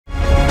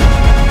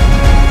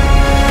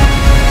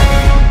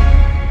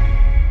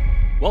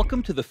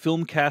welcome to the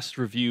Filmcast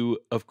review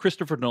of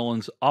Christopher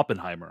Nolan's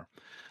Oppenheimer.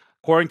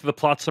 According to the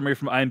plot summary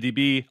from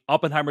IMDb,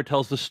 Oppenheimer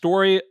tells the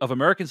story of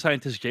American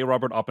scientist J.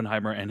 Robert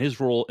Oppenheimer and his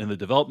role in the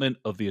development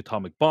of the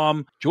atomic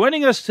bomb.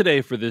 Joining us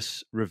today for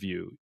this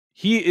review,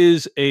 he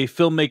is a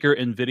filmmaker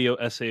and video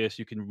essayist.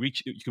 You can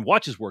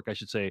watch his work, I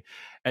should say,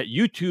 at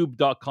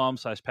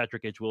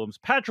youtube.com/Patrick H. Willems.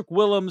 Patrick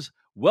Willems,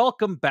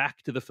 welcome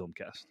back to the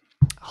Filmcast.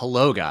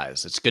 Hello,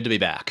 guys. It's good to be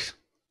back.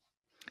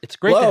 It's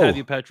great to have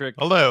you, Patrick.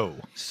 Hello.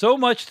 So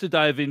much to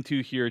dive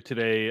into here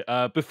today.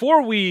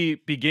 Before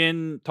we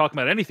begin talking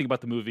about anything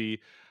about the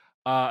movie,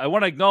 I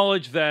want to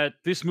acknowledge that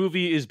this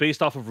movie is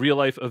based off of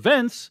real-life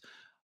events.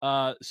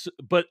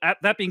 But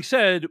that being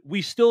said,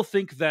 we still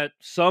think that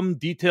some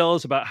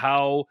details about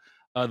how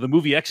the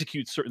movie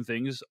executes certain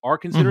things are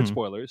considered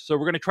spoilers. So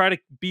we're going to try to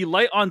be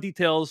light on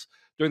details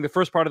during the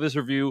first part of this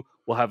review.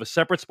 We'll have a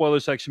separate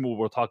spoiler section where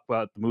we'll talk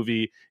about the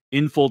movie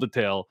in full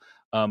detail.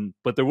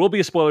 But there will be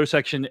a spoiler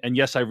section, and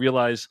yes, I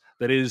realize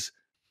that is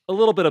a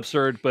little bit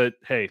absurd, but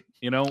hey,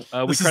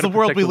 this is the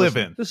world we live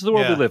in. This is the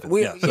world we live in.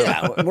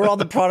 We're all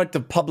the product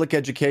of public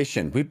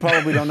education. We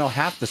probably don't know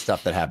half the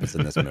stuff that happens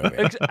in this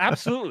movie.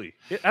 Absolutely.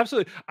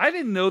 Absolutely. I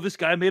didn't know this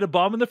guy made a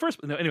bomb in the first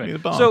place. No, anyway,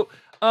 so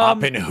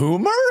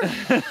Oppenheimer?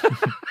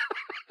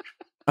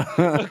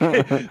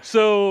 Okay,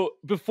 so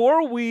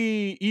before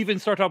we even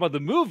start talking about the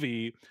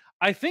movie,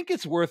 I think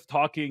it's worth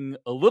talking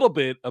a little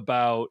bit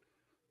about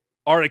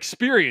our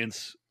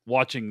experience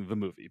watching the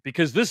movie,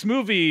 because this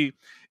movie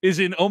is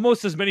in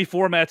almost as many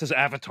formats as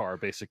Avatar,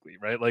 basically,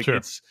 right? Like,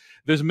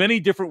 there's many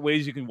different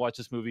ways you can watch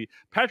this movie.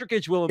 Patrick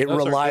H. Willems. It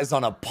relies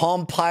on a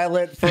Palm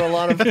Pilot for a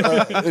lot of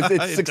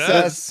its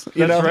success.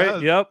 That's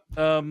right. Yep.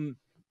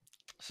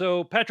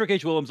 So Patrick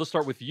H. Willems, let's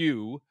start with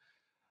you.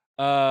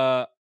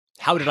 How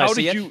did I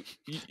see it?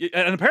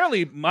 And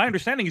apparently, my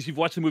understanding is you've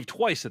watched the movie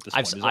twice at this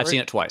point. I've seen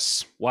it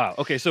twice. Wow.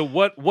 Okay. So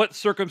what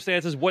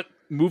circumstances? What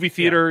movie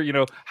theater?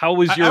 How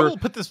was your? I will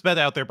put this bet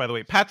out there. By the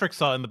way, Patrick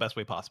saw it in the best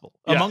way possible.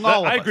 Among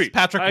all of us, agree.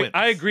 Patrick wins.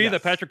 I agree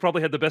that Patrick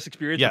probably had the best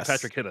experience. Yes. And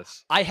Patrick hit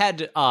us. I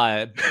had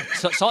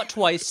saw it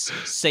twice,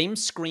 same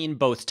screen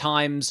both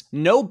times.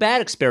 No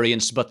bad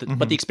experience, but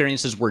the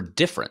experiences were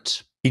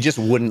different. He just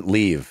wouldn't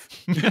leave.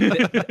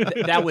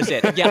 That was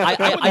it. Yeah, I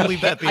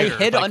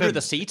hid under couldn't.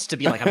 the seats to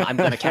be like, I'm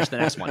going to catch the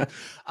next one.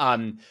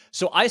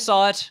 So I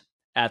saw it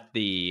at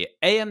the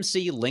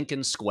AMC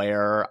Lincoln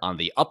Square on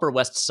the Upper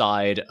West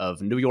Side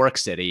of New York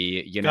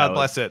City. God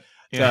bless it.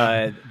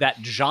 Yeah.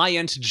 That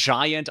giant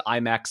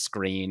IMAX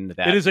screen.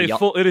 That it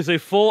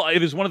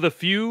is one of the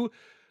few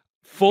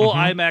full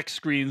IMAX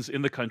screens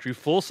in the country,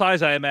 full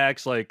size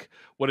IMAX. Like,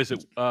 what is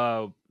it?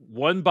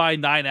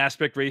 1:9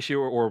 aspect ratio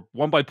or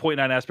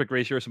 1:0.9 aspect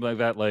ratio or something like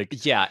that.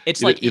 Like, yeah,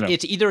 it's like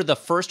it's either the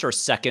first or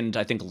second,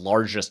 I think,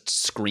 largest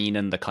screen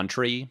in the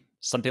country.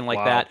 Something like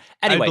that.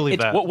 Anyway, I believe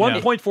it's that.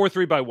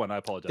 1.43 by 1. I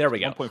apologize. There we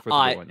go. 1.43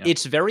 by 1. Yeah.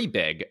 It's very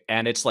big,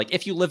 and it's like,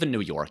 if you live in New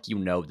York, you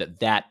know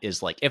that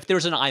is like, if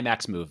there's an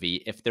IMAX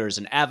movie, if there's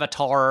an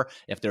Avatar,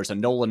 if there's a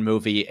Nolan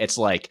movie, it's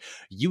like,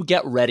 you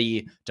get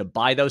ready to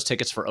buy those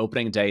tickets for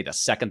opening day the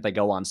second they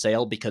go on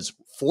sale, because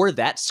for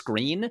that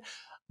screen,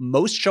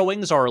 most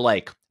showings are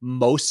like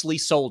mostly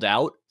sold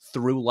out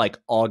through like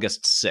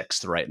August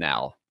 6th right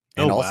now.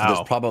 And also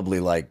there's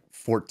probably like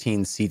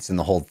 14 seats in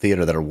the whole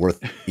theater that are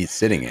worth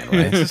sitting in,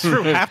 right? It's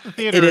true. Half the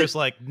theater is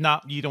like,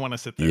 you don't want to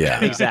sit there.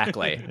 Yeah.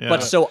 Exactly. Yeah.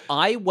 But so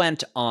I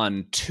went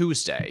on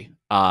Tuesday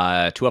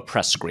to a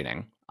press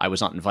screening. I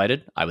was not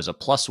invited. I was a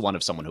 +1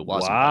 of someone who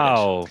was invited.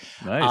 Wow.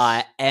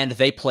 Nice. And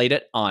they played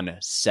it on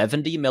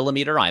 70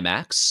 millimeter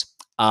IMAX.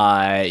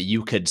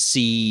 You could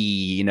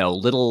see,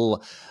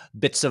 little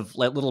bits of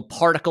like little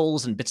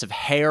particles and bits of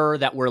hair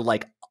that were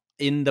like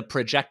in the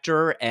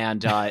projector,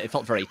 and it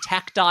felt very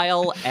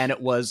tactile, and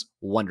it was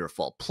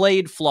wonderful.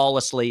 Played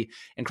flawlessly,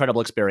 incredible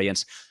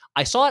experience.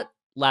 I saw it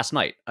last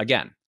night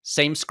again,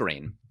 same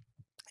screen,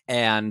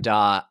 and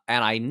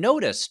I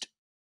noticed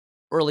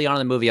early on in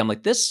the movie, I'm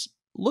like, this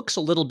looks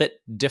a little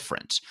bit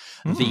different.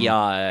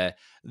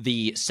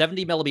 The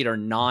 70 millimeter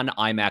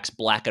non-IMAX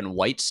black and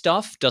white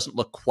stuff doesn't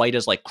look quite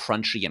as like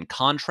crunchy and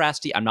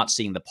contrasty. I'm not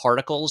seeing the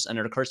particles, and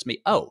it occurs to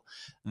me,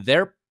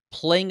 they're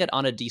playing it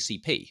on a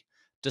DCP.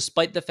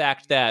 Despite the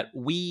fact that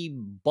we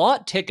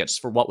bought tickets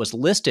for what was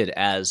listed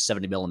as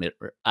 70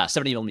 millimeter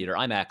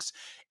IMAX,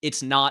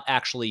 it's not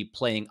actually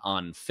playing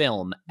on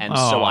film. And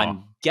so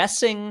I'm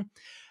guessing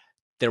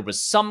there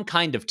was some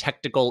kind of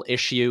technical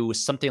issue,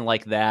 something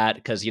like that,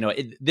 because,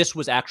 this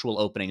was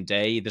actual opening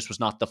day. This was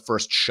not the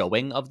first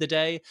showing of the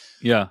day.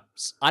 Yeah.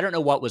 I don't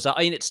know what was,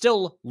 it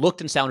still looked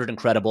and sounded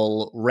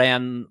incredible,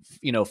 ran,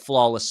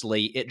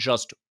 flawlessly. It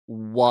just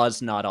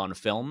was not on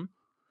film.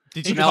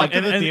 Did you like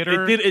in the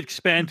theater? It did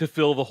expand to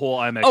fill the whole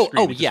IMAX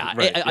screen. Oh, yeah.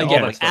 Right.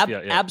 Again,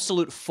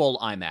 absolute full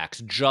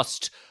IMAX,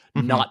 just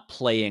not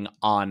playing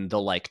on the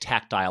like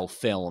tactile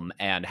film.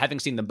 And having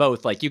seen them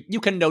both, like you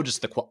can notice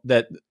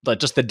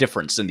just the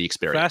difference in the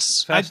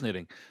experience.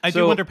 Fascinating. I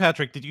do wonder,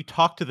 Patrick, did you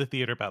talk to the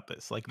theater about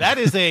this? Like, that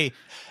is a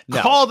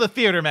call the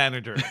theater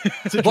manager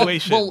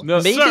situation. Well,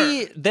 No,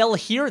 maybe sir. they'll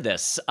hear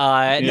this.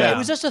 It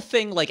was just a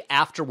thing like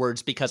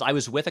afterwards, because I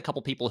was with a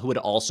couple people who had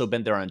also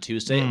been there on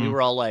Tuesday, and we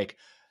were all like,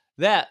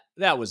 that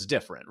was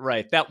different,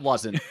 right? That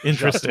wasn't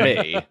just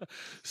me.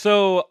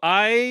 So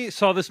I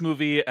saw this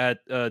movie at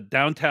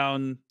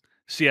downtown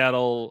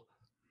Seattle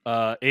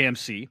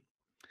AMC,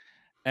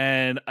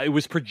 and it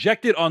was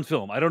projected on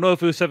film. I don't know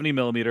if it was 70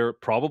 millimeter.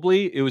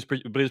 Probably it was, but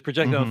it was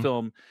projected on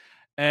film.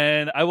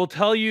 And I will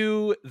tell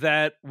you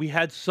that we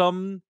had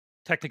some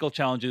technical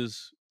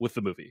challenges with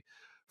the movie.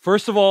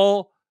 First of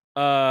all,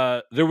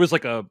 there was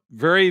like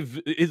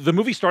the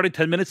movie started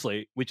 10 minutes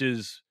late, which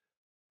is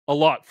a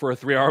lot for a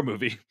 3-hour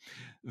movie.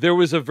 There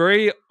was a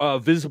very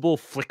visible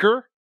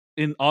flicker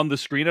on the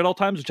screen at all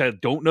times, which I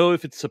don't know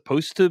if it's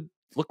supposed to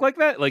look like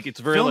that. Like, it's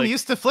very Film like,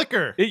 used to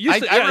flicker. It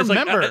used to, I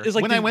remember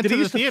when I went to the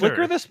used to theater.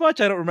 flicker this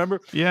much? I don't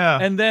remember. Yeah.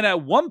 And then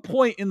at one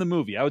point in the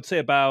movie, I would say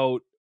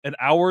about an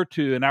hour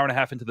to an hour and a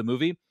half into the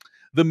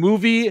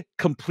movie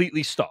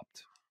completely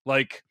stopped.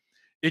 Like,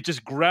 it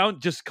just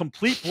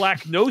complete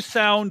black, no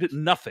sound,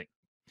 nothing.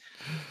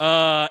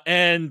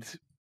 And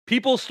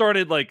people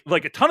started like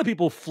a ton of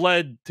people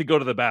fled to go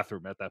to the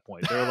bathroom at that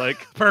point. They're like,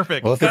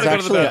 perfect. Well, if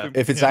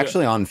it's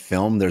actually on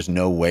film, there's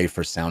no way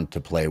for sound to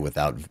play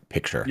without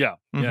picture. Yeah.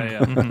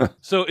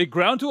 So it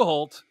ground to a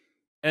halt,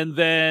 and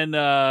then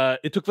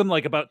it took them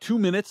like about 2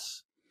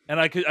 minutes, and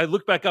I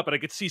looked back up and I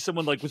could see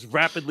someone like was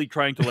rapidly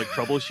trying to like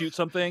troubleshoot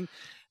something,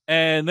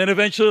 and then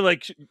eventually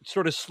like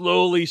sort of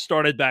slowly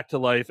started back to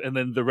life, and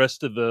then the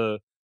rest of the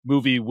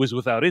movie was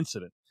without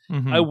incident.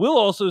 I will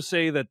also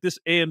say that this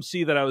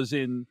AMC that I was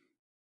in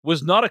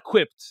was not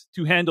equipped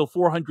to handle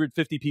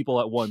 450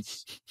 people at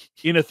once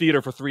in a theater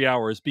for 3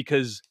 hours,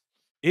 because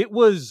it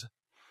was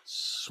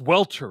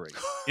sweltering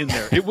in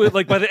there. It was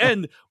like by the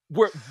end,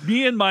 where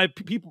me and my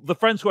people, the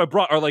friends who I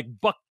brought, are like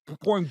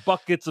pouring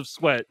buckets of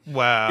sweat.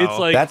 Wow. It's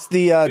like, that's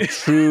the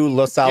true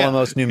Los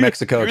Alamos, New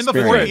Mexico You're in the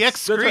experience. 40X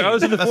screen. Right. I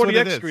was in the That's what 40X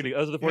it is. screening. I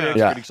was in the 40X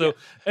Yeah. screening. So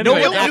No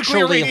anyway, one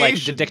actually like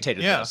radiation.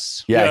 dictated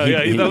this. yeah,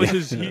 that was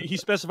his. He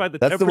specified the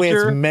That's the way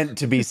temperature. it's meant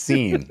to be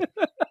seen.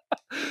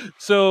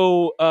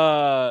 So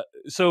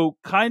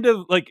kind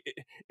of like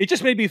it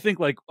just made me think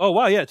like, oh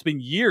wow, yeah, it's been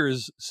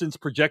years since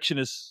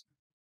projectionists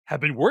have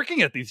been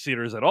working at these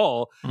theaters at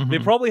all. They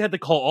probably had to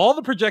call all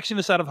the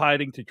projectionists out of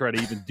hiding to try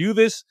to even do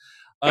this.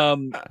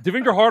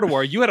 Devindra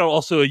Hardawar, you had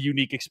also a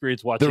unique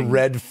experience watching. The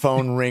red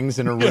phone rings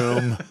in a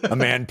room. A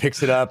man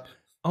picks it up.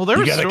 Oh, there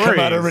You were gotta stories. come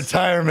out of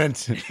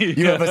retirement.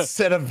 You have a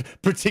set of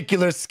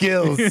particular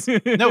skills.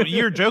 No,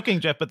 you're joking,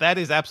 Jeff, but that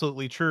is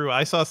absolutely true.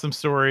 I saw some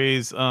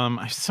stories.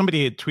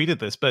 Somebody had tweeted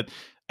this, but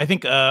I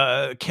think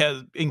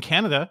in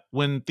Canada,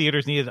 when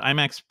theaters needed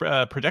IMAX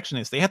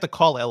projectionists, they had to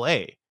call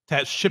LA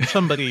to ship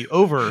somebody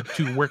over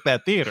to work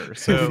that theater.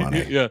 So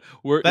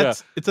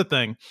it's a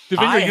thing.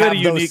 I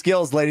have those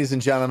skills, ladies and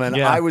gentlemen.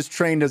 Yeah. I was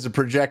trained as a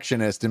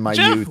projectionist in my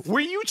Jeff, youth. were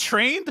you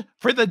trained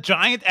for the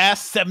giant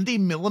ass 70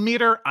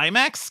 millimeter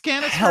IMAX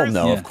canisters? Hell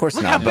no, of course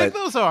Look not. how big But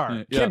those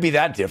are. can't be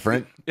that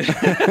different.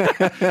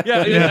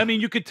 Yeah, I mean,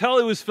 you could tell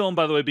it was filmed,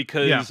 by the way,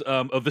 because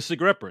of the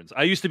cigarette burns.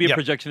 I used to be a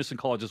projectionist in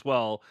college as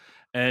well,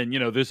 and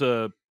there's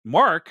a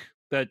mark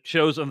that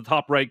shows on the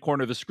top right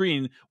corner of the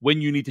screen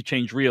when you need to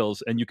change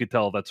reels, and you could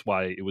tell that's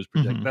why it was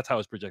projected. That's how it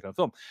was projected on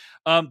film.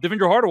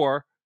 Devindra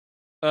Hardawar,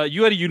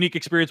 you had a unique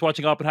experience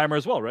watching Oppenheimer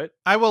as well, right?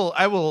 I will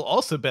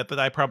also bet that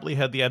I probably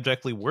had the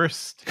abjectly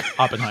worst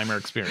Oppenheimer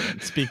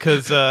experience,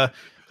 because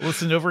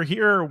listen, over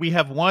here we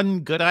have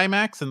one good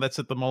IMAX, and that's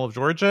at the Mall of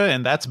Georgia,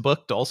 and that's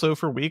booked also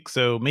for weeks.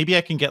 So maybe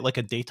I can get like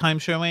a daytime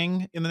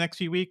showing in the next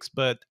few weeks.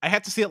 But I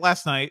had to see it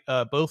last night,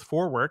 both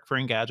for work for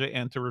Engadget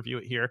and to review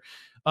it here.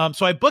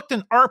 So I booked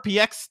an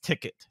RPX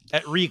ticket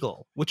at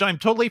Regal, which I'm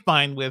totally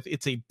fine with.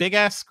 It's a big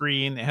ass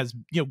screen. It has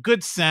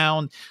good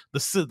sound. The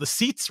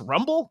seats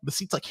rumble. The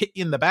seats like hit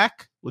you in the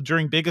back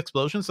during big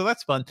explosions, so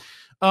that's fun.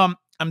 I'm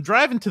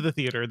driving to the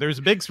theater. There's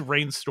a big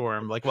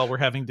rainstorm, like while we're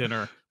having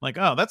dinner. I'm like,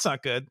 oh, that's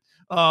not good.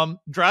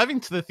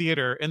 Driving to the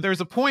theater, and there's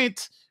a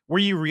point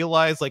where you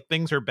realize like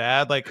things are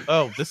bad. Like,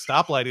 oh, this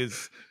stoplight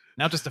is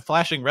now just a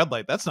flashing red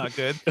light. That's not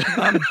good.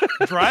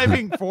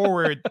 Driving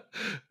forward,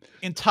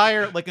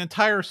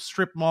 entire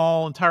strip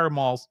mall, entire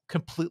malls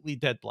completely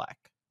dead black.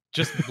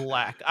 Just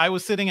black. I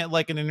was sitting at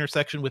like an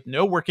intersection with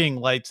no working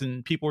lights,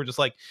 and people were just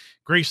like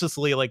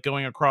graciously like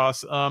going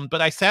across.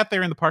 But I sat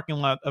there in the parking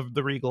lot of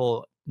the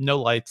Regal,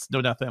 no lights, no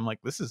nothing. I'm like,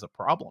 this is a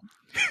problem.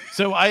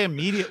 So I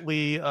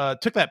immediately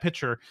took that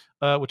picture,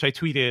 which I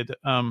tweeted,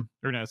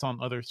 or no, it's on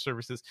other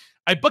services.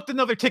 I booked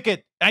another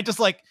ticket. I just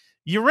like,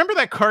 you remember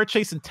that car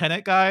chase in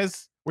Tenet,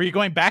 guys? Where you're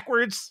going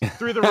backwards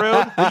through the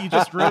road that you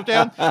just drove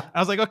down? I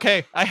was like,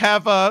 okay, I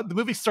have the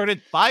movie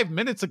started 5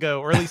 minutes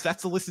ago, or at least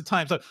that's the listed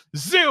time. So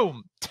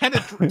zoom,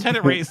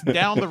 Tenet race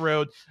down the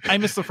road. I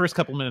missed the first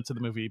couple minutes of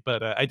the movie,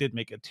 but I did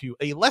make it to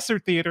a lesser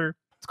theater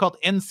It's called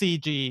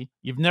NCG.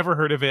 You've never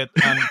heard of it.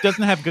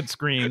 Doesn't have good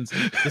screens.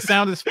 The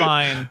sound is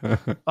fine.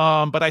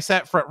 But I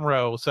sat front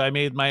row, so I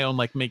made my own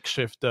like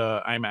makeshift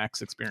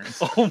IMAX experience.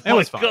 Oh It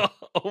was my fun. god!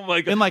 Oh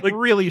my god! And like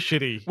really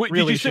shitty. Wait,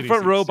 really did you sit shitty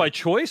front row seats. by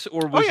choice,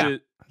 or was yeah.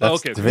 it? That's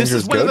Okay, Devindra's This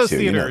is one of those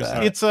go-to, you know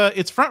theaters. that.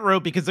 It's front row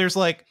because there's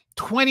like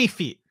 20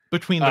 feet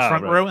between the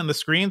front right. row and the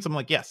screens. I'm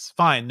like, yes,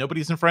 fine.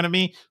 Nobody's in front of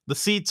me. The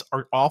seats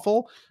are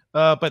awful.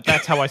 But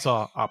that's how I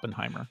saw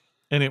Oppenheimer,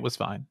 and it was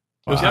fine.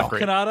 It was Wow. not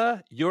great.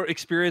 Kanata, your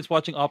experience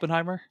watching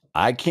Oppenheimer?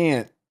 I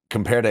can't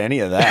compare to any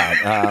of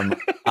that.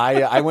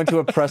 I went to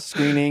a press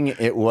screening.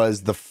 It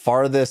was the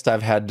farthest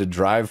I've had to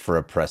drive for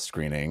a press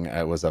screening.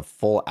 It was a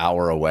full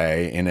hour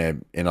away in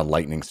a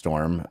lightning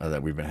storm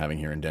that we've been having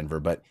here in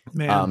Denver. But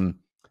Man.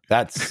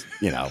 that's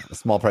a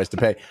small price to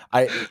pay.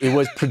 It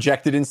was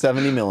projected in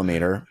 70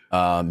 millimeter,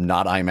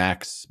 not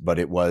IMAX, but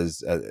it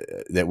was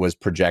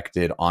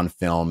projected on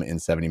film in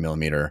 70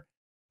 millimeter,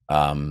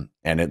 and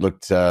it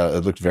looked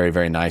very,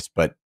 very nice.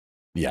 But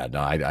yeah,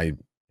 no,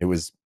 it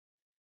was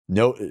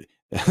no.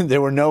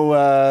 There were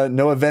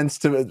no events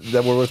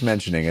that were worth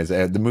mentioning as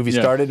the movie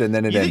started and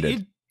then it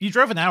ended. You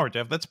drove an hour,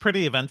 Jeff. That's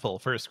pretty eventful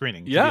for a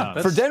screening. Yeah, to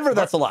be For honest. Denver,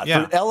 that's a lot.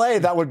 Yeah. For LA,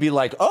 that would be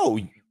like, oh,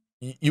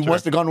 you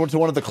must have gone to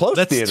one of the close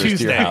That's theaters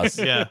Tuesday. to your house.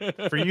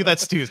 Yeah, for you,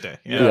 that's Tuesday.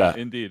 Yeah,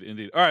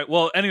 indeed. All right.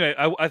 Well, anyway,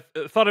 I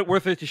thought it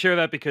worth it to share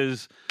that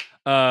because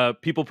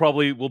people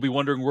probably will be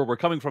wondering where we're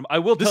coming from. I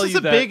will tell This is you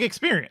a that big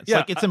experience. Yeah,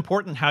 Like it's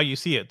important how you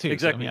see it too.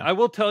 exactly. So, yeah. I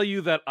will tell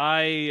you that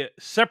I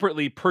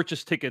separately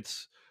purchased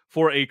tickets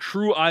for a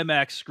true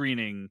IMAX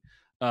screening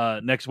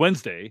next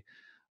Wednesday.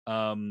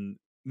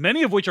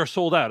 Many of which are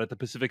sold out at the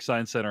Pacific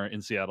Science Center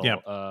in Seattle. Yeah.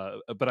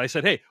 But I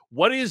said, hey,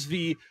 what is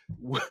the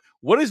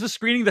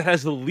screening that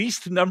has the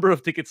least number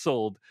of tickets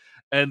sold?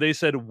 And they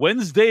said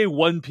Wednesday,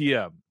 1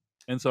 p.m.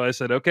 And so I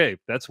said, okay,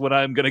 that's when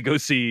I'm going to go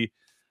see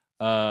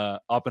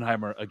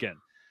Oppenheimer again.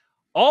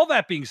 All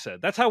that being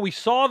said, that's how we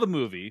saw the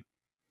movie.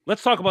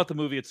 Let's talk about the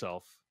movie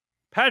itself.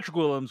 Patrick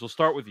Willems, we'll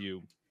start with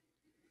you.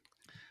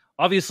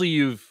 Obviously,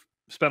 you've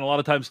spent a lot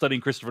of time studying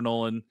Christopher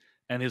Nolan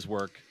and his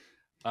work.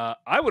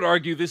 I would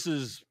argue this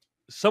is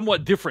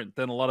somewhat different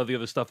than a lot of the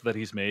other stuff that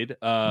he's made.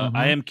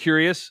 I am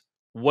curious,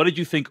 what did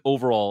you think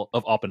overall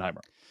of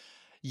Oppenheimer?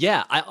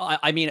 Yeah,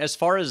 I mean, as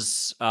far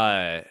as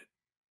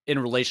in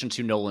relation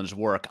to Nolan's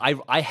work,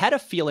 I had a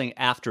feeling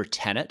after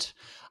Tenet,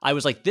 I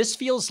was like, this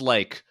feels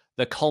like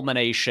the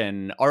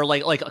culmination or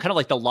like kind of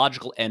like the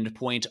logical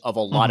endpoint of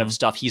a lot of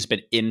stuff he's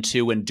been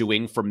into and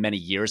doing for many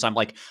years. I'm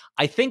like,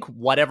 I think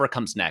whatever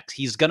comes next,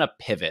 he's gonna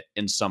pivot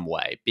in some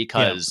way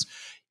because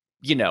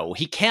he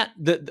can't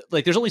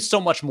there's only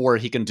so much more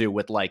he can do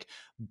with like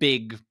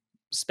big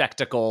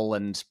spectacle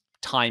and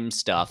time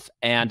stuff.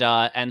 And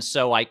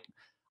so I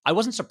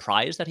wasn't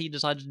surprised that he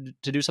decided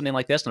to do something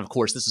like this. And of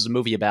course, this is a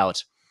movie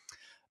about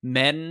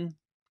men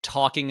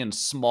talking in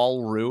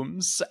small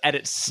rooms, and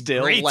it's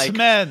still Great like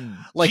men,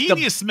 like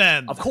genius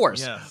men. Of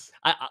course, yes.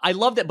 I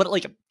love that. But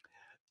like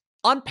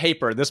on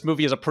paper, this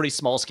movie is a pretty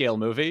small scale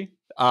movie,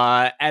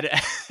 and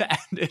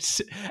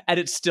it's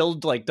still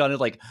like done in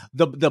like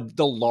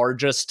the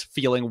largest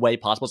feeling way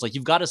possible. It's like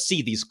you've got to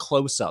see these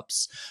close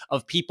ups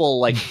of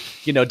people like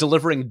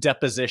delivering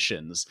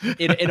depositions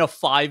in a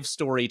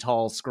 5-story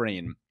tall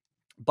screen.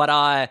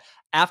 But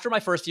after my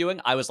first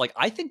viewing, I was like,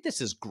 I think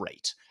this is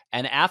great.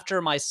 And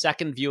after my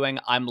second viewing,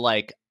 I'm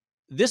like,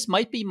 this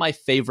might be my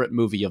favorite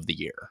movie of the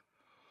year.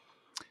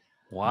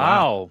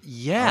 Wow.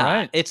 Yeah.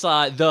 Right. It's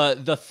on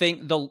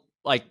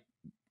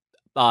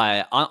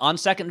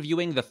second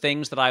viewing, the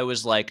things that I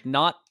was like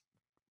not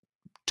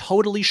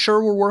totally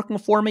sure were working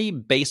for me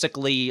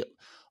basically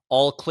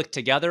all clicked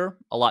together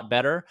a lot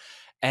better.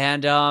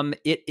 And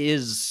it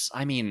is,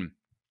 I mean,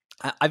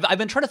 I've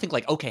been trying to think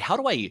like, okay,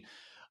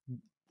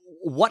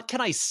 what can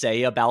I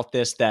say about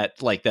this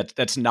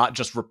that's not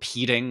just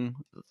repeating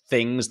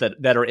things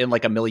that are in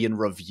like a million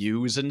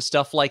reviews and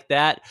stuff like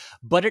that,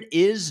 but it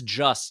is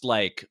just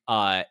like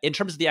in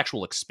terms of the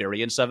actual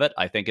experience of it,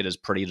 I think it is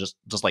pretty just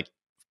like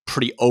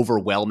pretty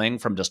overwhelming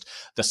from just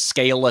the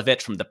scale of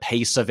it, from the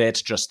pace of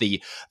it, just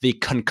the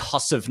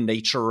concussive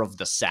nature of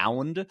the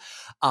sound,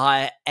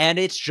 and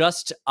it's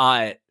just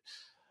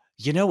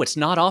it's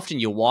not often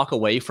you walk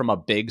away from a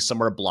big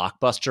summer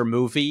blockbuster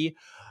movie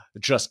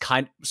just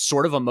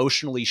sort of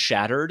emotionally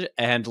shattered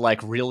and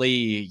like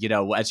really,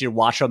 as you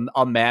watch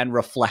a man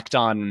reflect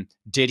on,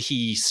 did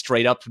he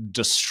straight up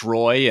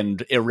destroy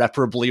and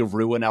irreparably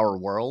ruin our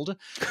world?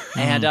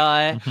 And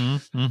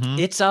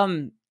it's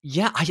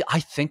I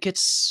think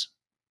it's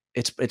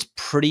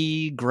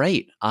pretty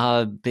great.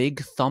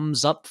 Big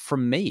thumbs up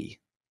from me.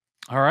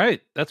 All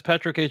right, that's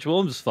Patrick H.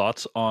 Willems'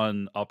 thoughts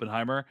on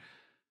Oppenheimer.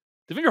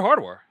 Devindra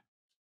Hardware,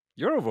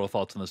 your overall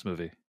thoughts on this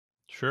movie?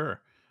 Sure.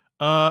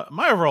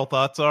 My overall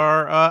thoughts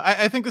are,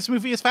 I think this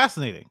movie is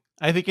fascinating.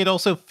 I think it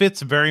also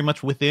fits very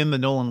much within the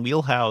Nolan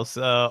wheelhouse,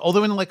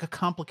 although in like a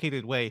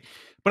complicated way.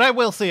 But I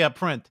will say up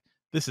front,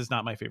 this is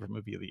not my favorite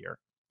movie of the year.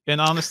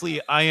 And honestly,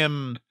 I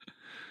am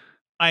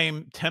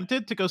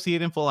tempted to go see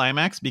it in full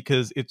IMAX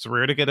because it's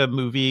rare to get a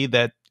movie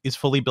that is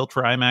fully built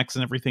for IMAX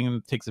and everything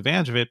and takes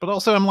advantage of it. But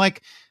also I'm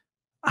like,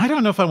 I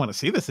don't know if I want to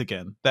see this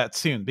again that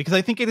soon, because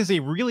I think it is a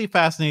really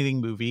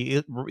fascinating movie.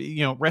 It,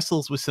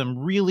 wrestles with some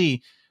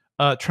really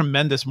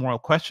tremendous moral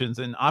questions,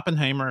 and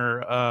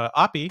Oppenheimer,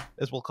 Oppie,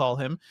 as we'll call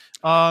him,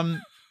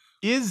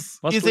 is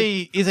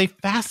a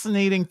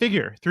fascinating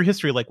figure through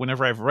history. Like,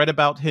 whenever I've read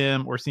about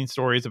him or seen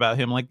stories about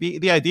him, like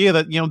the idea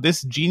that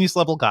this genius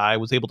level guy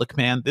was able to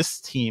command this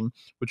team,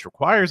 which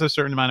requires a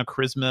certain amount of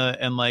charisma,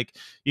 and like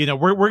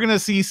we're gonna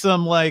see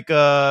some like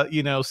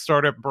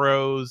startup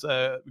bros,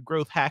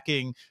 growth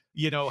hacking,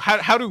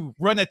 how to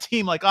run a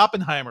team like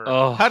Oppenheimer,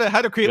 how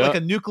to create like a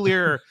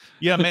nuclear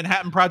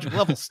Manhattan Project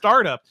level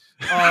startup.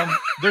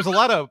 There's a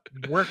lot of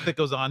work that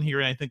goes on here,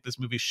 and I think this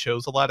movie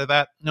shows a lot of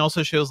that, and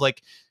also shows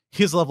like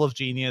his level of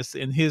genius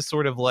and his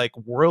sort of like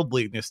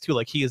worldliness too.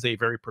 Like, he is a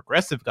very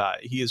progressive guy.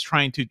 He is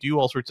trying to do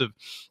all sorts of,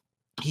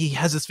 he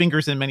has his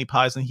fingers in many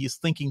pies, and he's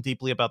thinking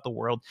deeply about the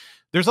world.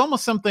 There's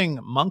almost something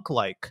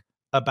monk-like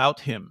about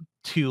him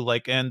too.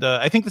 Like, and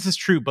I think this is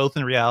true both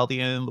in reality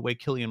and in the way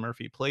Cillian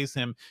Murphy plays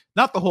him.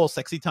 Not the whole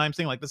sexy time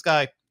thing. Like, this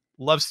guy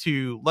loves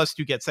to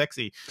get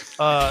sexy,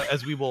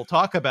 as we will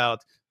talk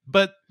about.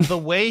 But the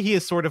way he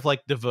is sort of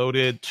like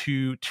devoted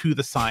to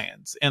the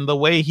science, and the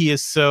way he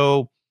is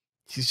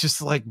he's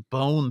just like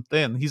bone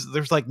thin.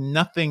 There's like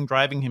nothing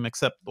driving him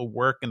except the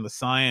work and the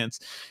science.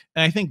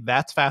 And I think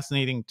that's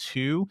fascinating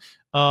too.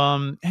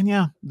 And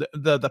yeah,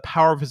 the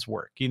power of his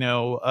work,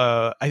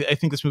 I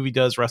think this movie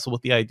does wrestle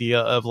with the idea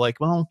of like,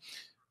 well,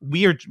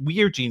 we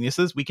are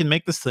geniuses. We can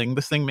make this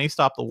thing may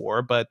stop the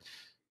war, but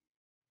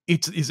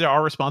is it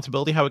our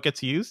responsibility how it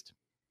gets used?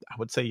 I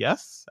would say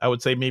yes. I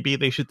would say maybe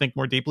they should think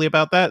more deeply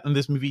about that. And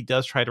this movie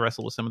does try to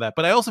wrestle with some of that,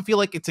 but I also feel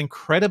like it's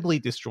incredibly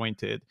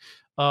disjointed.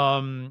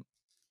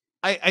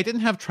 I didn't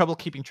have trouble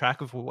keeping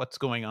track of what's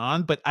going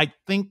on, but I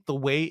think the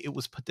way it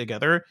was put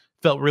together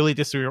felt really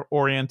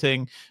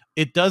disorienting.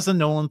 It does a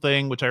Nolan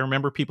thing, which I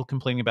remember people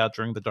complaining about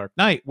during The Dark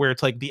Knight, where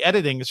it's like the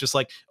editing is just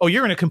like, oh,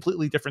 you're in a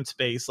completely different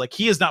space. Like,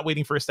 he is not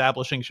waiting for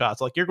establishing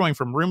shots. Like, you're going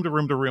from room to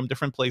room to room,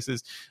 different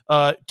places.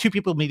 Two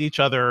people meet each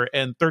other,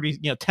 and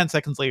 10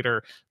 seconds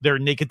later, they're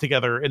naked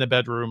together in a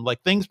bedroom.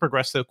 Like, things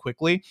progress so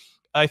quickly.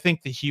 I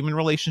think the human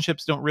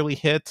relationships don't really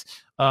hit.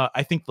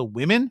 I think the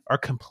women are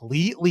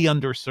completely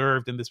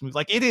underserved in this movie.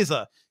 Like, it is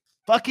a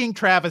fucking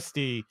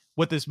travesty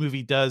what this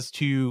movie does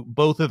to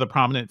both of the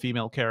prominent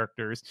female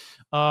characters.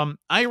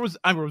 I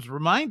was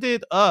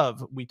reminded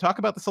of, we talk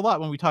about this a lot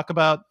when we talk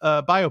about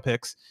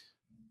biopics.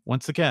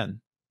 Once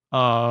again,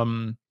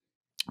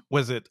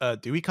 was it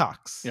Dewey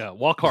Cox? Yeah,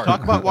 Walk Hard.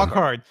 Talk about Walk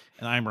Hard,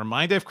 and I'm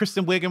reminded of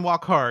Kristen Wiig in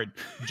Walk Hard,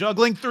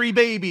 juggling 3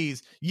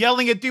 babies,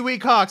 yelling at Dewey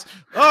Cox.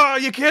 Oh,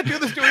 you can't do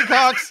this, Dewey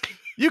Cox.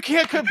 You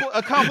can't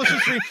accomplish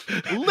this dream.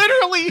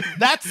 Literally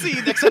that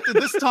scene, except that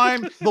this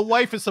time the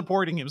wife is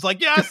supporting him. It's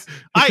like, yes,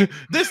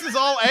 this is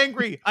all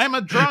angry. I'm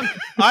a drunk.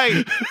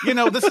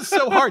 This is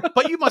so hard,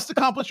 but you must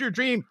accomplish your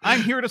dream.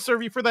 I'm here to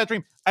serve you for that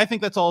dream. I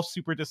think that's all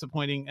super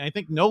disappointing. And I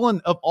think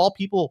Nolan, of all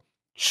people,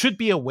 should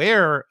be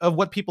aware of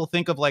what people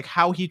think of like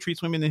how he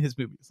treats women in his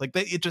movies. Like,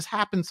 it just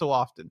happens so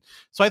often.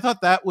 So I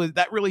thought that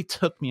really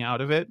took me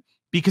out of it,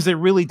 because it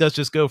really does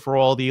just go for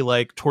all the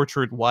like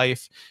tortured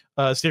wife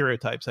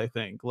stereotypes. I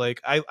think, like,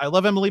 I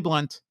love Emily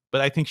Blunt,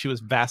 but I think she was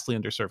vastly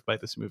underserved by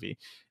this movie.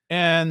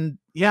 And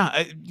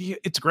yeah,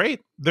 it's great.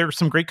 There's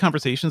some great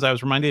conversations. I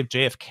was reminded of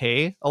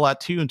JFK a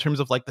lot too, in terms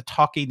of like the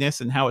talkiness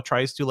and how it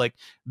tries to like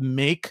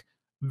make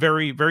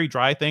very, very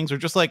dry things, or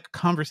just like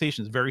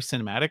conversations very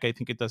cinematic. I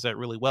think it does that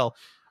really well.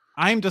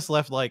 I'm just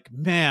left like,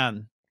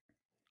 man,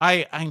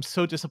 I'm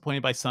so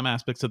disappointed by some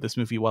aspects of this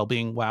movie while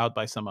being wowed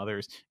by some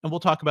others. And we'll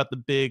talk about the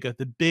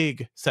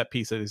big set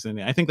pieces in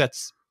it. I think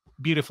that's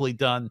beautifully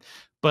done,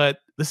 but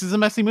this is a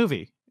messy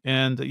movie,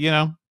 and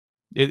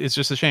it's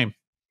just a shame.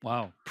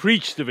 Wow.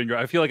 Preach, Devindra.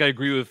 I feel like I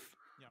agree with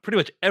pretty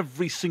much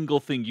every single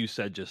thing you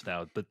said just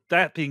now. But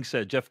that being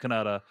said, Jeff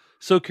Kanata,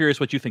 so curious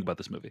what you think about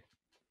this movie.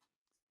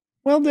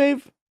 Well,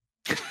 Dave,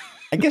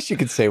 I guess you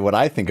could say what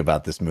I think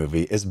about this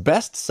movie is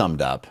best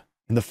summed up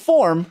in the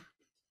form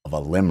of a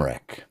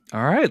limerick.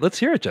 All right, let's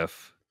hear it,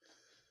 Jeff.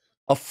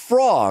 A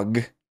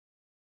frog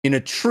in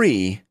a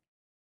tree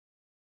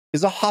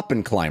is a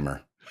hoppin'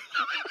 climber.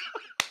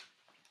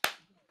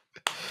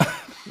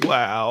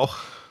 Wow.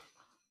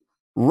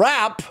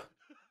 Rap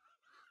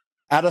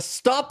at a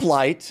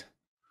stoplight,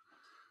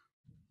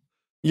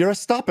 you're a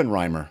stoppin'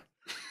 rhymer.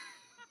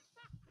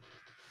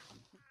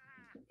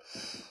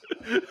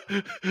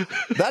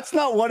 That's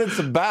not what it's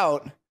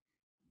about.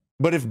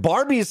 But if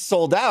Barbie's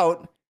sold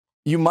out,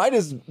 you might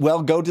as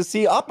well go to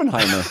see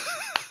Oppenheimer.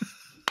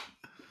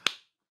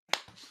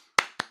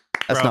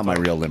 That's not my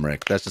real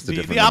limerick. That's just a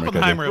different limerick.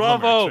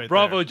 Oppenheimer.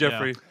 Bravo,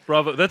 Jeffrey. Yeah.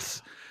 Bravo.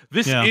 This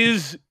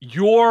is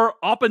your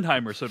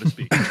Oppenheimer, so to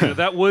speak.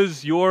 That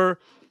was your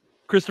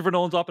Christopher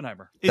Nolan's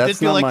Oppenheimer. It did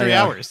feel like 3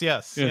 hours.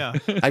 Yes. Yeah.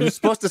 I was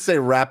supposed to say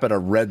rap at a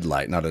red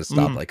light, not at a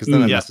stoplight, because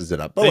then it messes it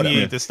up. But then whatever.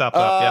 you need to stop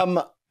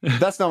up.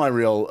 That's not my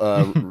real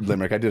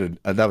limerick. I did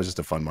it. That was just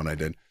a fun one I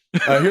did.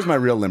 Here's my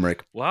real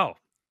limerick. Wow.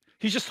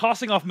 He's just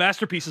tossing off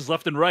masterpieces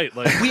left and right.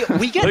 Like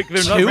we get like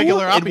they're two not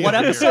regular in one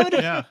episode.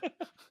 Yeah.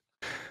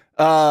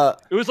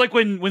 It was like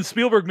when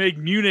Spielberg made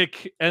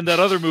Munich and that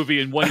other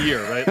movie in 1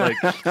 year, right?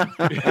 Like,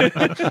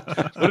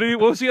 what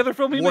was the other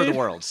film he War made? of the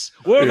Worlds.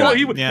 War of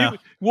the, Yeah.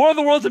 War of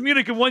the Worlds in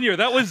Munich in 1 year.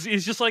 That was,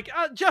 he's just like,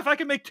 Jeff, I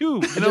can make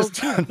two. You know,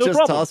 just no just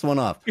problem. toss one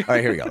off. All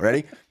right, here we go.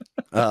 Ready?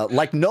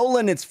 Like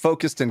Nolan, it's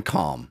focused and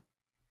calm.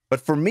 But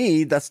for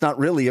me, that's not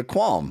really a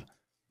qualm.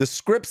 The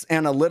script's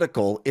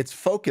analytical, it's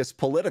focused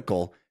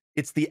political.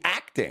 It's the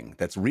acting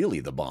that's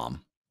really the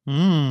bomb.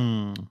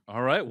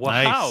 All right.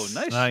 Wow.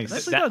 Nice.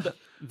 Nicely done.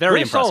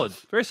 Very solid.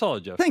 impressive. Very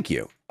solid, Jeff. Thank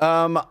you.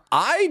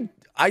 I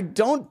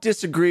don't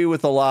disagree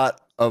with a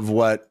lot of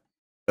what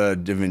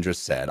Devindra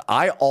said.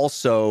 I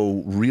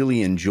also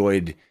really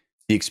enjoyed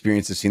the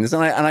experience of seeing this,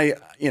 and I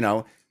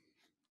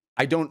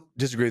I don't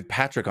disagree with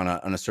Patrick on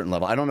a certain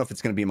level. I don't know if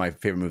it's going to be my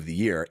favorite movie of the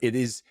year. It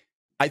is.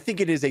 I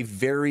think it is a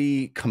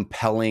very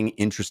compelling,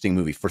 interesting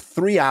movie. For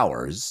 3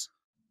 hours,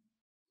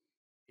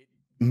 it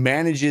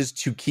manages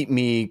to keep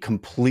me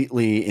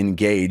completely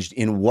engaged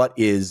in what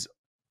is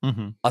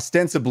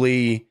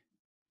ostensibly,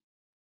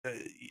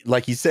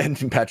 like you said,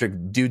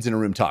 Patrick, dudes in a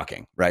room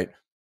talking, right?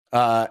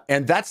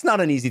 And that's not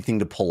an easy thing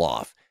to pull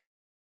off.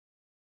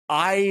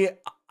 I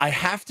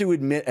have to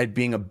admit at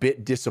being a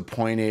bit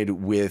disappointed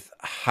with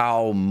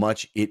how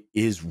much it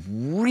is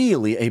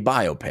really a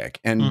biopic.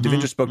 And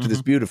Devindra spoke to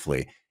this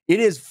beautifully. It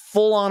is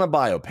full on a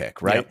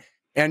biopic, right? Yep.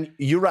 And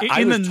you're right.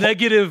 In the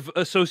negative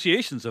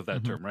associations of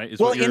that term, right?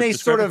 Well, in a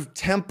sort of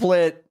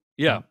template,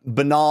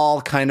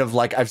 banal kind of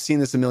like, I've seen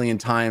this a million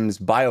times,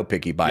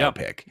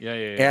 biopic. Yeah.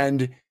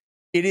 And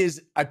it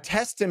is a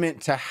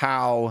testament to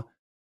how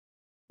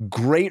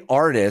great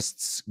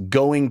artists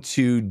going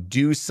to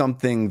do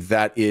something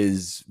that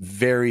is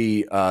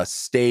very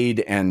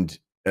staid and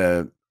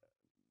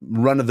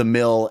run of the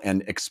mill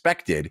and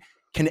expected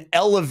can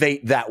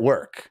elevate that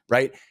work,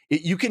 right?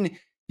 You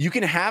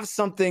can have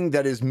something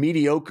that is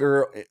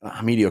mediocre.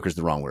 Mediocre is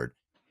the wrong word.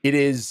 It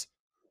is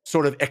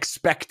sort of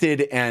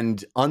expected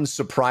and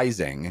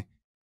unsurprising,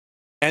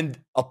 and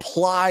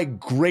apply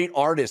great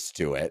artists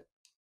to it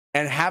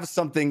and have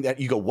something that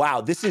you go,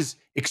 wow, this is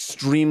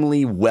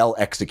extremely well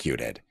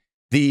executed.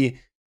 The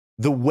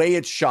way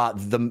it's shot,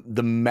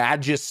 the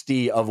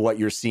majesty of what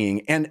you're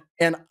seeing. And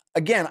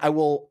again, I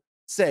will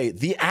say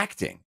the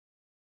acting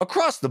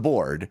across the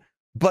board,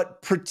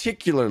 but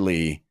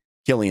particularly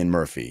Cillian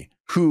Murphy,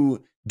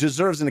 who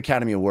deserves an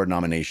Academy Award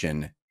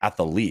nomination at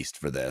the least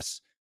for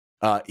this.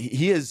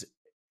 He is,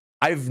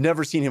 I've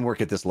never seen him work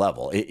at this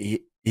level.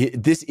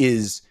 This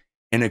is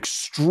an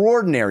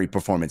extraordinary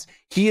performance.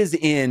 He is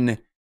in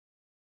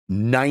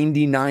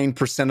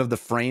 99% of the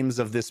frames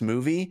of this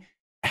movie,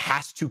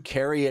 has to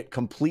carry it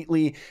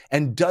completely,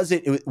 and does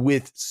it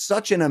with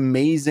such an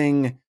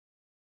amazing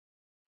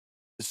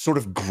sort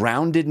of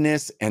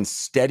groundedness and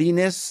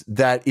steadiness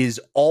that is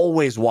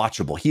always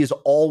watchable. He is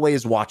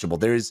always watchable.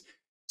 There is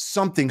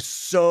something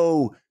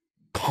so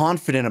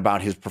confident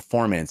about his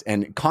performance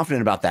and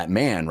confident about that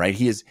man, right?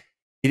 It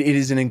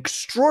is an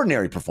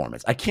extraordinary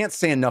performance. I can't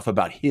say enough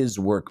about his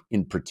work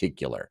in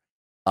particular.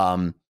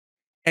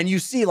 And you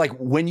see, like,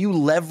 when you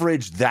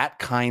leverage that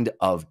kind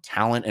of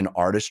talent and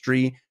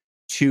artistry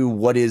to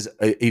what is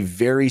a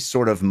very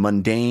sort of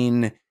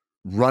mundane,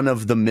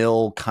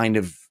 run-of-the-mill kind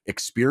of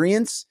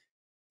experience,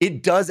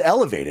 it does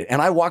elevate it.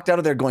 And I walked out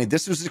of there going,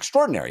 this was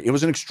extraordinary. It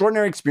was an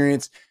extraordinary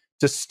experience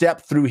to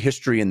step through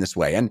history in this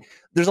way. And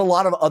there's a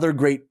lot of other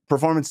great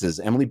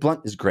performances. Emily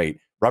Blunt is great.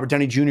 Robert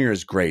Downey Jr.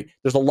 is great.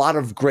 There's a lot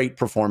of great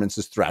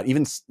performances throughout.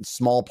 Even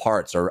small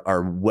parts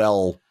are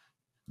well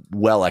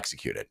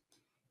executed.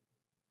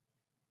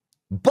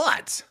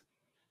 But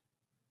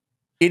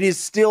it is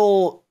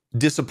still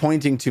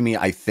disappointing to me,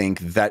 I think,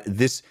 that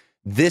this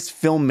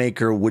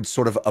filmmaker would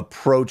sort of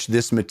approach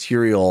this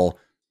material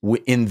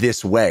in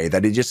this way,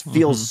 that it just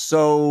feels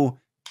so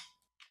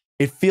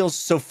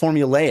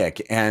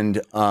formulaic and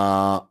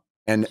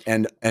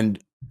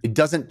it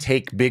doesn't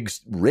take big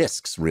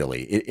risks,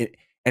 really.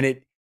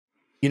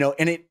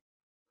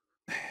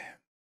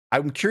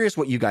 I'm curious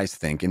what you guys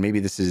think, and maybe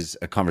this is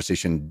a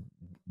conversation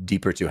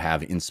deeper to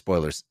have in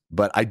spoilers,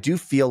 but I do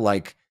feel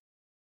like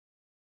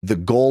the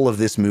goal of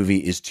this movie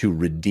is to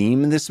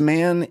redeem this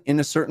man in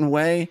a certain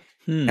way.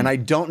 And I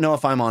don't know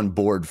if I'm on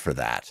board for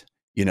that.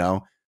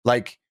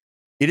 Like,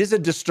 it is a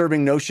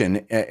disturbing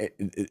notion,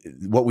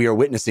 what we are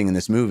witnessing in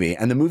this movie.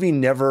 And the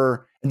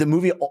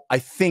movie, I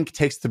think,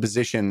 takes the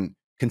position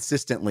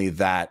consistently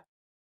that,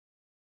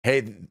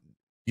 hey,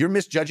 you're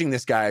misjudging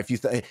this guy if you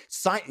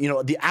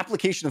the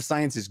application of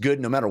science is good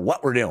no matter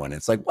what we're doing.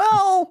 It's like,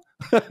 well,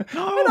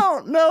 I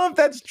don't know if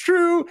that's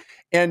true.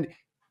 And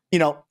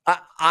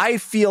I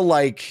feel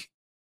like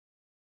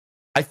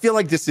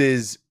this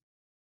is,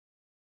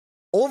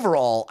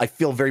 overall, I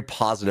feel very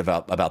positive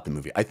about the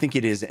movie. I think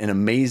it is an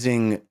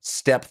amazing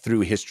step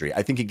through history.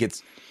 I think it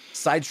gets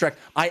sidetracked.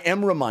 I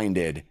am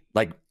reminded,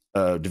 like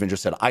Devindra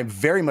said, I'm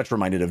very much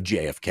reminded of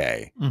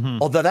JFK.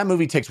 Although that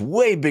movie takes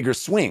way bigger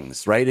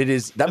swings, right?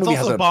 That movie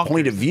has a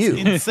point of view.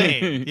 It's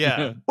insane.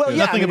 Yeah. Well,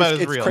 nothing about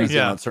it's real. crazy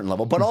on a certain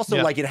level, but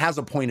also like it has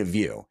a point of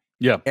view.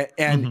 Yeah.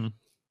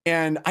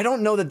 And I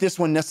don't know that this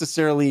one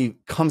necessarily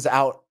comes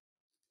out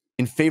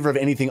in favor of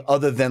anything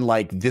other than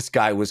like this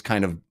guy was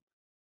kind of,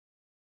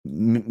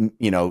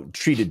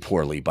 treated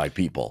poorly by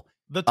people.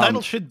 The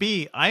title should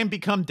be "I Am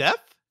Become Death?"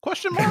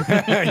 Question mark.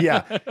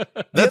 Yeah.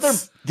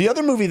 The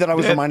other movie that I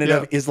was reminded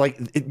of is like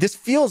this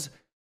feels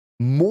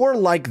more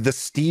like the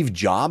Steve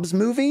Jobs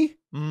movie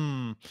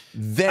than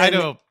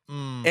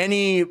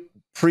any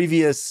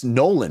previous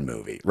Nolan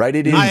movie, right?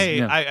 It is.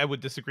 I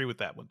would disagree with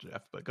that one,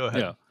 Jeff. But go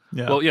ahead.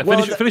 Yeah. Well,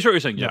 finish what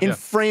you're saying. In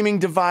framing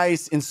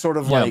device, in sort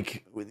of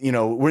like,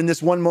 we're in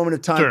this one moment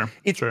of time.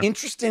 It's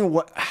interesting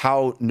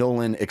how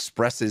Nolan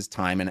expresses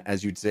time. And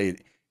as you'd say,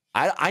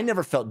 I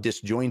never felt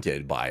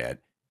disjointed by it.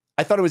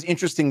 I thought it was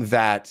interesting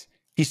that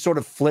he sort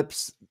of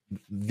flips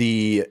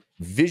the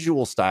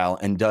visual style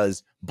and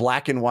does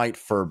black and white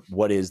for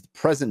what is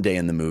present day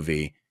in the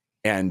movie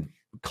and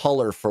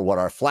color for what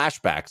are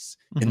flashbacks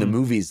in the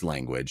movie's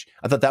language.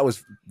 I thought that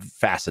was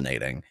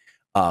fascinating.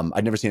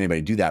 I'd never seen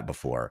anybody do that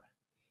before.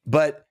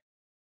 But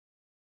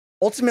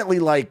ultimately,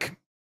 like,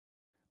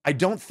 I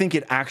don't think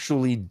it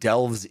actually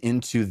delves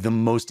into the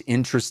most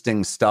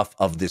interesting stuff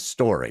of this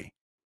story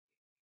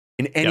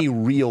in any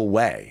real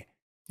way.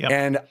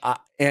 And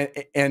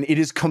it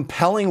is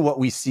compelling what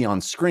we see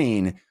on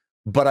screen,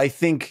 but I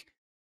think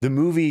the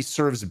movie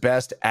serves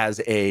best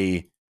as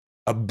a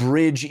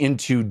bridge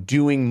into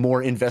doing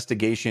more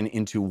investigation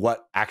into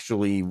what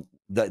actually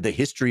the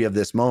history of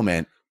this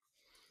moment.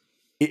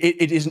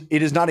 It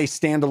is not a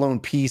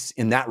standalone piece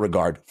in that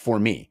regard for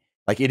me.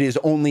 Like, it is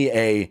only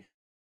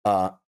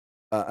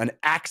an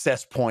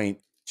access point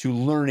to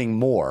learning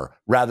more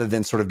rather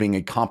than sort of being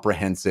a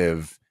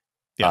comprehensive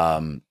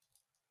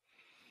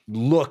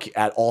look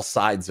at all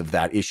sides of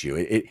that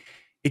issue.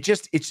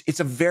 It's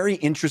a very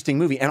interesting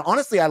movie, and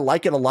honestly, I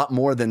like it a lot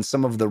more than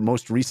some of the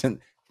most recent.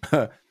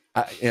 I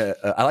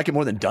like it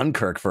more than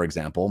Dunkirk, for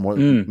example.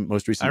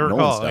 Most recent. I recall,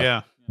 Nolan stuff.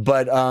 yeah.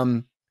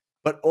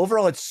 But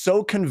overall, it's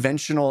so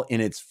conventional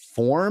in its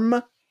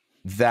form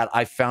that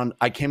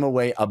I came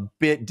away a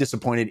bit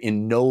disappointed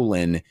in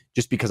Nolan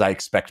just because I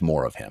expect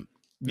more of him.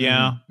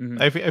 Yeah,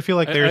 I feel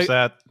like there's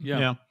that.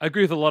 Yeah, I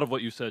agree with a lot of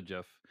what you said,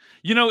 Jeff.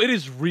 It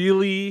is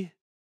really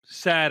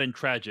sad and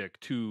tragic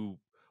to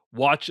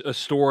watch a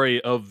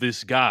story of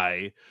this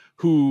guy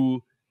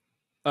who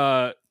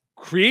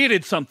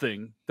created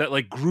something that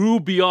like grew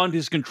beyond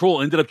his control,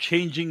 ended up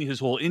changing his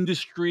whole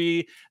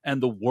industry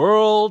and the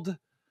world.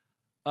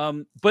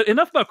 But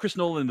enough about Chris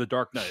Nolan and The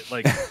Dark Knight.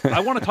 Like,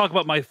 I want to talk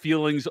about my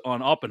feelings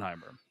on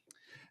Oppenheimer.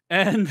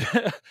 And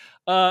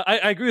I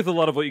agree with a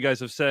lot of what you guys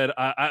have said.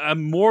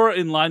 I'm more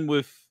in line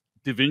with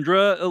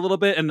Devindra a little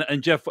bit.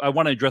 And Jeff, I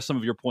want to address some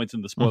of your points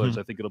in the spoilers.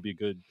 I think it'll be a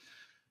good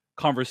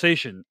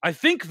conversation. I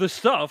think the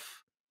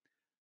stuff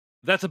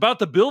that's about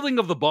the building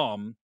of the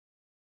bomb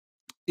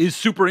is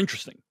super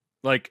interesting.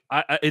 Like,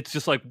 it's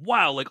just like,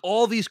 wow, like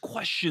all these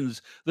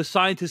questions the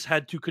scientists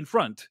had to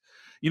confront.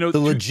 The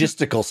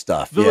logistical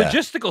stuff. The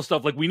logistical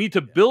stuff. Like, we need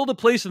to build a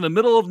place in the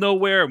middle of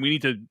nowhere, and we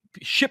need to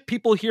ship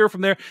people here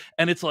from there.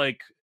 And it's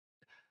like,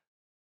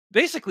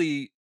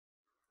 basically,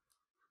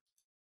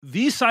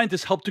 these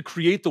scientists help to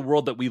create the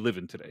world that we live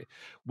in today.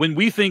 When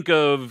we think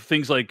of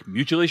things like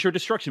mutually assured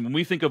destruction, when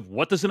we think of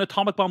what does an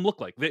atomic bomb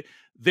look like,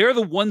 they're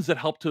the ones that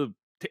help to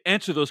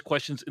answer those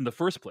questions in the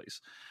first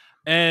place.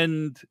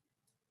 And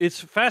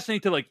it's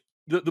fascinating to, like,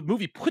 the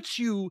movie puts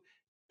you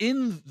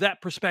in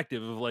that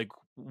perspective of like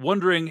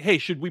wondering, hey,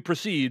 should we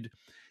proceed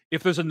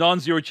if there's a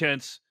non-zero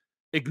chance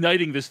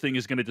igniting this thing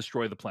is going to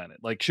destroy the planet?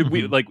 Like, should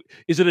we, like,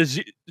 is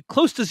it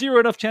close to zero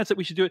enough chance that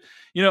we should do it?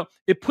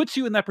 It puts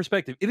you in that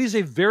perspective. It is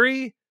a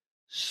very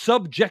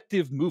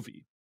subjective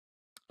movie,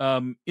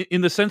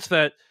 in the sense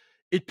that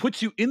it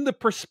puts you in the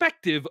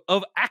perspective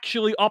of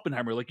actually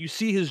Oppenheimer. Like, you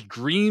see his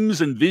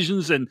dreams and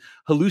visions and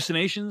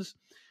hallucinations.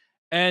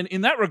 And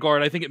in that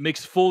regard, I think it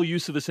makes full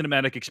use of the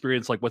cinematic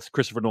experience, like what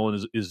Christopher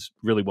Nolan is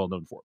really well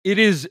known for. It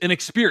is an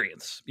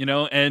experience,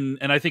 and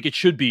I think it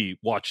should be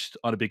watched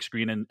on a big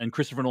screen, and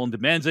Christopher Nolan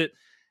demands it.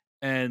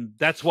 And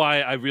that's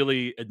why I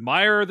really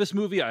admire this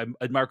movie. I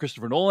admire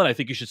Christopher Nolan. I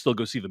think you should still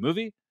go see the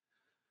movie.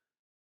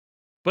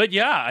 But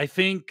yeah, I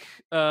think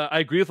I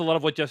agree with a lot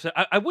of what Jeff said.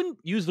 I wouldn't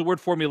use the word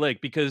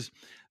formulaic, because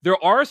there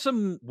are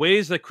some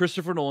ways that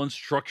Christopher Nolan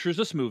structures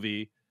this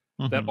movie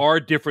that are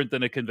different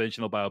than a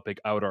conventional biopic,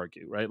 I would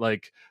argue, right?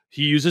 Like,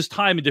 he uses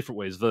time in different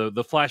ways. The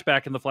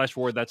flashback and the flash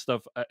forward, that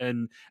stuff,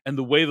 and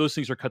the way those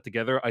things are cut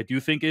together, I do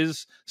think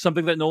is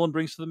something that Nolan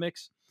brings to the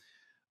mix.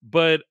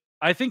 But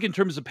I think in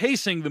terms of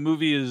pacing, the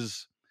movie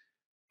is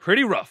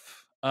pretty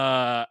rough.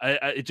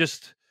 It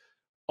just,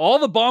 all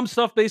the bomb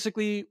stuff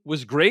basically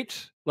was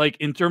great, like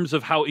in terms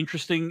of how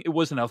interesting it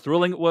was and how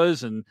thrilling it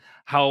was and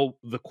how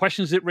the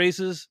questions it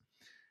raises.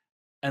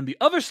 And the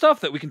other stuff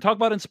that we can talk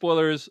about in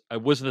spoilers, I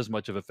wasn't as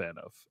much of a fan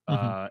of,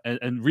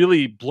 and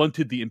really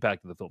blunted the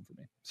impact of the film for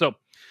me. So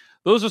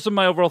those are some of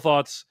my overall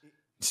thoughts.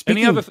 Go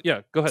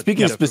ahead.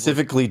 Speaking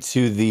specifically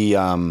to the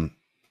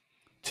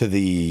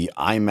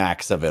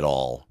IMAX of it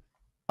all,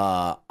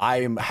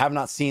 I have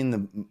not seen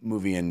the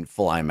movie in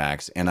full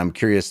IMAX, and I'm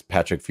curious,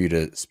 Patrick, for you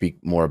to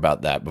speak more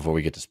about that before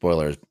we get to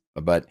spoilers.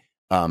 But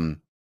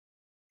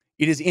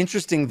it is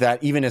interesting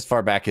that even as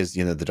far back as,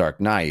 The Dark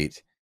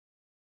Knight,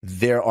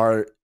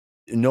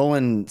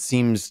 Nolan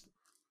seems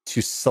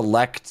to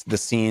select the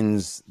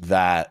scenes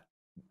that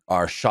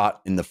are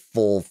shot in the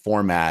full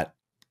format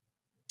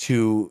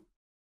to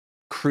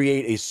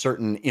create a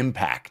certain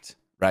impact,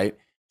 right?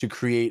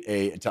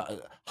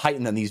 To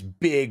heighten on these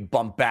big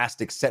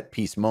bombastic set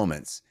piece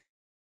moments.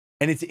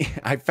 And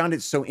I found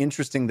it so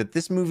interesting that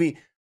this movie,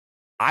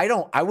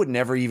 I would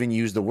never even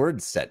use the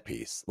word set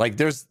piece. Like,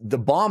 there's the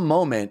bomb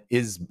moment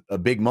is a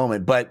big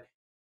moment, but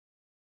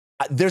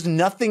there's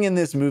nothing in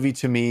this movie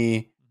to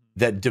me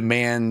that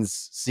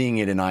demands seeing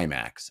it in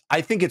IMAX.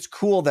 I think it's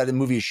cool that the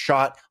movie is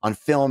shot on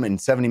film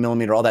and 70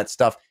 millimeter, all that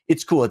stuff.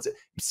 It's cool. It's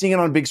seeing it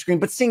on a big screen,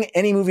 but seeing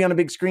any movie on a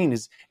big screen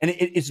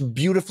it's a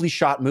beautifully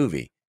shot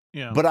movie.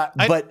 Yeah.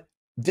 But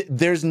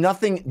there's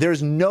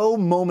no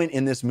moment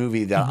in this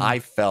movie that I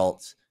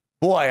felt,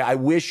 boy, I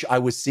wish I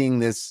was seeing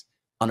this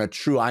on a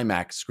true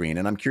IMAX screen.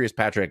 And I'm curious,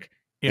 Patrick,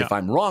 if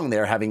I'm wrong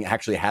there, having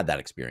actually had that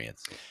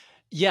experience.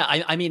 Yeah,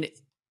 I mean,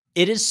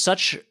 it is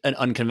such an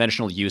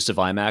unconventional use of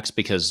IMAX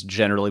because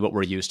generally what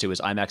we're used to is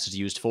IMAX is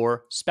used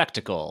for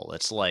spectacle.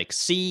 It's like,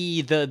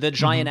 see the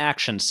giant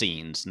action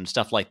scenes and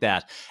stuff like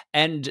that.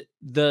 And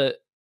the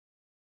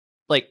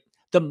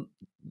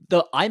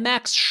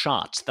IMAX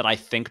shots that I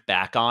think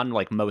back on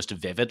like most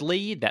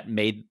vividly that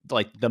made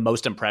like the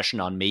most impression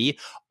on me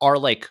are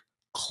like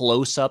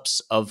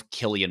close-ups of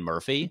Cillian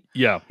Murphy.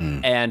 Yeah.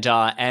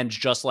 And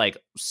just like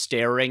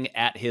staring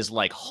at his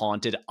like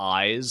haunted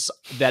eyes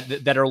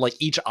that are like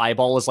each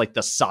eyeball is like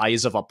the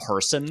size of a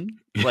person,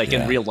 like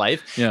in real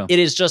life. Yeah.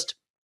 It's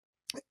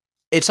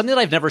something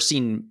that I've never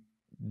seen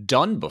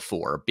done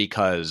before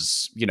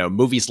because,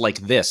 movies like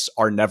this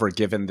are never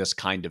given this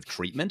kind of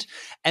treatment.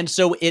 And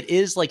so it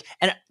is like,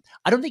 and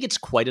I don't think it's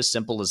quite as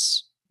simple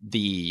as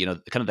the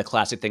kind of the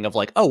classic thing of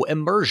like, oh,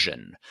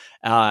 immersion,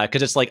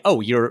 because it's like, oh,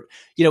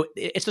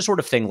 it's the sort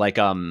of thing like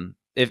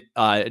if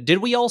did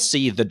we all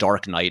see The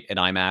Dark Knight in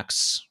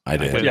IMAX? I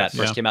did. When that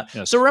first came out.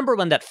 Yes. So remember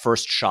when that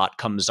first shot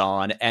comes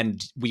on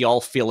and we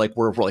all feel like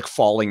we're like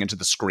falling into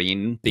the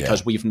screen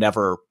because we've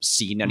never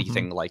seen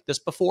anything like this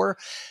before.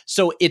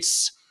 So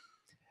it's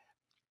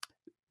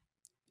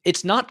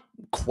not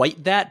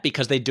quite that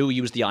because they do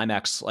use the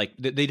IMAX, like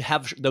they'd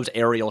have those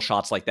aerial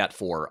shots like that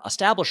for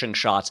establishing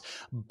shots.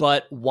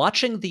 But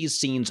watching these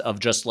scenes of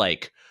just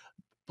like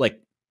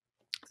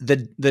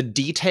the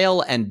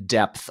detail and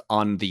depth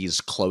on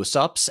these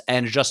close-ups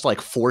and just like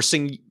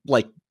forcing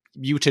like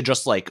you to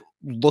just like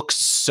look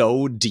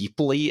so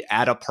deeply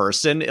at a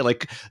person,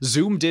 like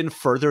zoomed in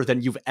further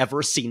than you've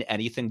ever seen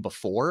anything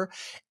before.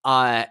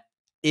 I'm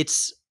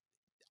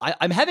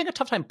having a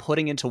tough time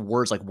putting into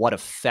words like what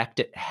effect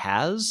it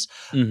has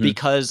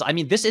because I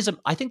mean,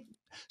 I think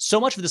so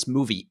much of this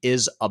movie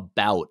is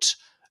about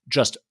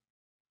just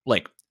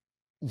like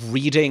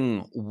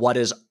reading what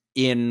is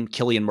in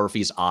Cillian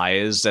Murphy's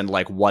eyes and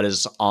like what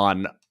is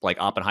on like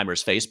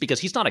Oppenheimer's face, because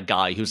he's not a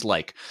guy who's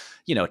like,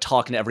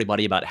 talking to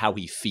everybody about how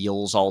he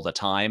feels all the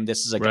time.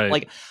 This is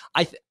like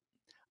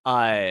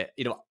I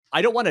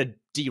don't want to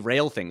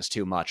derail things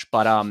too much,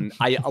 but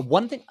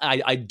one thing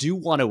I do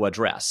want to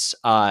address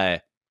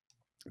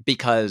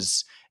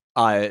because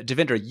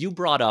Devindra, you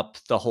brought up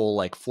the whole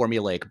like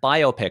formulaic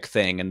biopic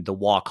thing and the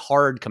Walk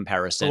Hard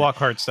comparison. The Walk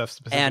Hard stuff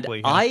specifically.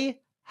 And I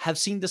have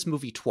seen this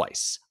movie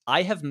twice.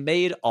 I have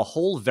made a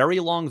whole very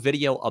long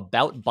video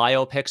about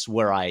biopics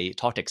where I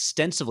talked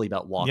extensively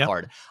about Walk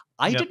Hard.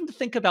 I didn't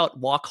think about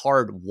Walk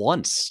Hard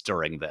once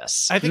during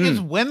this. I think it's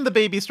when the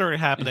baby started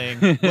happening,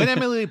 when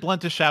Emily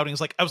Blunt is shouting,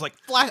 I was like,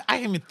 I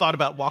haven't even thought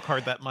about Walk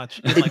Hard that much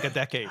in like a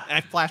decade. And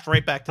I flashed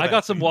right back to that. I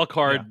got some Walk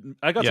Hard. Yeah.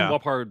 I got some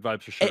Walk Hard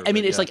vibes for sure. I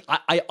mean, it's like,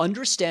 I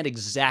understand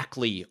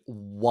exactly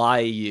why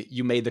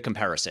you made the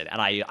comparison.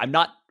 And I'm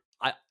not,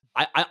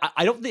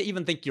 I don't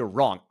even think you're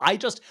wrong.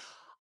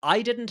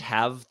 I didn't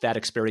have that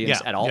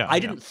experience at all. I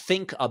didn't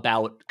think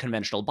about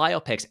conventional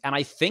biopics. And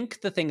I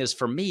think the thing is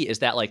for me is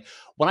that like,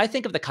 when I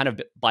think of the kind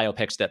of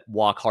biopics that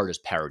Walk Hard is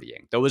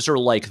parodying, those are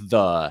like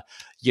the,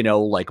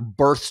 like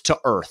Birth to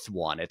Earth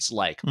one. It's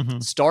like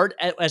start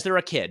as they're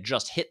a kid,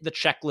 just hit the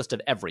checklist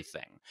of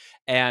everything.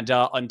 And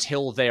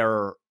until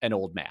they're an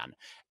old man.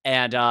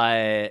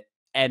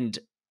 And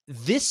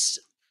this,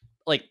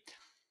 like,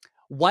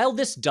 while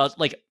this does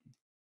like,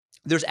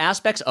 there's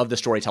aspects of the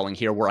storytelling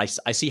here where I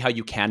see how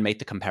you can make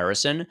the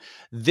comparison.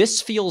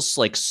 This feels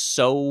like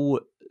so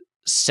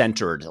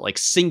centered, like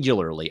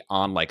singularly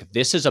on like,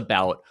 this is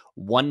about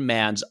one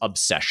man's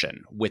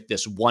obsession with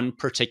this one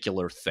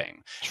particular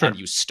thing. Sure. And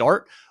you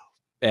start,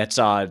 it's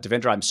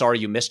Devindra, I'm sorry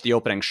you missed the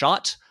opening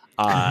shot.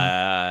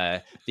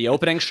 The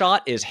opening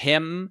shot is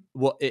him.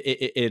 Well,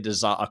 it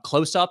is a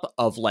close-up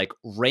of like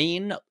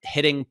rain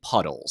hitting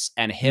puddles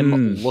and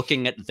him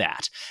looking at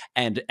that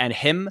and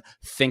him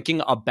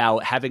thinking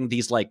about having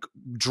these like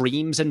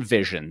dreams and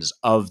visions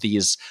of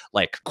these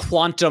like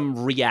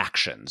quantum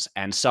reactions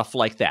and stuff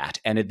like that.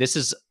 And this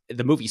is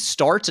the movie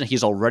starts and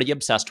he's already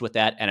obsessed with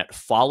that, and it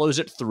follows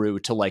it through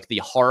to like the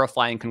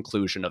horrifying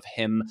conclusion of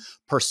him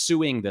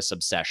pursuing this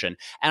obsession.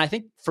 And I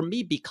think for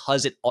me,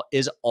 because it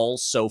is all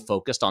so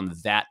focused on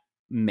that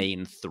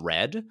main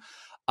thread.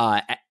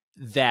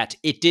 That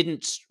it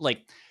didn't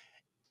like.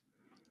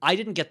 I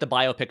didn't get the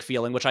biopic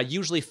feeling, which I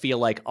usually feel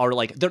like are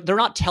like they're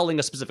not telling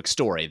a specific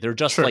story. They're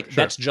just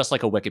that's just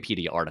like a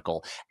Wikipedia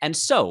article. And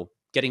so,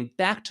 getting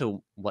back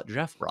to what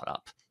Jeff brought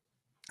up,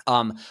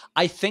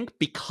 I think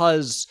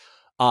because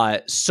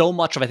so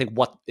much of I think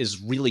what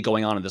is really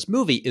going on in this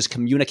movie is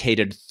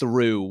communicated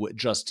through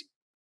just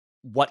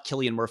what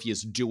Cillian Murphy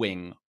is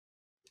doing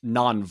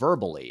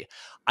non-verbally.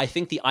 I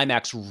think the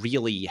IMAX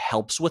really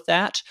helps with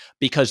that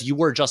because you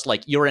were just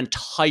like your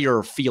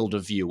entire field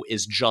of view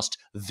is just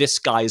this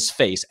guy's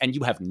face and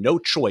you have no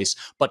choice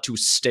but to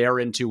stare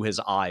into his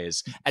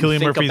eyes and Cillian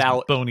think Murphy's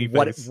about bony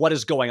face. what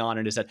is going on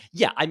in his head.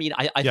 Yeah, I mean,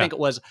 I think it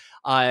was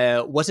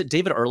it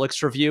David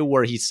Ehrlich's review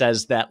where he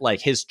says that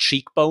like his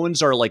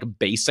cheekbones are like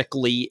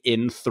basically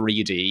in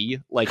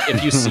 3D, like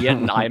if you see it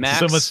in IMAX.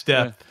 So much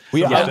depth.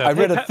 I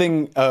read a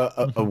thing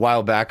a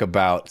while back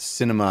about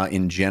cinema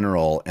in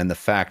general and the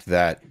fact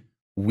that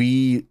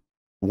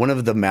one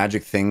of the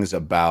magic things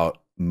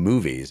about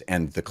movies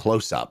and the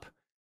close-up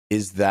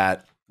is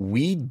that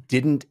we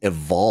didn't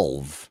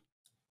evolve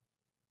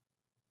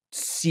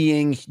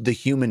seeing the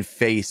human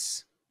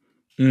face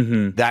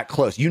that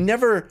close. You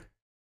never,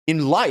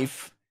 in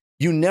life,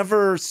 you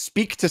never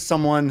speak to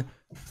someone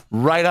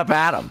right up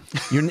at them.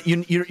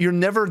 You're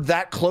never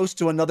that close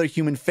to another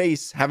human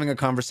face having a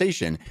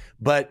conversation.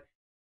 But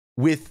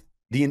with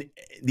the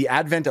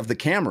advent of the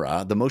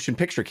camera, the motion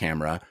picture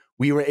camera,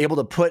 we were able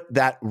to put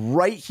that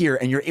right here,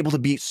 and you're able to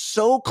be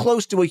so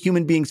close to a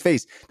human being's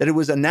face that it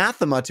was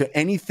anathema to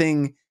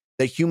anything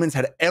that humans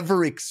had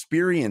ever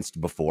experienced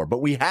before.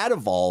 But we had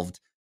evolved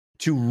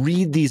to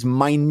read these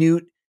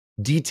minute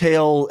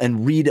detail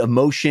and read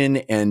emotion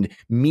and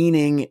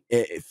meaning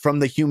from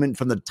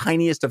the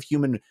tiniest of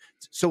human.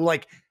 So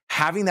like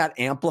having that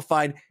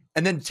amplified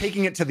and then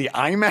taking it to the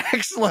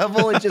IMAX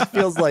level, it just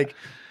feels like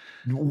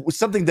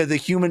something that the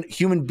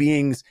human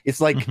beings, it's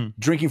like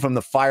drinking from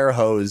the fire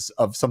hose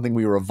of something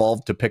we were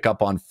evolved to pick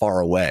up on far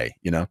away,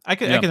 you know? I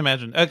can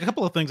imagine. A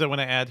couple of things I want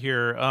to add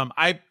here.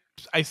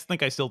 I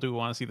think I still do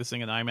want to see this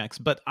thing in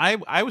IMAX, but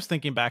I was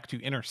thinking back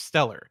to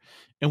Interstellar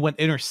and what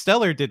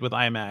Interstellar did with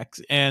IMAX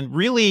and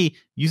really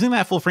using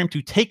that full frame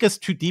to take us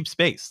to deep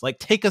space, like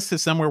take us to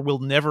somewhere we'll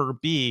never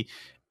be.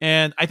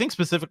 And I think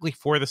specifically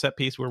for the set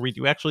piece where we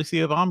do actually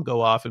see a bomb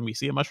go off and we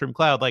see a mushroom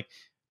cloud, like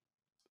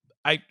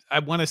I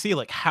want to see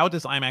like how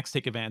does IMAX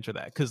take advantage of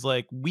that? Because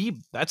like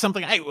that's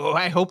something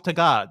I hope to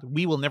God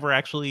we will never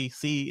actually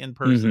see in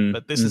person,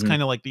 but this is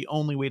kind of like the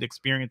only way to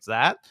experience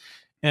that.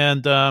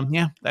 And I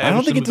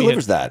don't think it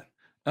delivers that.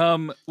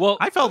 Well,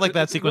 I felt like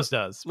that sequence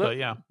does, but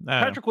yeah.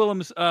 Patrick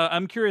Willems,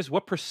 I'm curious,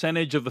 what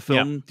percentage of the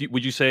film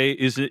would you say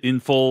is it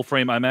in full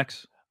frame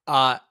IMAX?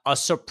 A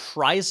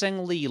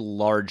surprisingly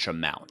large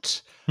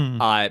amount.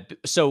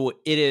 So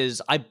it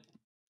is.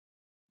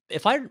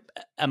 If I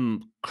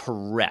am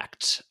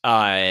correct,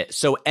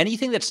 so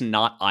anything that's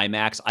not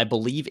IMAX, I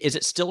believe, is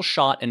it still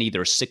shot in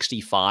either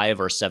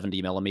 65 or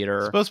 70 millimeter?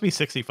 It's supposed to be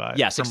 65.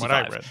 Yeah, 65. From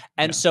what I read.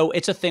 And so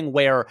it's a thing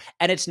where,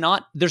 and it's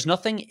not, there's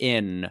nothing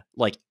in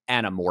like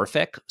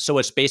anamorphic. So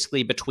it's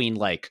basically between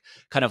like,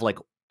 kind of like,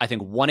 I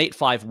think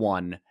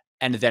 1851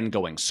 and then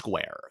going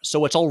square.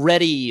 So it's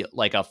already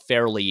like a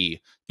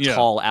fairly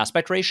tall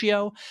aspect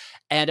ratio.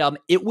 And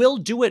it will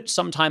do it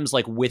sometimes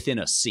like within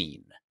a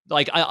scene.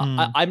 Like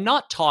I'm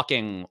not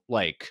talking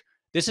like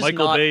this is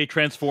Michael not Bay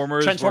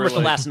Transformers the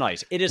Last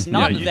Night. It is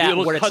not that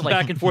it'll where cut it's like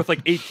back and forth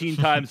like 18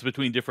 times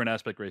between different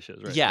aspect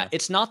ratios, right? Yeah,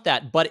 it's not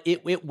that, but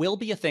it will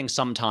be a thing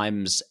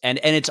sometimes, and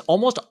it's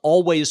almost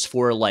always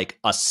for like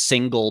a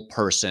single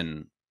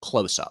person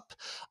close up.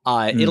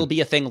 It'll be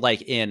a thing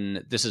like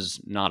in, this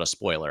is not a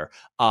spoiler,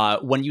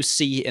 when you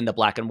see in the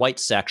black and white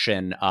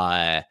section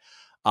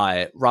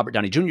Robert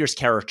Downey Jr.'s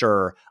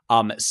character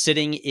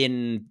sitting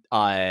in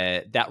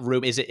that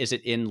room. Is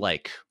it in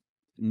like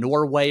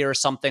Norway or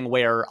something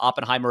where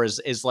Oppenheimer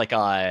is like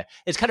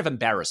it's kind of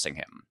embarrassing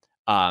him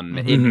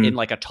in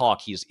like a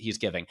talk he's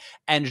giving,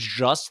 and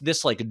just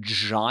this like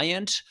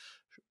giant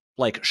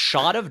like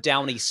shot of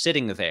Downey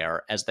sitting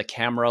there as the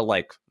camera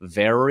like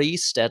very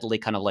steadily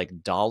kind of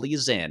like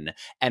dollies in,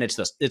 and it's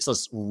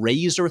this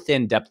razor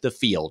thin depth of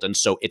field, and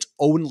so it's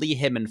only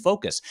him in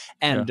focus,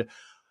 and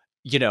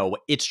you know,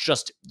 it's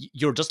just,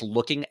 you're just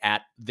looking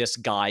at this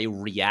guy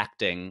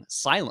reacting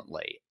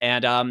silently.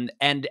 And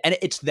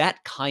it's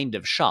that kind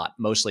of shot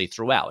mostly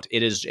throughout.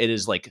 It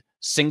is like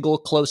single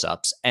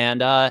close-ups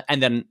and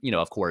then, you know,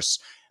 of course,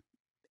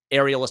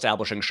 aerial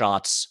establishing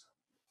shots,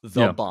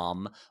 the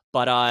bomb.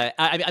 But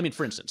I mean,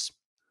 for instance,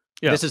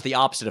 this is the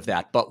opposite of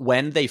that. But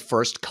when they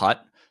first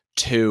cut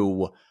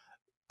to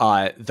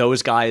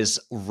those guys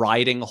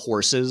riding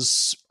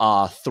horses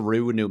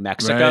through New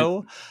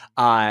Mexico,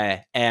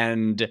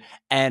 and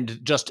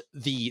just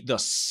the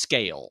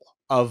scale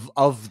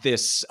of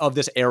this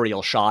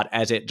aerial shot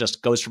as it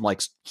just goes from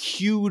like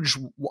huge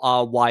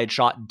wide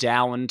shot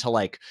down to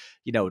like,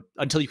 you know,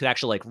 until you could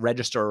actually like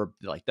register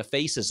like the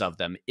faces of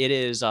them. It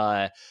is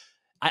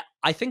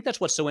I think that's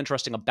what's so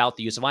interesting about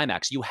the use of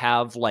IMAX. You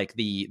have like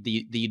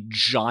the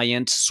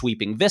giant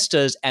sweeping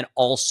vistas and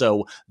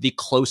also the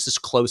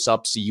closest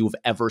close-ups you've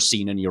ever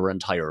seen in your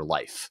entire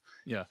life.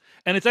 Yeah.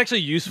 And it's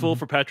actually useful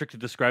for Patrick to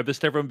describe this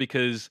to everyone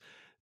because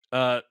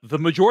the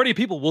majority of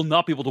people will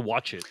not be able to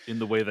watch it in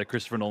the way that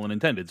Christopher Nolan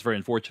intended. It's very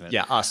unfortunate.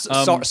 Yeah.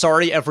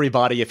 Sorry,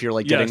 everybody, if you're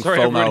like getting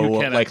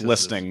FOMO like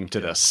listening to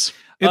this.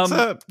 It's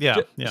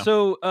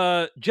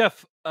So,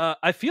 Jeff,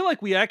 I feel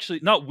like we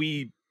actually, not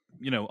we,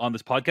 on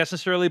this podcast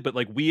necessarily, but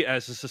like we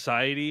as a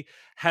society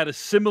had a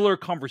similar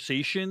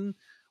conversation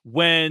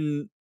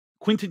when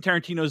Quentin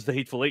Tarantino's The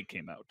Hateful Eight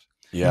came out.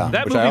 Yeah,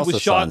 that which movie I also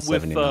was saw in shot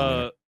 70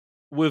 millimeter.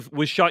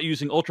 was shot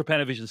using Ultra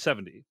Panavision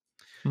 70,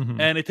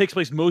 and it takes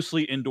place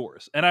mostly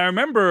indoors. And I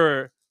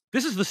remember,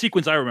 this is the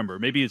sequence I remember.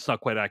 Maybe it's not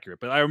quite accurate,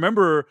 but I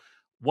remember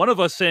one of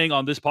us saying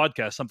on this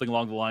podcast something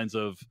along the lines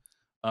of,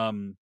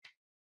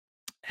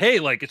 hey,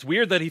 like, it's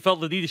weird that he felt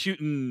the need to shoot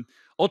in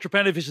Ultra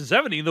Panavision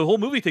 70 and the whole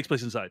movie takes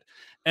place inside.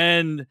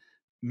 And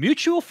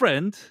mutual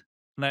friend,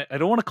 and I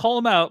don't want to call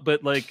him out,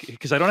 but like,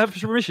 because I don't have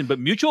his permission, but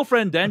mutual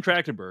friend Dan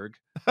Trachtenberg,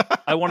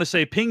 I want to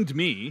say, pinged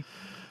me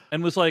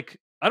and was like,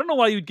 I don't know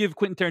why you'd give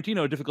Quentin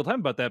Tarantino a difficult time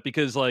about that,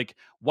 because like,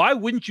 why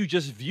wouldn't you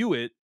just view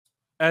it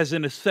as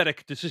an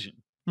aesthetic decision?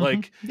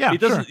 Like, it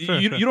doesn't,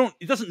 you don't,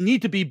 it doesn't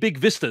need to be big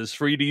vistas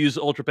for you to use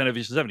Ultra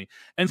Panavision 70.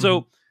 And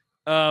so,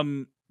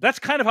 that's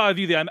kind of how I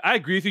view the. I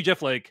agree with you,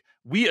 Jeff. Like,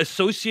 we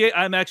associate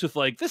IMAX with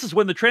like, this is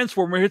when the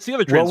Transformer hits the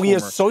other Transformer. Well, we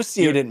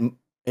associate it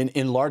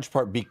in large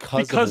part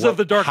because of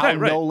the Dark Knight,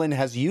 how Nolan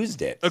has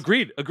used it.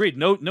 Agreed.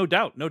 No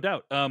doubt.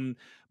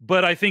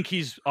 But I think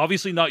he's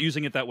obviously not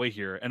using it that way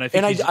here, and I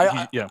think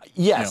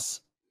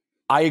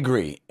I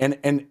agree,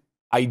 and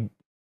I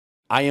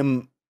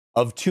am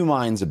of two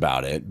minds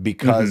about it,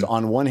 because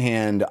on one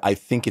hand, I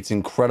think it's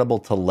incredible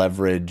to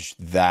leverage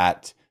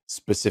that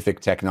specific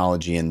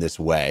technology in this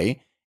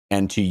way,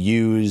 and to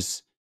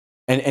use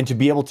and to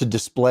be able to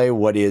display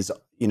what is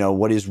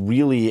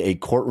really a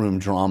courtroom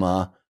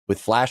drama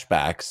with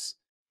flashbacks,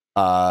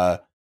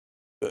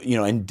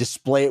 and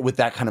display it with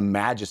that kind of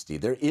majesty.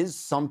 There is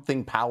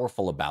something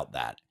powerful about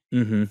that,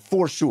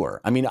 for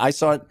sure. I mean, I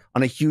saw it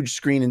on a huge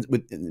screen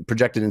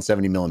projected in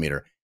 70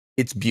 millimeter.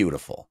 It's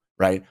beautiful,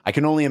 right? I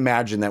can only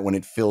imagine that when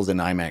it fills an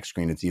IMAX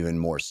screen, it's even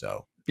more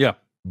so. Yeah.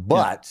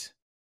 But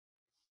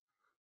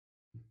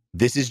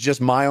this is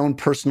just my own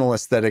personal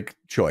aesthetic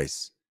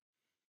choice.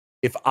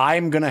 If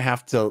I'm going to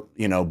have to,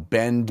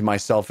 bend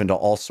myself into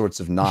all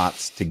sorts of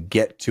knots to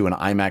get to an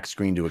IMAX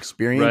screen to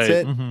experience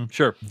it,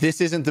 sure,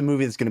 this isn't the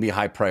movie that's going to be a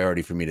high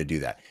priority for me to do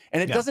that.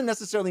 And it doesn't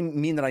necessarily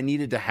mean that I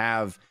needed to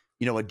have,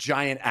 a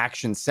giant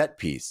action set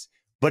piece,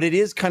 but it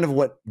is kind of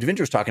what Devindra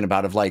was talking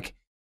about, of like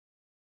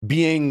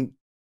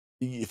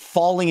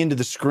falling into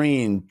the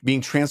screen,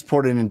 being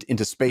transported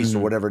into space or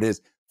whatever it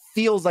is,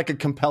 feels like a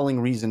compelling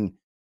reason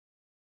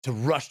to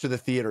rush to the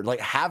theater, like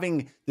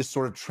having this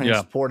sort of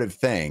transportive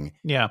thing.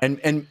 Yeah.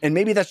 And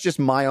maybe that's just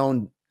my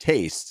own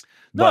taste.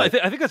 No, I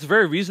think that's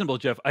very reasonable,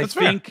 Jeff. I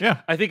think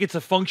it's a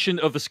function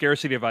of the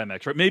scarcity of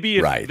IMAX, right? Maybe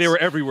if they were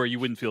everywhere, you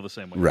wouldn't feel the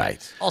same way.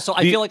 Right. Also,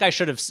 I feel like I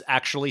should have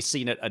actually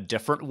seen it a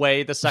different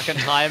way the second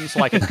time so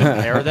I could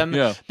compare them.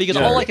 Because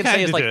all I can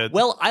say is like,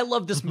 well, I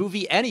love this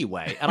movie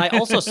anyway. And I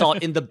also saw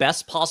it in the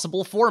best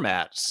possible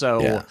format.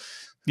 So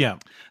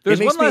There's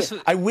one last...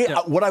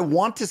 What I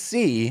want to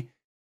see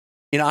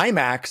in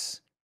IMAX,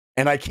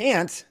 and I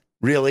can't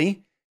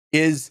really,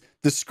 is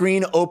the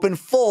screen open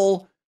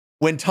full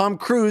when Tom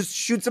Cruise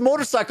shoots a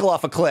motorcycle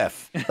off a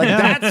cliff. Like,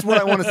 that's what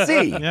I want to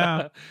see.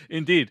 Yeah,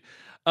 indeed.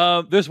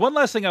 There's one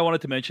last thing I wanted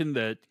to mention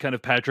that kind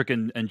of Patrick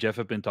and Jeff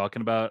have been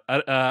talking about.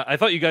 I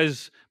thought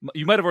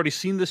you might have already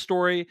seen this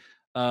story,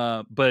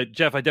 but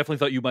Jeff, I definitely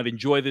thought you might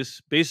enjoy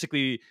this.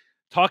 Basically,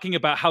 talking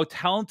about how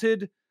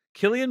talented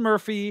Cillian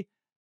Murphy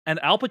and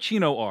Al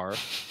Pacino are.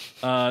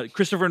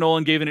 Christopher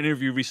Nolan gave an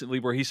interview recently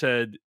where he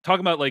said,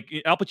 talking about like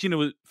Al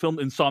Pacino filmed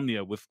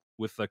Insomnia with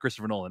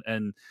Christopher Nolan,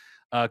 and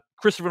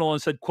Christopher Nolan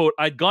said, quote,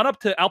 "I'd gone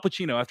up to Al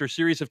Pacino after a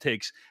series of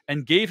takes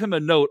and gave him a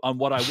note on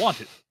what I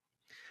wanted.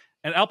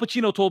 And Al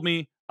Pacino told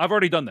me, I've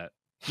already done that.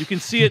 You can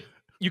see it.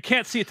 You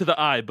can't see it to the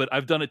eye, but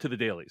I've done it to the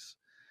dailies."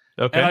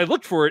 Okay. And I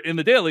looked for it in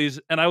the dailies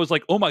and I was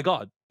like, oh my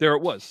God, there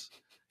it was.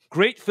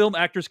 Great film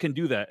actors can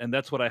do that, and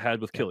that's what I had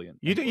with Cillian.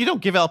 You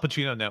don't give Al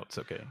Pacino notes,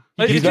 okay?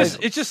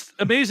 It's just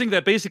amazing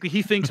that basically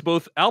he thinks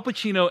both Al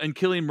Pacino and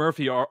Cillian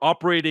Murphy are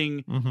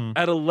operating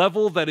at a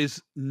level that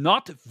is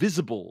not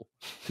visible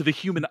to the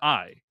human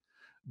eye,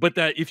 but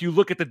that if you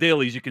look at the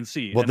dailies, you can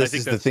see. Well, this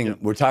is the thing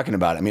we're talking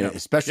about. I mean,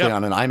 especially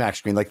on an IMAX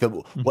screen, like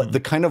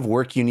the kind of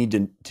work you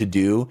need to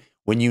do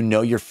when you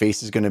know your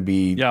face is going to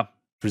be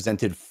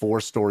presented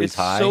 4 stories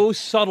high. It's so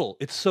subtle.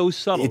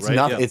 It's right?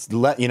 Not. It's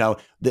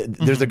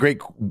there's a great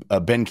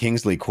Ben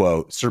Kingsley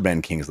quote, Sir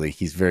Ben Kingsley.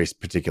 He's very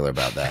particular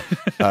about that.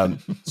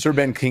 Sir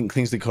Ben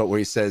Kingsley quote where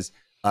he says,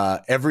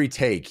 every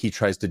take he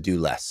tries to do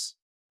less.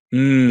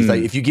 He's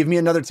like, if you give me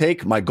another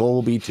take, my goal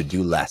will be to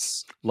do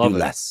less. Love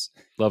it.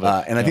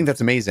 And I think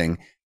that's amazing.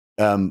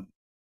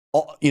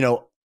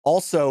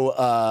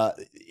 Also,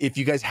 if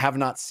you guys have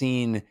not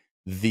seen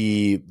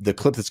the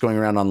clip that's going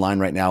around online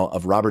right now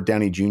of Robert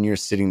Downey Jr.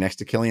 sitting next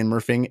to Cillian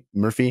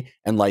Murphy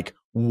and like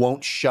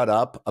won't shut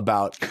up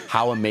about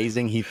how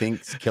amazing he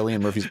thinks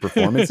Cillian Murphy's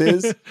performance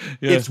is,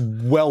 it's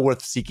well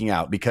worth seeking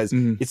out, because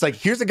it's like,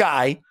 here's a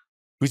guy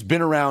who's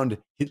been around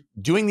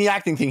doing the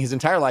acting thing his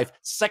entire life,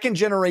 second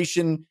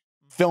generation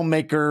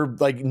filmmaker,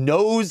 like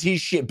knows he's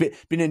shit,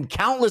 been in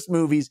countless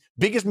movies,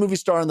 biggest movie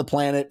star on the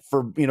planet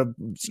for,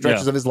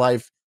 stretches of his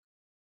life,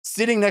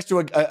 sitting next to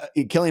a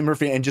Cillian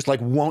Murphy and just like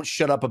won't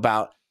shut up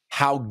about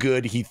how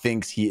good he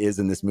thinks he is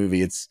in this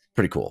movie. It's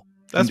pretty cool.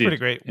 That's pretty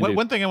great.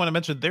 One thing I want to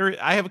mention there,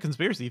 I have a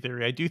conspiracy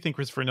theory. I do think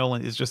Christopher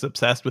Nolan is just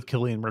obsessed with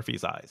Cillian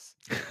Murphy's eyes,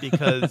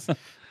 because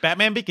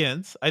Batman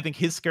Begins, I think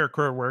his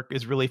Scarecrow work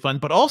is really fun,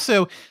 but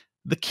also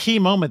the key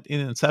moment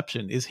in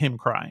Inception is him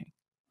crying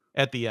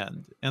at the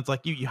end. And it's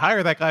like, you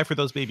hire that guy for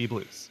those baby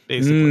blues,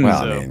 basically.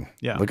 Well, so, I mean,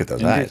 look at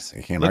those eyes.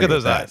 You can't look at argue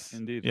those with eyes.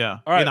 Indeed. Yeah.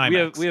 All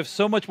right. We have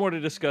so much more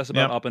to discuss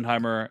about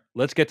Oppenheimer.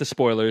 Let's get to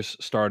spoilers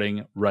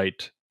starting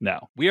right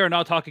now. We are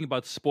now talking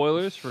about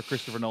spoilers for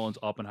Christopher Nolan's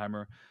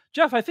Oppenheimer.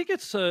 Jeff, I think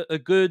it's a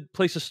good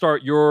place to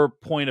start your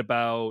point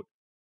about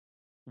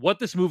what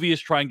this movie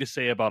is trying to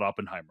say about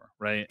Oppenheimer,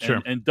 right?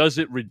 Sure. And does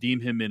it redeem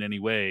him in any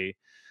way?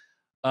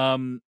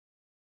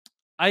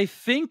 I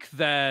think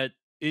that,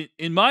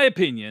 in my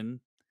opinion,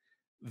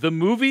 the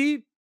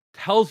movie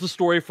tells the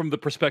story from the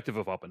perspective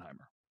of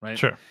Oppenheimer, right?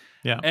 Sure.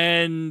 Yeah.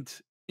 And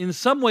in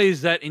some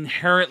ways that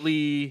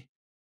inherently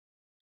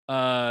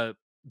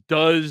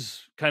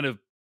does kind of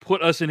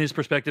put us in his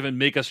perspective and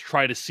make us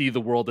try to see the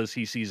world as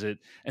he sees it.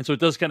 And so it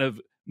does kind of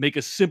make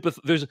us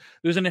there's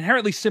an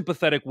inherently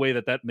sympathetic way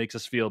that makes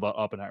us feel about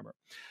Oppenheimer.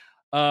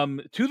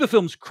 To the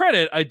film's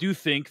credit, I do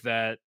think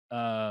that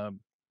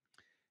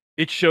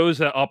it shows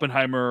that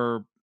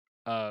Oppenheimer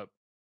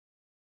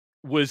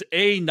was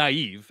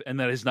naive, and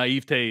that his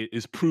naivete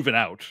is proven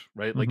out,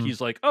 right? Like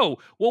he's like, oh,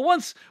 well,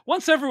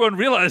 once everyone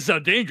realizes how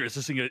dangerous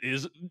this thing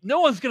is,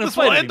 no one's going to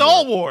fight anymore. End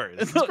all wars.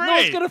 It's no great.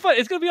 one's going to fight.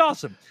 It's going to be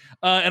awesome.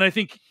 And I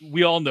think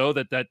we all know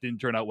that didn't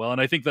turn out well.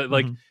 And I think that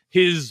like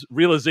his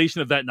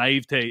realization of that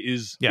naivete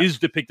is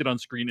depicted on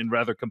screen in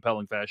rather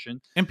compelling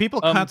fashion. And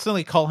people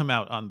constantly call him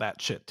out on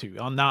that shit too,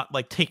 on not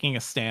like taking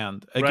a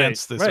stand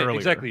against this earlier.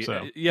 Exactly.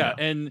 So,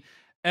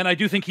 And I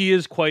do think he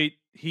is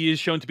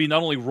shown to be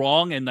not only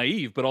wrong and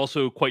naive, but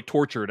also quite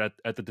tortured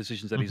at the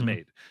decisions that he's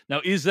made.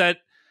 Now, is that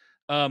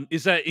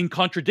in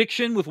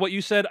contradiction with what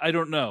you said? I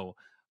don't know.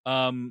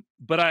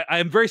 But I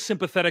am very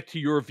sympathetic to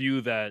your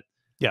view that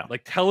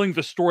like telling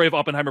the story of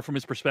Oppenheimer from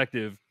his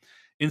perspective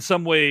in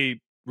some way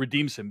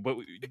redeems him. But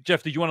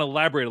Jeff, did you want to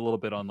elaborate a little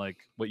bit on like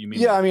what you mean?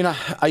 Yeah, I mean,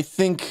 I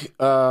think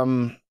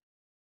I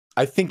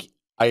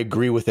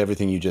agree with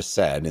everything you just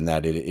said, in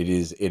that it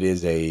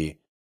is a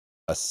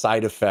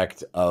side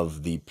effect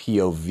of the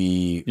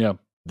POV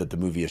that the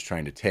movie is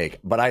trying to take.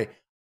 But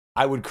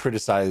I would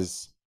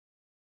criticize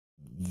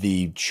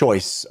the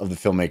choice of the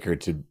filmmaker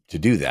to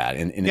do that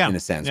in a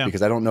sense,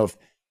 because I don't know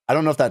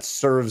if that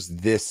serves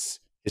this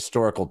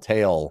historical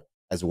tale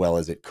as well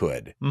as it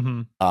could.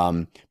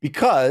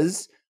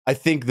 Because I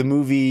think the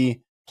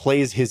movie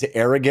plays his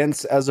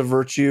arrogance as a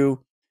virtue.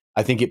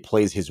 I think it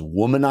plays his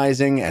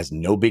womanizing as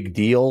no big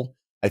deal.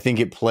 I think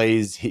it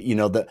plays,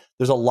 that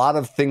there's a lot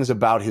of things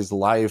about his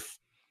life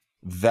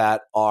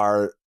that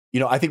are,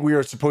 I think we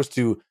are supposed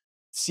to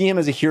see him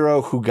as a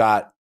hero who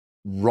got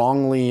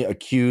wrongly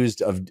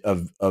accused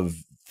of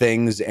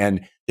things,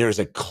 and there's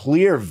a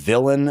clear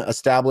villain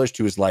established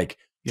who is like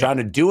trying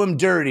to do him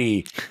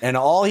dirty, and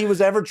all he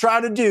was ever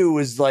trying to do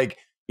was like,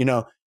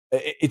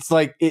 it's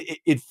like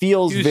it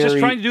feels he was very just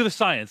trying to do the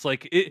science.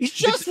 Like he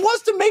just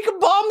wants to make a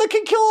bomb that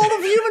can kill all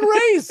the human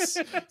race.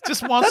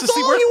 Just wants That's to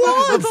see all where he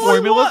wants. the That's all he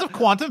formulas wants. of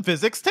quantum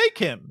physics take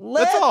him.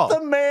 Let That's all.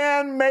 the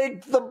man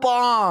make the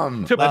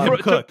bomb. to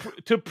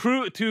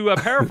cook.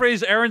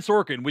 paraphrase Aaron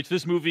Sorkin, which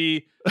this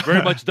movie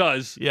very much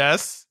does.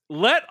 Yes.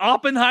 Let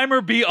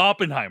Oppenheimer be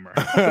Oppenheimer.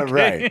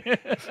 Okay?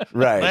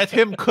 Right. Let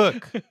him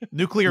cook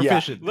nuclear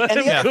fission. Let And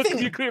him the other cook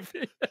thing- nuclear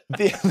fission.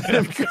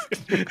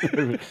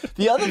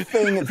 The other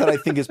thing that I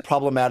think is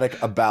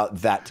problematic about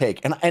that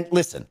take, and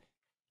listen,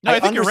 No, I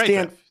think you're right,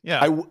 understand. Jeff.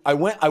 Yeah.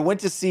 I went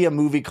to see a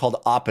movie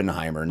called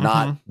Oppenheimer,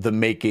 not the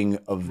making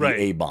of the Right.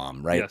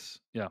 A-bomb, right? Yes.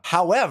 Yeah.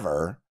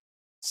 However,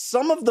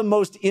 some of the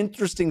most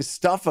interesting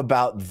stuff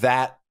about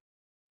that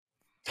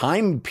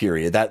time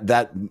period,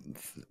 that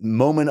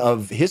moment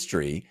of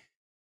history,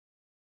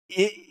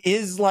 it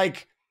is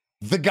like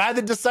the guy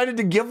that decided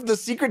to give the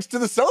secrets to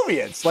the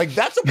Soviets. Like,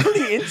 that's a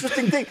pretty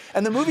interesting thing.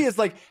 And the movie is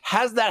like,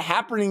 has that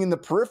happening in the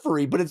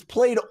periphery, but it's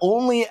played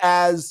only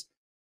as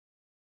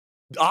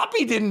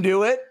Oppie didn't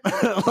do it.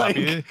 Like,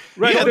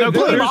 Right. Yeah, There- no,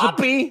 there's blame a-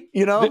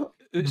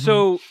 Oppie,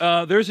 So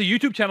there's a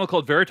YouTube channel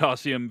called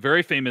Veritasium,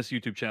 very famous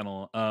YouTube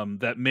channel,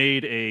 that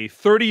made a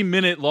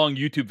 30-minute long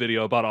YouTube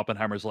video about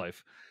Oppenheimer's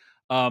life.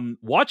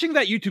 Watching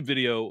that YouTube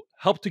video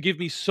helped to give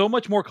me so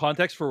much more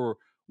context for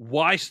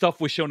why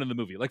stuff was shown in the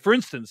movie. Like, for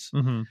instance,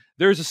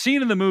 there's a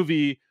scene in the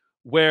movie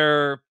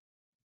where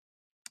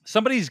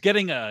somebody's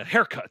getting a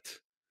haircut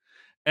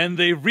and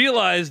they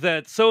realize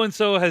that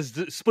so-and-so has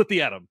split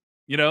the atom,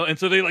 you know? And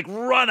so they like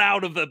run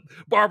out of the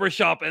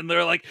barbershop and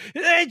they're like,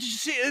 hey, did you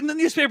see in the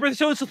newspaper they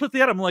showed us split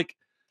the ad? I'm like,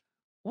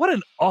 what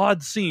an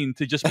odd scene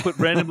to just put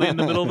randomly in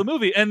the middle of the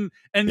movie. And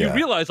you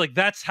realize like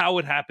that's how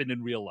it happened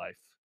in real life.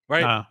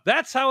 Right?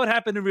 That's how it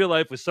happened in real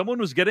life, with someone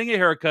was getting a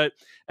haircut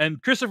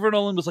and Christopher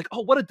Nolan was like,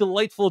 oh, what a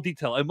delightful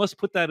detail. I must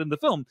put that in the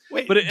film.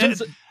 Wait, but it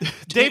ends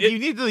Dave, you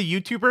need the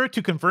YouTuber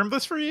to confirm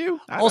this for you?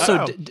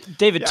 Also,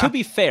 David, to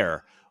be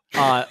fair,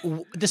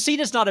 the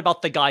scene is not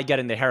about the guy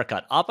getting the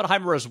haircut.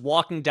 Oppenheimer is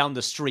walking down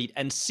the street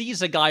and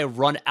sees a guy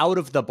run out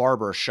of the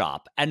barber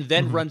shop and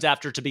then runs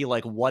after to be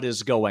like, what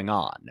is going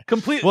on?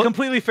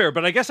 Completely fair.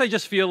 But I guess I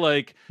just feel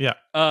like, you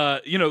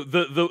know,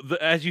 the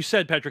as you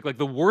said, Patrick, like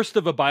the worst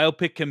of a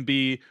biopic can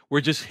be,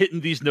 we're just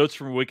hitting these notes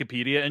from a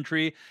Wikipedia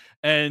entry.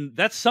 And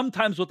that's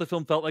sometimes what the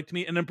film felt like to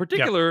me. And in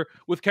particular,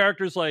 with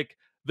characters like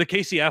the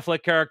Casey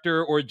Affleck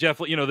character or Jeff,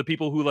 you know, the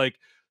people who like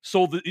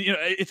sold the, you know,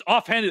 it's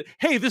offhanded.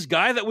 Hey, this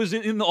guy that was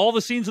in all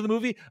the scenes of the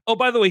movie. Oh,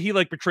 by the way, he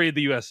like betrayed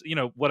the U.S. You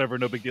know, whatever,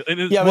 no big deal.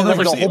 And the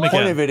whole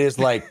point of it is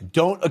like,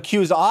 don't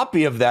accuse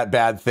Oppie of that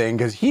bad thing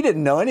because he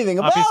didn't know anything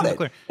about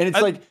it. And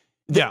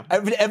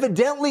it's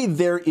evidently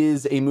there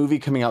is a movie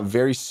coming out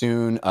very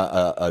soon,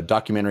 a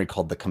documentary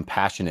called The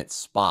Compassionate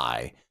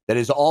Spy that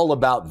is all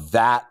about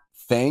that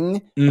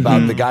thing,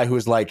 about the guy who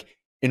is like,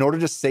 in order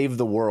to save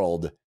the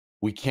world,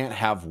 we can't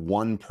have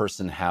one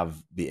person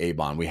have the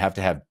A-bomb. We have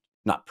to have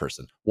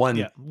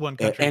one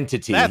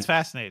entity. That's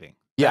fascinating.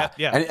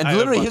 And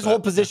literally his whole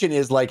position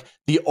is like,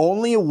 the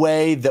only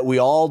way that we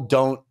all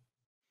don't,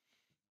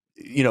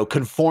 you know,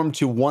 conform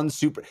to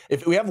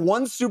if we have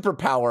one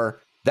superpower,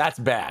 that's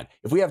bad.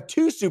 If we have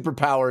two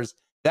superpowers,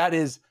 that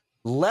is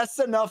less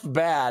enough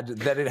bad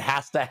that it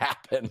has to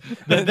happen.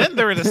 then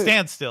they're at a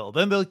standstill.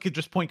 Then they could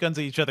just point guns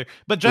at each other.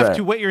 But Jeff,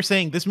 to what you're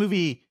saying, this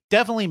movie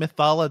definitely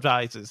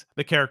mythologizes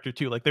the character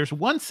too. Like there's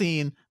one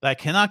scene that I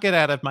cannot get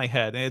out of my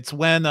head. And it's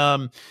when,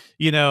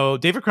 you know,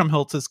 David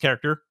Krumholtz's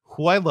character,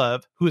 who I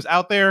love, who is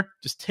out there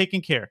just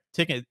taking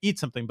eat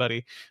something,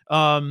 buddy.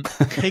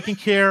 Taking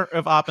care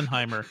of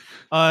Oppenheimer.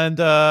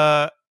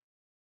 And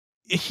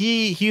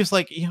he was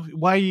like, you know,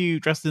 why are you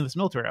dressed in this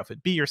military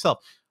outfit? Be yourself.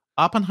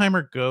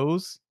 Oppenheimer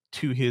goes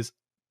to his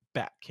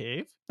bat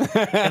cave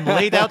and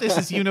laid out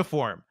his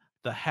uniform,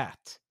 the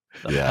hat.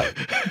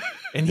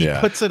 And he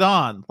puts it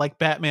on like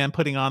Batman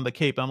putting on the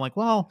cape. I'm like,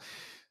 well,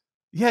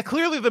 yeah,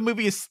 clearly the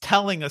movie is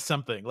telling us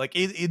something. Like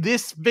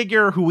this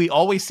figure who we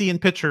always see in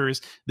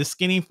pictures, the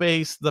skinny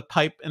face, the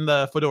pipe, and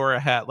the fedora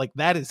hat, like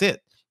that is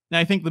it. And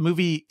I think the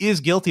movie is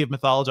guilty of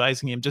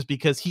mythologizing him just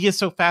because he is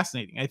so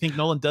fascinating. I think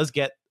Nolan does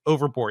get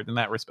overboard in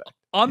that respect.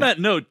 On that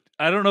note,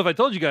 I don't know if I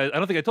told you guys, I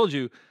don't think I told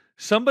you,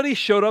 somebody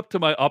showed up to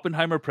my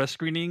Oppenheimer press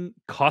screening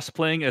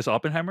cosplaying as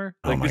Oppenheimer.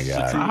 Like, oh my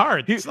God. It's not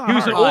hard.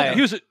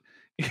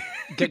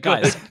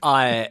 Guys,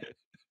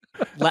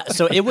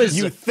 so it was.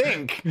 You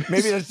think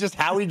maybe that's just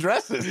how he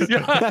dresses?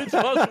 Yeah, it's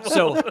possible.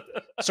 So,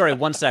 sorry,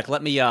 one sec.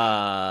 Let me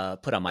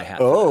put on my hat.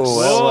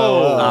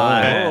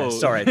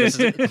 Sorry, this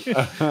is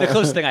the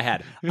closest thing I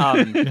had.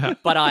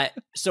 But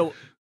so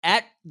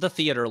at the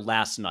theater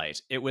last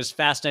night, it was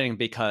fascinating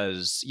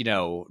because, you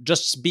know,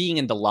 just being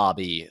in the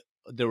lobby,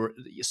 there were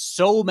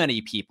so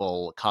many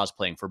people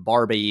cosplaying for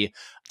Barbie.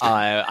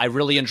 I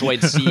really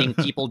enjoyed seeing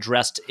people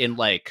dressed in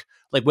like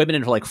women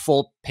in like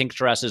full pink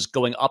dresses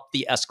going up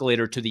the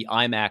escalator to the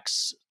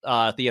IMAX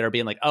theater,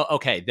 being like, oh,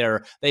 okay,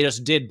 they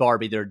just did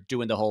Barbie. They're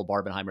doing the whole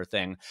Barbenheimer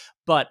thing.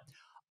 But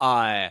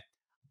I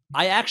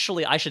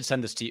should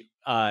send this to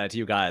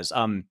you guys.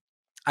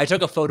 I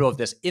took a photo of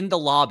this in the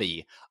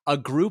lobby, a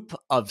group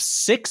of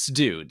 6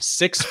 dudes,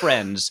 6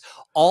 friends,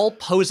 all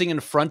posing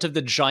in front of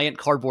the giant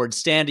cardboard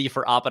standee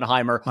for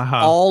Oppenheimer,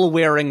 all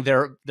wearing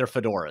their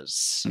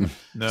fedoras.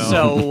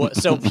 No.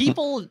 So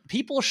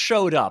people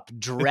showed up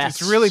dressed.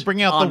 It's really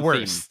bringing out the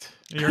worst.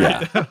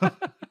 Right.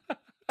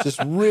 Just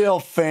real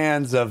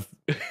fans of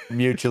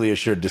mutually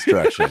assured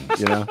destruction,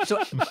 you know?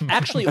 So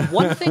actually,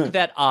 one thing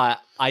that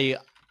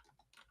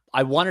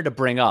I wanted to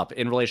bring up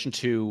in relation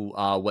to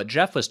what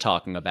Jeff was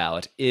talking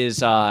about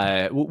is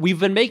we've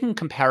been making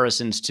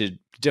comparisons to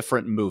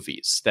different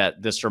movies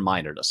that this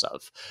reminded us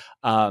of.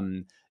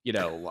 You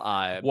know,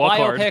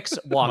 biopics,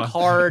 Walk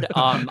Hard,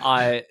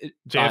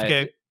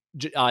 JFK.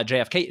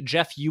 JFK.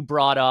 Jeff, you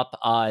brought up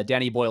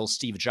Danny Boyle's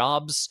Steve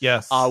Jobs.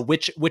 Yes.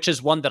 Which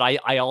is one that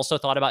I also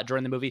thought about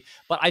during the movie.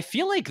 But I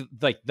feel like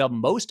the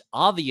most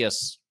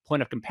obvious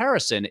point of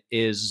comparison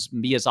is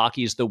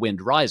Miyazaki's The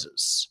Wind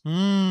Rises.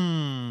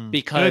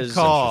 Because good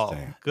call.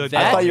 Good.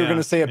 I thought you were going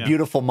to say A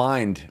Beautiful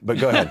Mind, but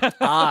go ahead.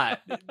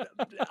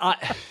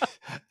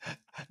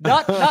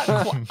 Not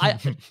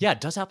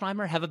does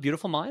Oppenheimer have a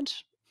beautiful mind?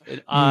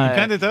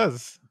 Kind of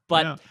does.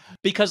 But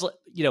because,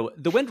 you know,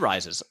 The Wind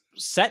Rises,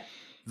 set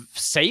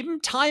same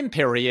time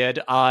period,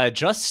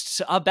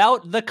 just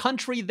about the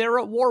country they're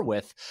at war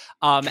with.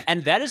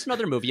 And that is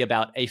another movie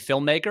about a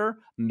filmmaker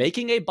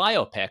making a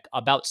biopic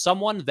about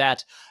someone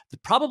that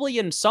probably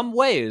in some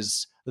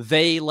ways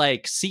they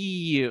like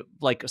see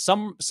like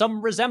some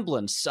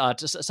resemblance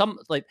to some,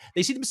 like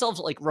they see themselves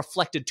like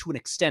reflected to an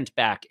extent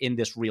back in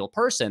this real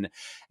person.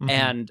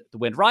 And The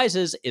Wind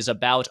Rises is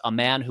about a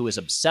man who is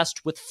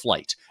obsessed with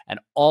flight, and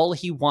all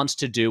he wants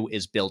to do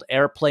is build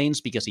airplanes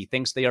because he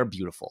thinks they are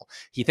beautiful.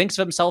 He thinks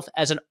of himself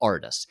as an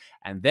artist,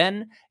 and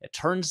then it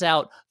turns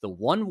out the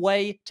one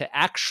way to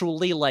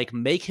actually like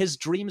make his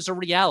dreams a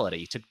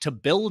reality, to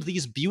build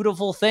these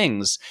beautiful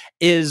things,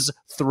 is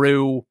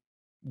through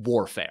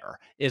warfare,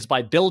 is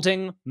by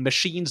building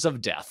machines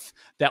of death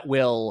that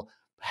will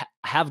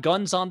have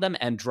guns on them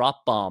and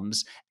drop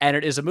bombs. And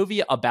it is a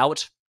movie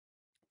about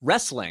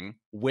wrestling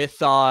with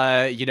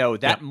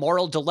that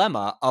moral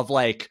dilemma of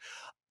like,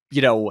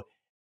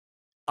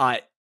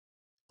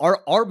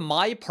 are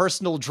my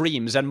personal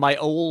dreams and my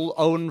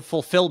own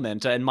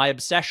fulfillment and my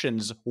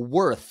obsessions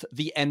worth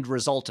the end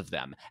result of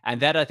them? And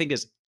that, I think,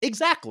 is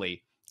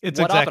exactly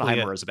what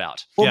Oppenheimer is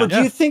about. Well, but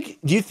do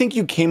you think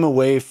you came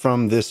away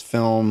from this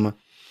film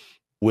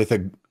with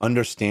an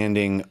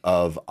understanding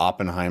of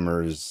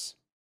Oppenheimer's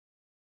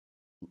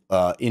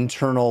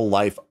internal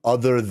life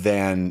other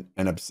than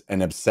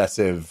an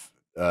obsessive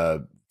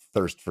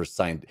thirst for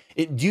science?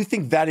 Do you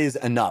think that is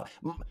enough?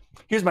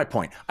 Here's my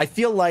point. I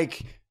feel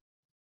like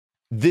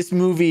this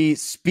movie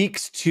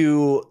speaks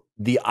to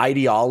the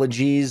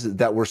ideologies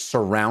that were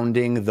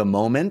surrounding the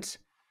moment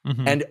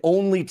and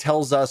only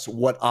tells us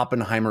what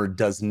Oppenheimer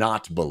does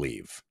not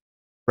believe,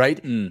 right?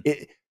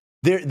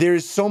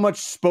 There's so much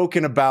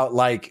spoken about,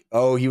 like,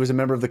 oh, he was a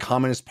member of the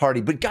Communist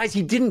Party, but guys,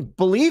 he didn't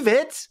believe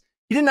it.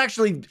 He didn't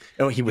actually.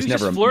 Oh, he was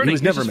never flirting. He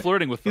was never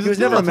flirting with them. He was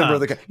never a member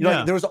of the.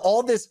 Like, there was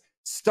all this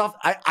stuff.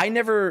 I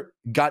never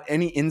got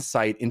any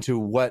insight into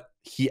what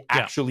he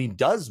actually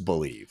does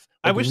believe.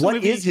 Like,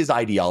 what is his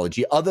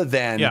ideology other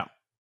than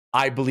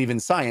I believe in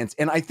science?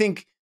 And I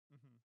think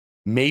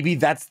maybe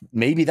that's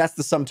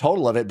the sum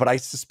total of it, but I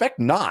suspect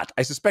not.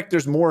 I suspect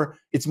there's more.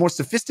 It's more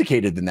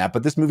sophisticated than that.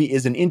 But this movie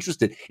isn't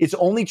interested. It's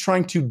only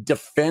trying to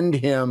defend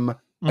him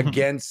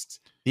against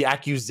the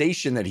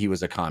accusation that he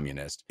was a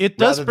communist. It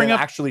does rather bring than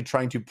up actually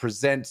trying to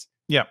present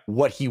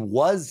what he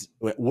was,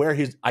 where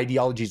his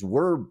ideologies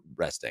were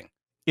resting.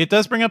 It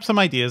does bring up some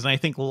ideas, and I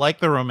think, like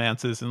the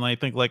romances, and I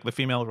think like the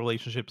female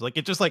relationships, like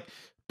it just like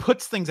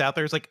puts things out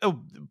there. It's like,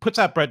 oh, puts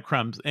out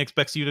breadcrumbs and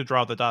expects you to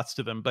draw the dots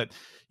to them. But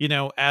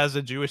as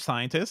a Jewish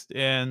scientist,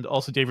 and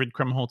also David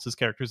Krumholtz's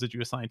character is a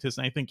Jewish scientist,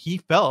 and I think he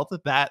felt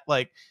that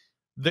like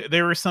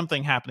there was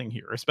something happening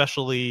here,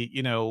 especially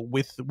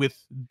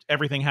with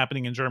everything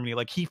happening in Germany.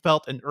 Like he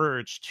felt an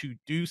urge to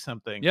do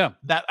something. Yeah,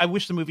 that I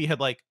wish the movie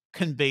had like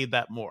conveyed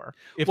that more,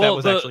 if that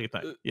was actually a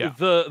thing.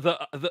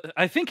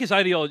 I think his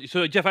ideology,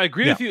 so Jeff, I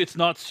agree with you, it's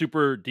not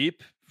super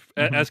deep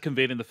as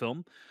conveyed in the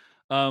film,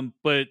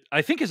 but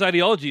I think his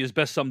ideology is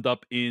best summed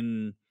up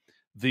in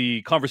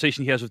the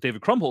conversation he has with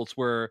David Krumholtz,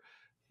 where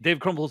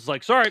David Krumholtz is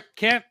like, sorry,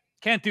 can't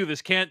do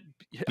this, can't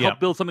help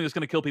build something that's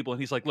going to kill people.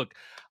 And he's like, look,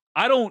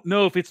 I don't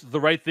know if it's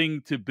the right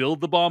thing to build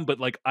the bomb, but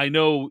like I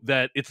know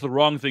that it's the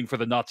wrong thing for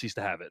the Nazis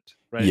to have it,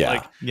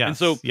 right? And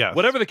so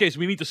whatever the case,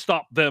 we need to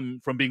stop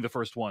them from being the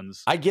first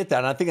ones. I get that,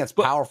 and I think that's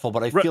powerful,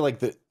 but I feel like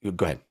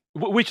go ahead.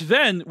 Which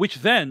then,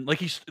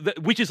 like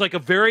which is like a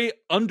very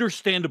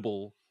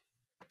understandable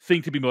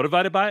thing to be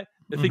motivated by,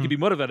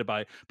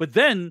 But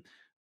then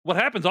what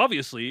happens,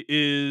 obviously,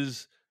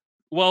 is,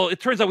 well, it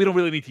turns out we don't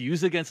really need to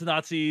use it against the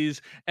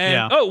Nazis.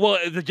 And,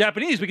 the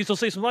Japanese, we can still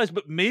say some lies,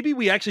 but maybe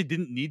we actually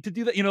didn't need to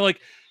do that.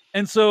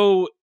 And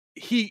so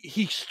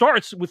he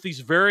starts with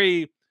these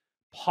very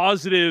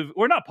positive,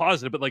 or not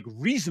positive, but like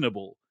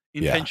reasonable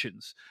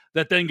intentions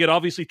that then get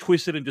obviously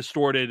twisted and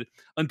distorted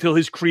until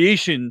his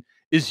creation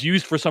is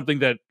used for something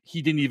that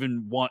he didn't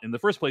even want in the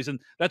first place. And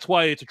that's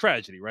why it's a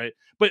tragedy, right?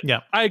 But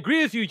I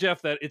agree with you,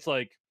 Jeff, that it's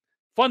like,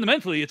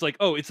 fundamentally, it's like,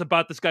 oh, it's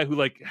about this guy who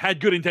like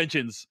had good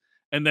intentions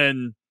and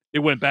then it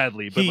went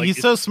badly. But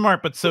he's so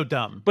smart, but so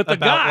dumb. But the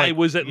guy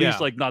was at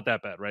least like not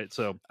that bad, right?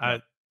 So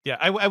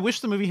I wish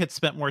the movie had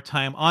spent more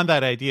time on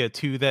that idea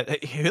too,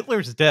 that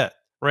Hitler's dead,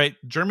 right?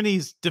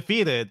 Germany's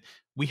defeated.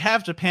 We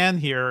have Japan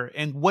here,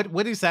 and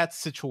what is that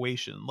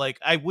situation? Like,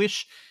 I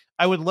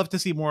would love to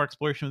see more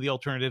exploration of the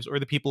alternatives, or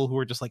the people who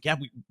are just like,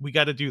 we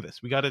got to do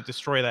this, we got to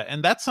destroy that.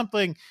 And that's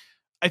something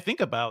I think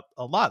about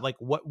a lot. Like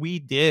what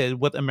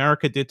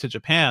America did to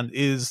Japan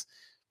is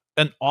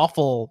an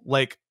awful,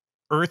 like,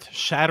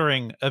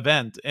 earth-shattering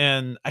event,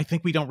 and I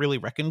think we don't really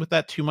reckon with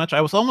that too much.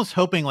 I was almost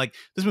hoping, like,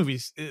 this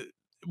movie's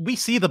we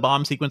see the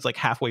bomb sequence like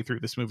halfway through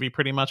this movie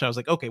pretty much. I was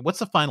like, okay, what's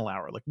the final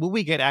hour? Like, will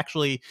we get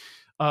actually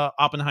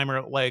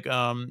Oppenheimer like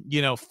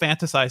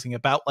fantasizing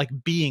about like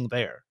being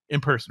there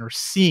in person, or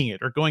seeing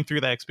it, or going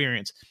through that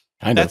experience?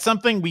 That's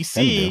something we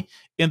see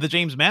in the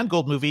James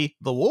Mangold movie,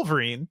 The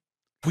Wolverine,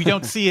 we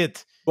don't see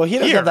it. Well, he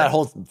doesn't here. have that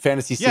whole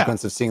fantasy Yeah.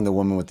 sequence of seeing the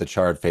woman with the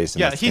charred face. And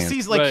Yeah, the he stand-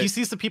 sees Right. he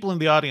sees the people in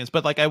the audience,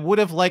 but like I would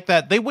have liked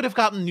that. They would have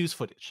gotten news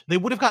footage. They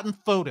would have gotten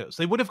photos.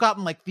 They would have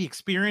gotten like the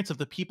experience of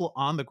the people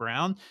on the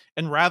ground.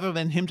 And rather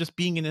than him just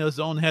being in his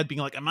own head, being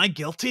like, "Am I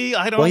guilty?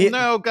 I don't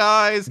know,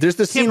 guys." There's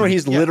the scene where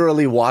he's yeah.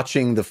 literally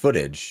watching the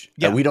footage.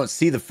 Yeah. We don't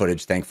see the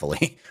footage,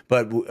 thankfully,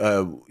 but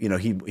you know,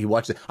 he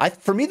watches it.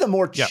 For me, the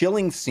more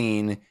chilling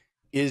scene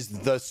is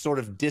the sort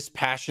of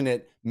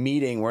dispassionate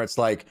meeting where it's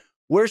like,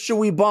 where should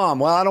we bomb?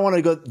 Well, I don't want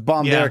to go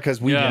bomb there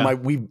because we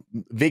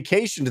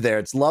vacationed there.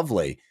 It's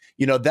lovely.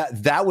 You know,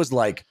 that was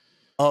like,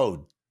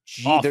 oh,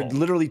 gee, Awful. they're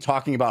literally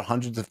talking about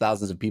hundreds of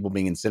thousands of people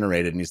being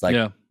incinerated. And he's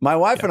like, my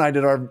wife and I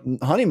did our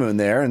honeymoon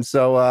there. And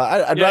so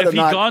I'd rather if he'd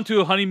not. gone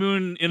to a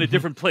honeymoon in a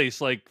different place,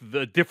 like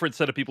the different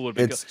set of people would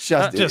be. It's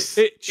just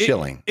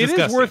chilling. It is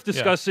Disgusting. worth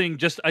discussing.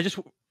 I just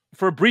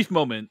for a brief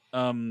moment.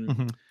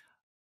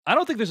 I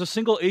don't think there's a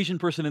single Asian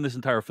person in this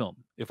entire film,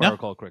 if I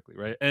recall correctly,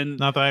 right? And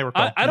Not that I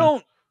recall. I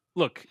don't.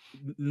 Look,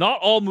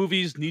 not all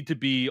movies need to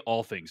be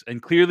all things.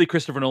 And clearly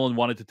Christopher Nolan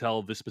wanted to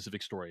tell this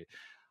specific story.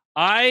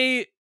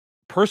 I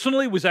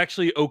personally was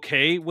actually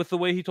okay with the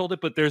way he told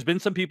it, but there's been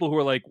some people who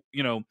are like,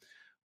 you know,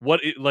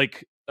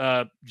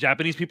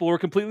 Japanese people were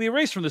completely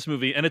erased from this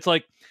movie. And it's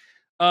like,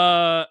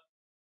 I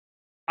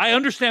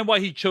understand why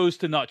he chose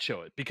to not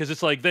show it, because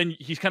it's like, then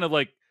he's kind of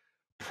like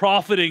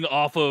profiting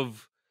off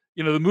of,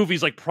 you know, the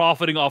movie's like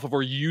profiting off of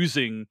or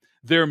using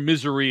their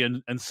misery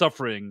and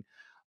suffering.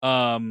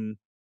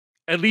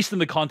 At least in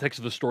the context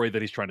of the story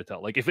that he's trying to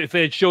tell. Like if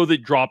they had showed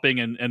it dropping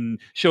and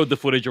showed the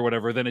footage or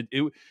whatever, then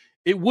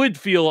it would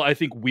feel, I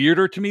think,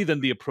 weirder to me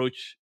than the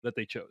approach that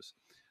they chose.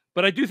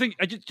 But I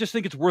just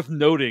think it's worth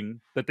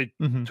noting that they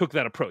took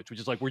that approach, which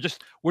is like,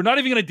 we're not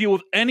even going to deal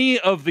with any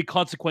of the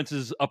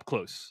consequences up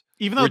close.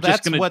 Even though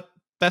that's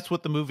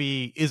what the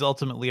movie is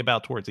ultimately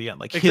about towards the end,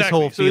 like his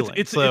whole feeling.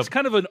 It's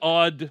kind of an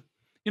odd.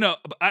 You know,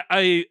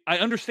 I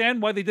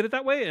understand why they did it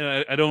that way,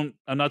 and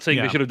I'm not saying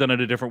they should have done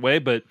it a different way,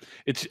 but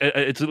it's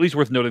at least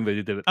worth noting that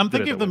they did it. I'm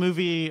thinking of the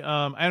movie.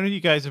 I don't know if you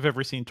guys have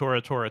ever seen Tora,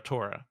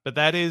 but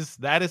that is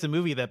a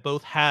movie that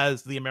both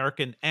has the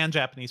American and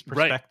Japanese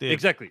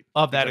perspective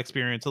of that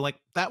experience. So like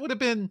that would have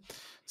been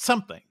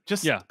something.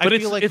 Just but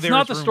it's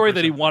not the story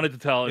that he wanted to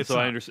tell, and so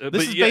I understand.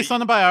 This is based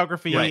on a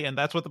biography, and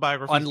that's what the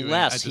biography.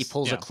 Unless he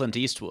pulls a Clint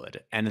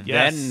Eastwood and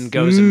then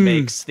goes and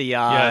makes the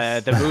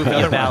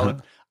movie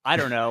about. I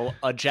don't know,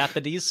 a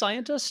Japanese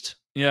scientist?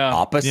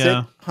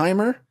 Opposite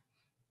Heimer?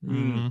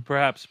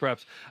 Perhaps.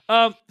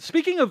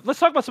 Speaking of, let's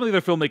talk about some of the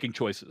other filmmaking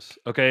choices.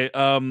 Okay.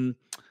 I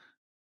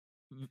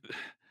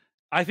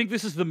think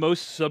this is the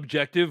most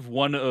subjective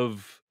one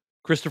of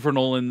Christopher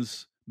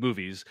Nolan's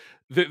movies.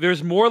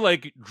 There's more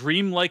like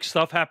dream-like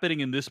stuff happening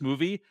in this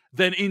movie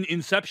than in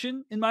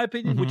Inception, in my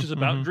opinion, which is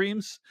about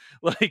dreams.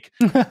 Like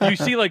you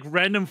see like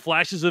random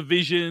flashes of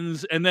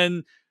visions, and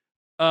then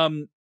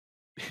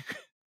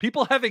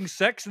people having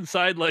sex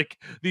inside like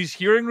these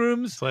hearing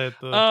rooms.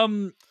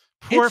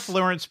 Poor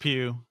Florence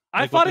Pugh.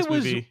 I thought it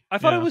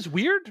was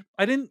weird.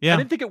 I didn't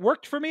think it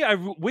worked for me. I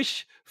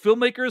wish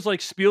filmmakers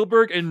like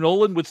Spielberg and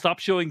Nolan would stop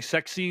showing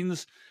sex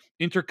scenes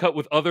intercut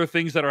with other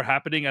things that are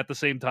happening at the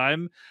same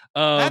time.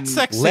 That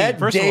sex scene. Let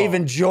Dave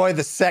enjoy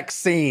the sex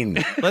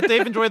scene. Let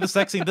Dave enjoy the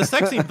sex scene. The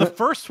sex scene, the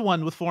first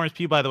one with Florence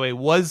Pugh, by the way,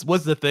 was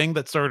the thing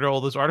that started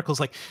all those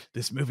articles. Like,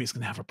 this movie is going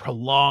to have a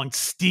prolonged,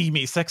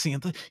 steamy sex scene.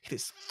 It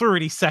is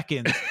 30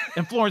 seconds,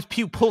 and Florence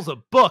Pugh pulls a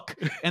book,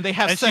 and they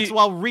have sex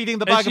while reading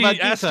the Bhagavad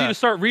Gita. Asks you to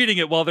start reading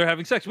it while they're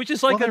having sex, which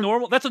is like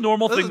that's a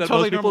normal thing that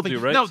most people do,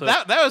 right? No,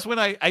 that was when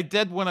I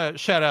did want to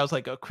shout out. I was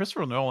like,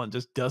 Christopher Nolan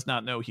just does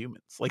not know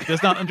humans. Like,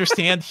 does not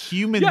understand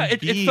human beings.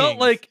 It felt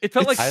like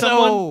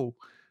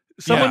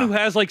someone who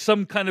has like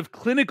some kind of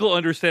clinical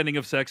understanding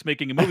of sex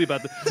making a movie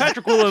about this.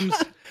 Patrick Willems,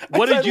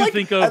 what did you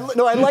think of?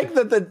 I like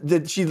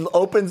that she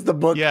opens the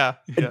book and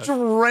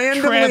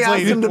randomly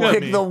asks him to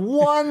pick the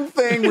one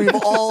thing we've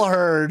all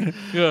heard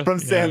from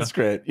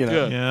Sanskrit. You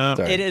know,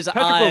 it is.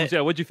 Patrick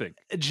Willems, what'd you think?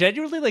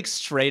 Genuinely, like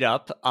straight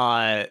up,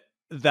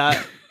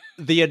 that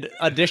the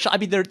addition. I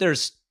mean,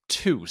 there's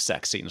 2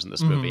 sex scenes in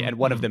this movie, and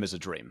one of them is a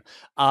dream.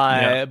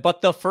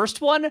 But the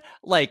first one,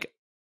 like,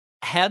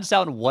 hands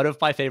down, one of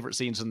my favorite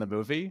scenes in the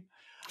movie.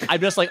 I'm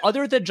just like,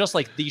 other than just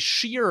like the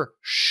sheer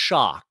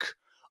shock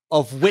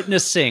of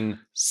witnessing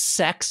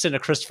sex in a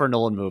Christopher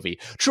Nolan movie.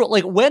 True,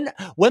 like when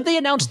they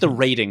announced the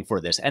rating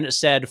for this and it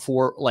said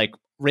for like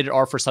rated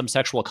R for some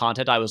sexual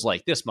content, I was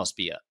like, this must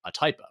be a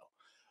typo.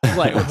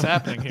 Like, what's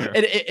happening here?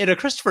 In a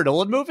Christopher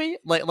Nolan movie?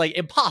 Like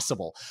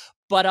impossible.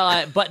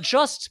 But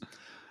just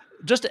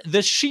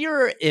the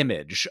sheer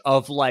image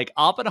of like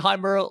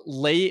Oppenheimer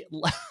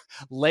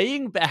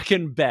laying back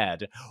in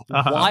bed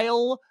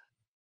while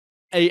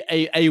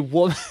a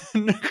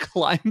woman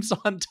climbs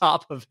on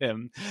top of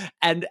him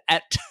and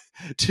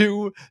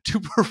to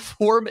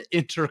perform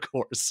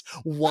intercourse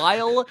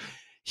while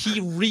he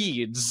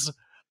reads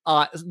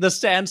the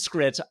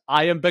Sanskrit,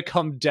 I am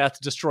become death,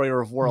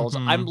 destroyer of worlds.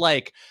 I'm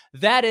like,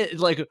 that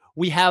is like,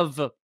 we have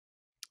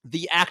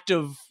the act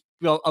of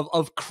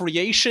of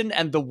creation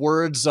and the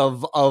words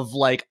of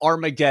like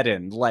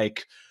Armageddon,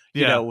 like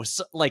you know,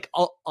 like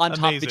on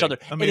top of each other.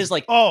 Amazing. It is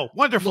like, oh,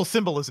 wonderful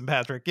symbolism,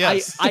 Patrick.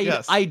 Yes,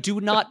 yes. I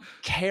do not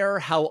care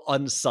how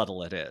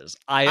unsubtle it is.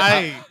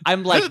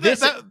 I'm like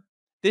this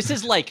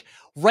is like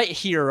right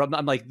here.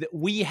 I'm like,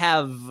 we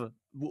have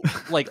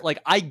like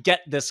I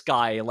get this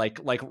guy like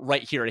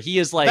right here. He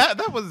is like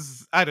that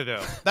was, I don't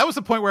know. That was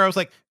the point where I was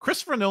like,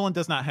 Christopher Nolan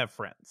does not have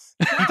friends.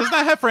 He does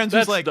not have friends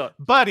who's like,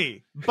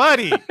 buddy,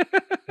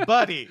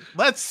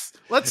 let's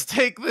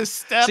take this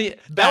step. See,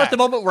 that was the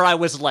moment where I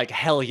was like,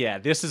 hell yeah,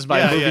 this is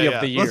my movie of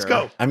the year. Let's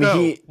go. I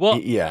mean,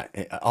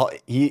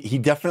 he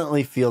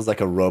definitely feels like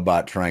a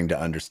robot trying to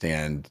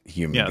understand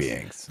human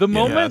beings. The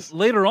moment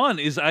later on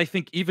is, I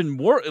think, even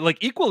more like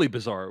equally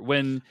bizarre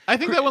when I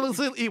think that one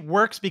it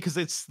works because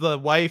it's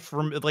the wife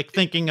from like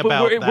thinking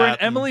about we're in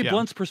Emily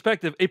Blunt's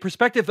perspective, a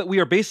perspective that we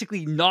are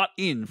basically not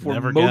in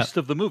for most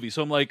of the movie.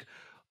 So I'm like,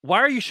 why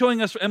are you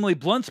showing us Emily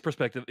Blunt's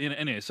perspective?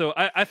 Anyway, so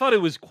I thought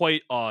it was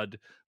quite odd,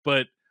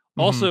 but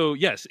also,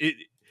 yes,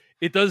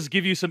 it does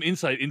give you some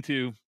insight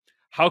into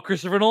how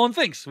Christopher Nolan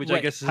thinks, which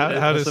I guess is how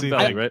does he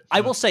value, right?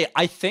 I will say,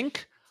 I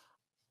think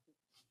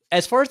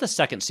as far as the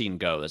second scene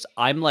goes,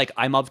 I'm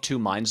of two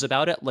minds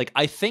about it. Like,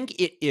 I think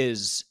it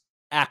is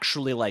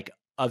actually like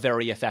a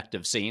very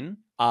effective scene.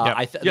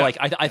 I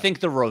think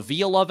the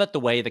reveal of it, the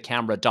way the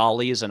camera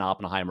dollies and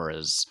Oppenheimer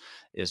is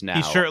now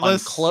he's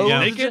shirtless,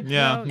 unclothed,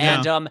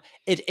 and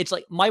it's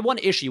like my one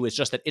issue is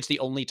just that it's the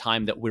only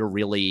time that we're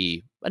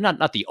really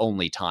not the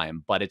only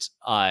time, but it's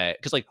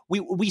because like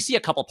we see a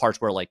couple parts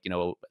where like, you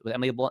know, with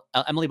Emily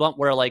Blunt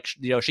where like,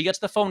 you know, she gets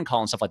the phone call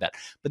and stuff like that,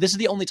 but this is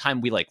the only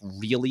time we like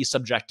really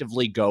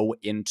subjectively go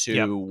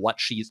into what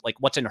she's like,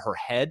 what's in her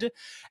head,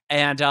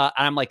 and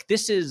I'm like,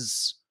 this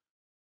is,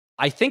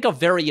 I think, a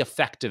very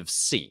effective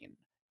scene.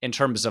 In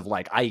terms of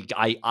like,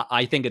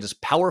 I think it is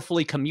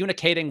powerfully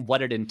communicating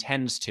what it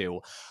intends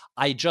to.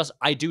 I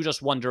do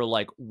just wonder,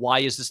 like, why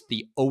is this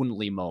the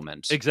only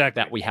moment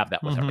that we have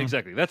that with her?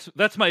 Exactly.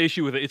 That's my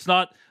issue with it. It's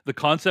not the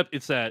concept;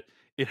 it's that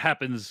it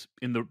happens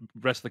in the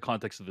rest of the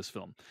context of this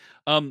film.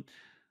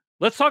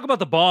 Let's talk about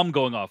the bomb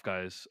going off,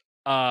 guys.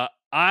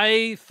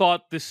 I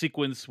thought this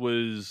sequence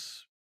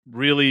was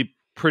really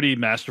pretty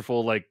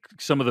masterful. Like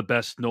some of the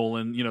best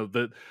Nolan. You know,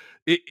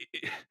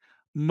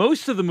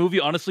 most of the movie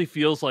honestly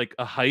feels like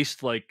a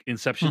heist, like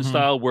Inception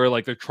style, where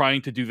like they're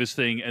trying to do this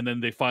thing and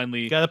then they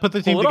finally gotta put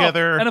the team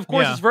together. And of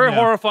course, it's very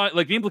horrifying.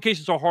 Like the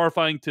implications are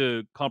horrifying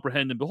to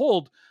comprehend and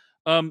behold.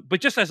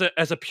 But just as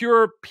a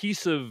pure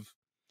piece of,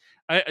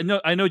 I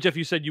know, Jeff,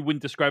 you said you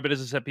wouldn't describe it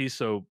as a set piece,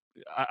 so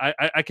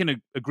I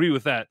can agree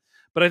with that.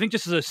 But I think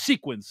just as a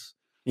sequence,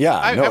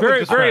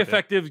 very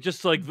effective.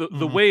 Just like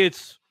the way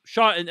it's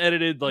shot and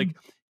edited, like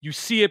you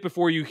see it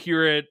before you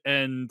hear it,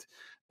 and.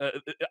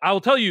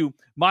 I'll tell you,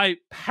 my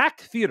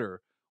packed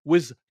theater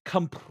was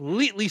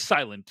completely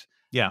silent.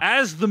 Yeah.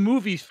 As the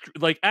movie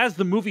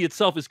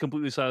itself is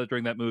completely silent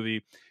during that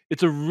movie,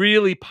 it's a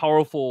really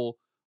powerful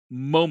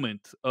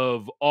moment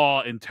of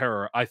awe and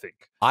terror, I think.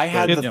 I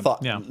had the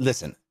thought. Yeah.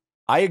 Listen,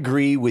 I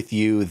agree with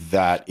you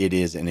that it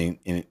is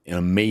an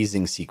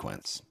amazing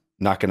sequence.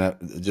 Not gonna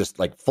just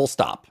like full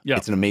stop. Yeah.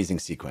 It's an amazing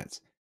sequence.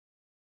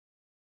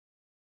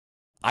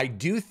 I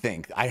do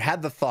think I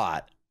had the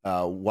thought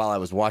while I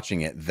was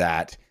watching it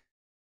that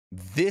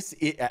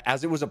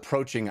as it was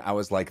approaching, I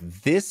was like,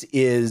 this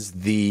is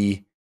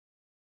the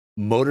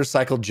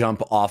motorcycle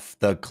jump off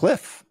the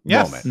cliff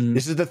moment.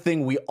 This is the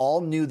thing we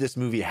all knew this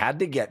movie had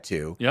to get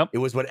to. It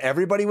was what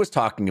everybody was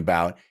talking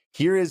about.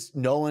 Here is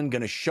Nolan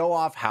going to show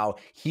off how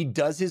he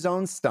does his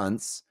own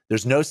stunts.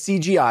 There's no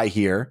CGI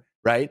here,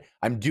 right?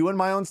 I'm doing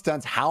my own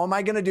stunts. How am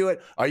I going to do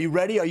it? Are you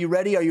ready? Are you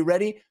ready? Are you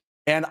ready?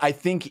 And I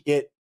think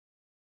it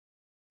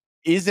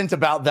isn't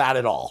about that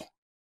at all,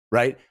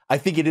 right? I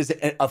think it is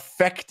an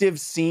effective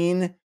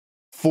scene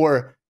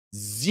for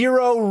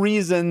zero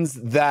reasons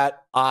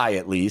that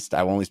at least,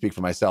 I will only speak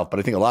for myself, but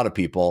I think a lot of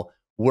people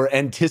were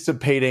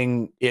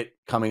anticipating it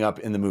coming up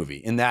in the movie.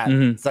 In that,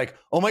 it's like,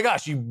 oh my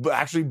gosh, you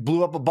actually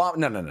blew up a bomb.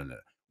 No.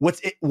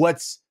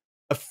 What's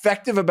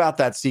effective about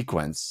that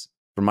sequence,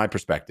 from my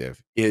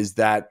perspective, is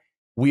that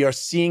we are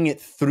seeing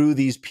it through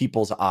these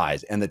people's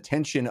eyes, and the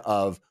tension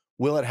of,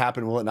 will it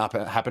happen? Will it not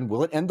happen?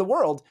 Will it end the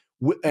world?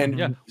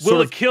 And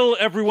will it kill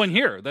everyone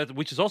here?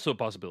 Which is also a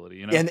possibility,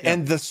 you know.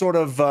 And the sort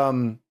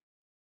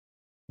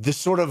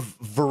of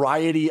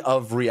variety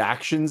of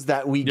reactions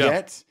that we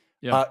get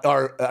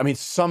are, I mean,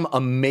 some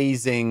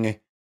amazing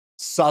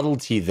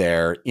subtlety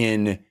there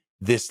in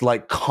this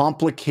like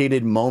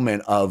complicated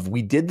moment of,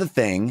 we did the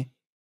thing,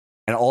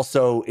 and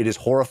also it is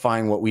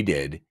horrifying what we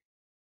did,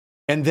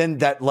 and then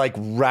that like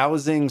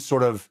rousing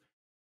sort of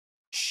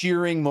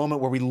cheering moment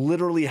where we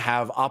literally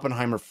have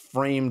Oppenheimer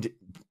framed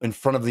in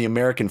front of the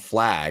American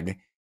flag,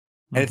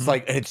 and it's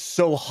like, and it's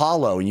so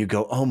hollow, and you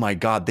go, oh my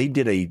God, they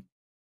did a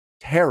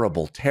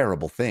terrible,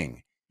 terrible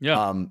thing.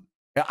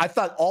 I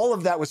thought all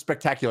of that was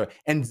spectacular,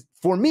 and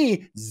for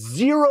me,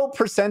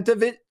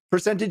 0%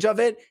 percentage of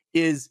it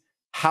is,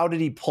 how did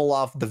he pull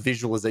off the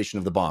visualization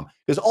of the bomb?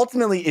 Because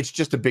ultimately it's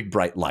just a big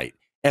bright light,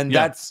 and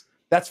that's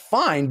that's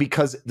fine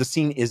because the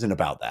scene isn't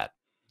about that.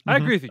 I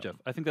agree with you, Jeff.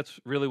 I think that's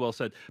really well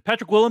said.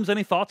 Patrick Willems,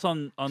 any thoughts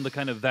on the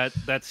kind of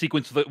that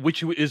sequence,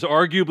 which is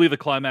arguably the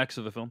climax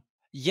of the film?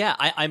 Yeah,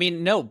 I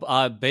mean, no.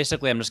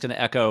 Basically, I'm just going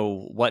to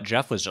echo what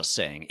Jeff was just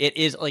saying. It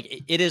is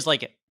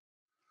like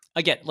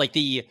again, like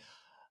the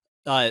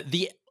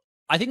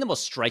I think the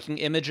most striking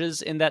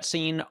images in that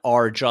scene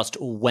are just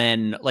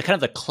when, like, kind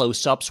of the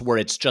close-ups where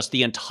it's just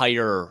the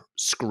entire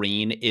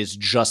screen is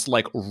just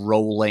like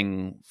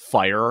rolling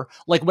fire.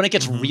 Like when it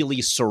gets really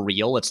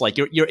surreal, it's like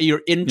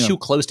you're in too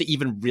close to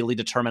even really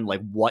determine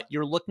like what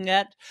you're looking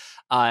at.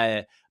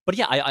 But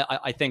yeah,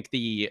 I think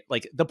the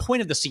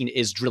point of the scene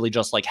is really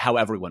just like how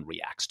everyone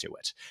reacts to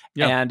it.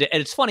 Yeah. And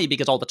it's funny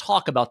because all the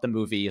talk about the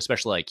movie,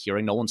 especially like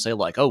hearing Nolan say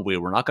like, oh,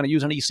 we're not going to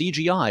use any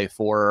CGI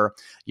for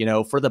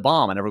the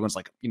bomb. And everyone's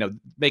like,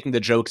 making the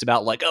jokes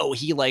about like, oh,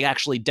 he like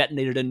actually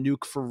detonated a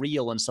nuke for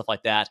real and stuff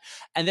like that.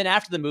 And then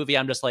after the movie,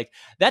 I'm just like,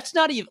 that's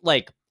not even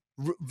like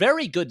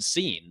very good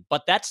scene,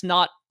 but that's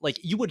not like,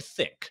 you would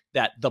think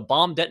that the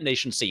bomb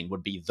detonation scene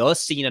would be the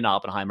scene in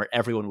Oppenheimer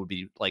everyone would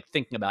be like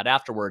thinking about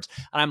afterwards.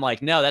 And I'm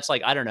like, no, that's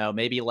like, I don't know,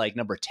 maybe like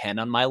number 10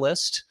 on my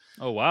list.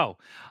 Oh, wow.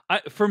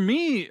 For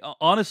me,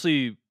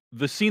 honestly,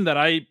 the scene that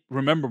I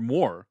remember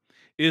more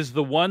is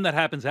the one that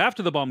happens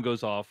after the bomb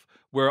goes off,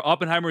 where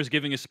Oppenheimer is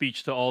giving a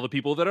speech to all the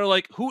people that are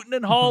like hooting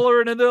and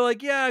hollering, and they're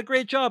like, yeah,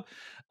 great job.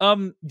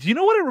 Do you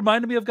know what it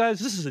reminded me of, guys?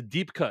 This is a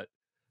deep cut.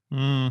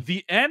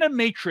 The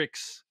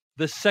Animatrix,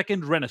 the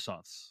Second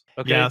Renaissance.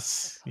 Okay.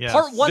 Yes.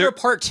 Part 1 or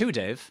part 2,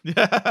 Dave?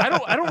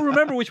 I don't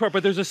remember which part,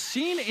 but there's a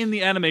scene in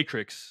the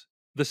Animatrix,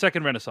 the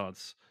Second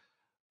Renaissance,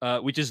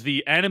 which is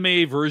the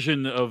anime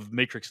version of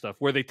Matrix stuff,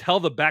 where they tell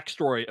the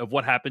backstory of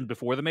what happened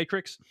before the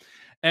Matrix.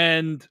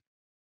 And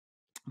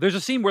there's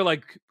a scene where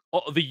like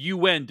the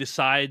UN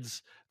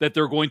decides that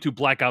they're going to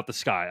black out the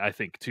sky, I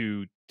think,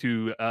 to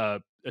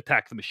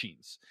attack the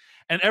machines.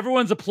 And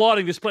everyone's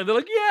applauding this plan. They're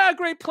like, yeah,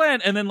 great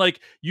plan. And then like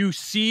you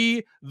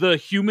see the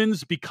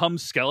humans become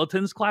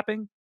skeletons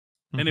clapping.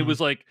 And it was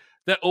like,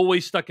 that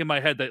always stuck in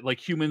my head that like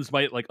humans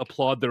might like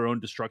applaud their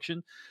own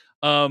destruction.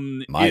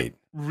 It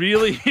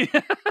really,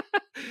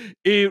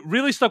 it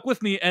really stuck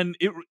with me. And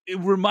it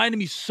reminded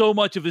me so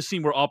much of this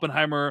scene where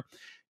Oppenheimer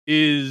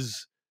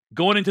is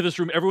going into this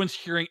room, everyone's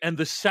hearing, and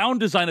the sound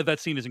design of that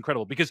scene is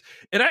incredible because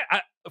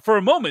I for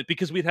a moment,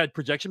 because we'd had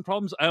projection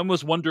problems, I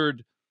almost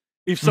wondered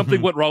if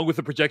something went wrong with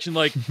the projection.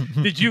 Like,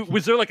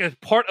 was there like a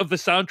part of the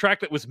soundtrack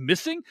that was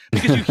missing?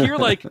 Because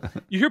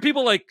you hear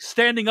people like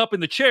standing up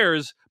in the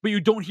chairs, but you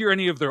don't hear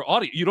any of their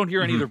audio. You don't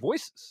hear any of their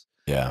voices.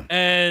 Yeah.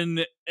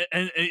 And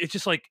it's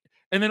just like,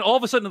 and then all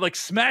of a sudden like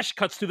smash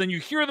cuts to, then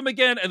you hear them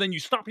again and then you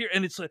stop here.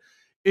 And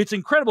it's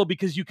incredible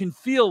because you can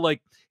feel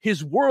like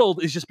his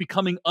world is just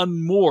becoming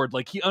unmoored.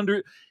 Like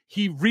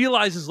he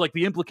realizes like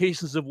the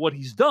implications of what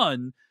he's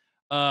done.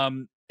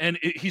 And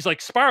he's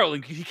like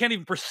spiraling. He can't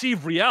even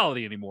perceive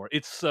reality anymore.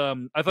 It's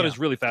I thought it was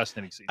really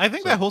fascinating scene. I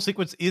think that whole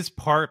sequence is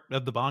part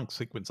of the Bond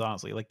sequence,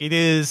 honestly. Like it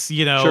is,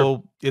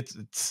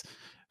 it's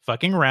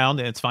fucking around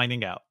and it's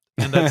finding out.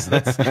 And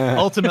that's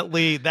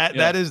ultimately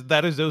that is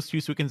those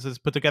two sequences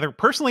put together.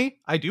 Personally,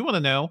 I do want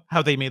to know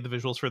how they made the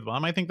visuals for the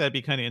bomb. I think that'd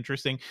be kind of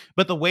interesting.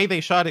 But the way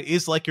they shot it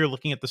is like you're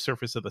looking at the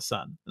surface of the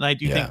sun. And I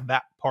do think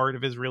that part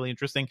of it is really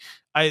interesting.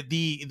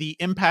 The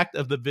impact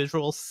of the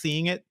visuals,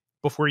 seeing it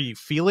before you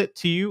feel it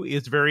to you,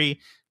 is very,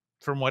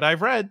 from what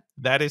I've read,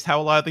 that is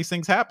how a lot of these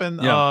things happen.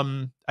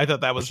 I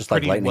thought that was just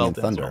pretty like lightning well and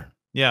done. thunder.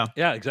 Yeah,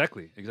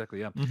 exactly.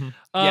 Yeah.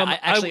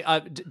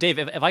 Dave,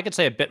 if I could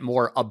say a bit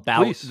more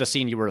about the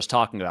scene you were just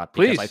talking about,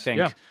 because I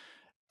think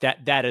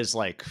that is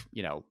like,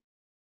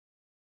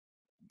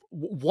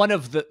 one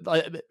of the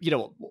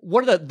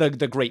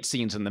the great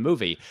scenes in the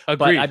movie.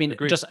 But I mean,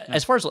 just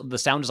as far as the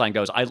sound design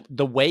goes,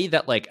 the way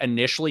that like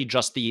initially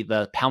just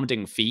the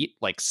pounding feet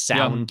like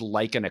sound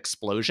like an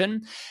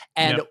explosion,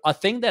 and a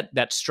thing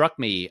that struck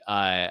me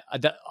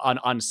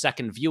on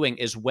second viewing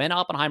is when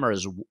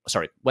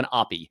when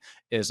Oppie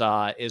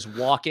is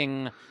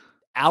walking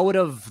out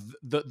of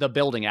the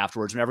building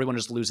afterwards when everyone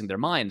is losing their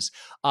minds.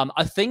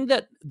 A thing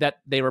that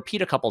they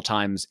repeat a couple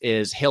times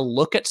is he'll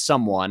look at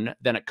someone,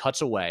 then it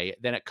cuts away,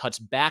 then it cuts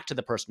back to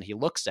the person he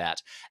looks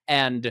at.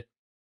 And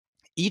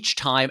each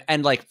time,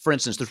 and like, for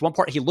instance, there's one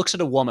part he looks at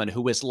a woman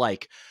who is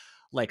like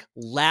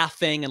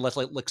laughing and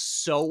looks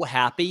so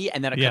happy,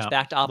 and then it cuts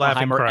back to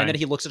Oppenheimer, and then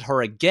he looks at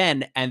her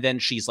again, and then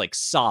she's like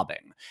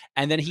sobbing,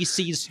 and then he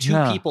sees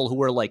two people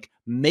who are like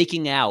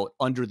making out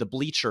under the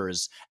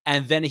bleachers,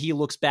 and then he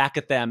looks back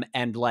at them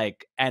and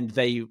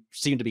they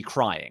seem to be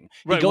crying.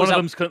 Right, one of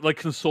them's like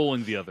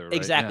consoling the other. Right?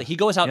 Exactly. He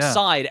goes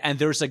outside and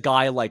there's a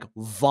guy like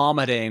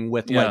vomiting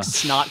with like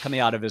snot coming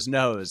out of his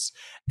nose,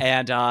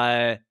 and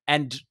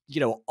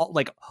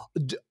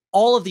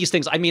all of these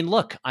things. I mean,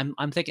 look,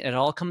 I'm thinking it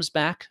all comes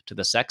back to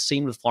the sex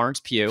scene with Florence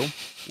Pugh,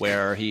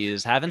 where he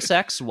is having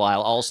sex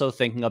while also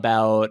thinking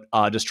about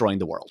destroying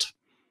the world.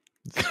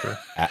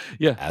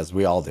 As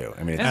we all do.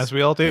 I mean, as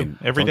we all do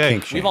every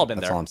day. We've all been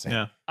That's there. all I'm saying.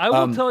 Yeah. I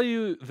will tell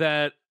you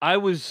that I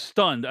was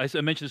stunned. I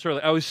mentioned this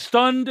earlier. I was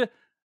stunned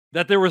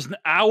that there was an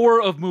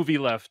hour of movie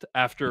left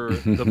after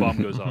the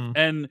bomb goes off,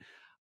 and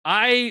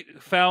I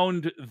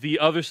found the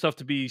other stuff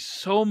to be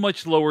so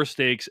much lower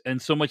stakes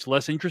and so much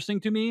less interesting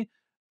to me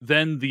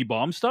than the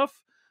bomb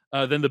stuff,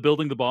 than the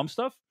building the bomb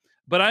stuff.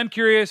 But I'm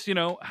curious,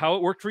 how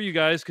it worked for you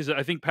guys, because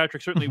I think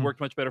Patrick certainly Mhm.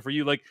 worked much better for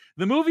you. Like,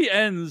 the movie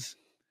ends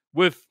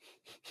with,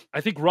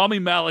 I think, Rami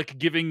Malek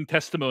giving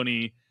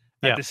testimony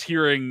at Yeah. this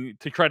hearing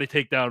to try to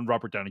take down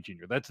Robert Downey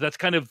Jr. That's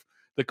kind of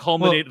the Well,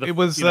 culminate, it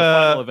was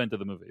final event of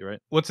the movie, right?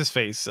 what's his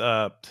face?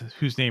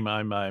 Whose name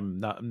I'm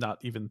not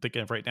even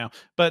thinking of right now.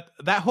 But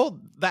that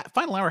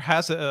final hour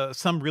has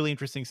some really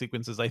interesting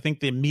sequences. I think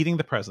the meeting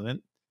the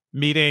president,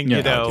 meeting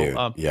Yeah. you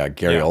know,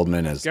 Gary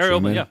Oldman as Gary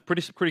Truman. Oldman, yeah,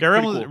 pretty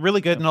Gary cool. Oldman,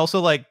 really good, Yeah. and also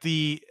like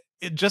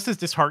just as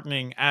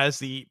disheartening as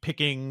the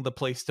picking the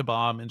place to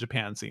bomb in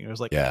Japan scene. It was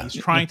like Yeah.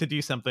 he's trying to do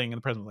something, and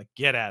the president was like,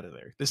 "Get out of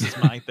there! This is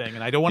my thing,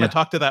 and I don't want to Yeah.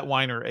 talk to that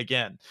whiner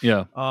again."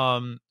 Yeah.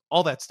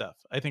 All that stuff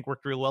I think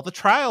worked really well. The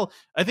trial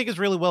I think is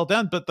really well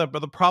done, but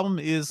the problem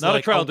is Not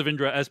like a trial,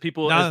 Devindra, as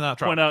people not a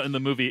trial. point out in the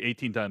movie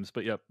 18 times,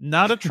 but yep.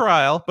 Not a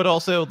trial, but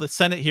also the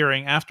Senate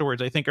hearing afterwards,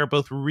 I think, are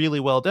both really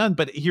well done.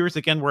 But here's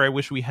again where I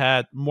wish we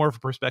had more of a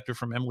perspective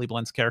from Emily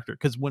Blunt's character,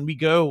 because when we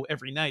go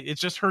every night,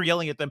 it's just her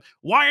yelling at them,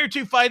 "Why aren't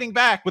you fighting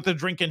back?" with a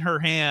drink in her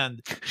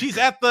hand. She's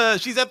at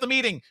the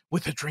meeting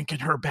with a drink in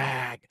her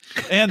bag,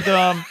 and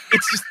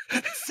it's just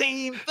the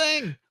same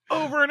thing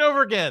over and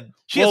over again.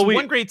 She has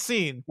one great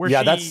scene where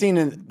that scene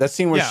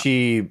where Yeah.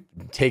 she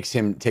takes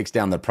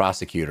down the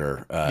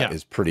prosecutor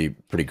is pretty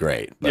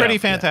great. But, pretty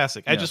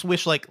fantastic. I just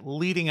wish like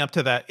leading up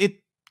to that,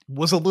 it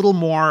was a little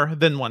more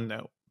than one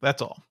note.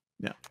 That's all.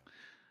 Yeah.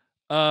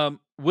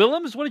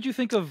 Willems, what did you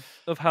think of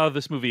how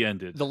this movie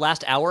ended? The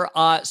last hour.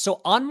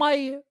 So on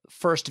my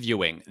first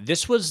viewing,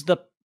 this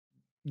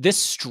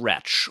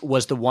stretch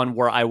was the one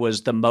where I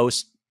was the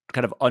most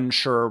kind of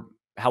unsure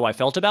how I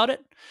felt about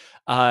it.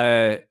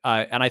 And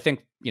I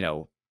think,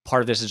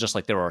 part of this is just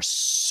like there are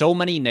so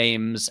many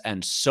names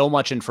and so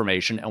much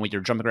information, and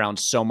you're jumping around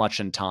so much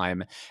in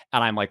time,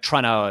 and I'm like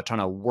trying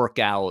to work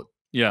out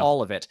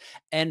all of it.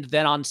 And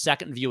then on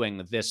second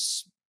viewing,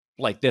 this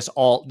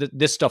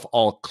stuff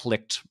all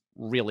clicked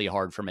really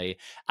hard for me.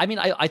 I mean,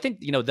 I think,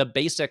 the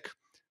basic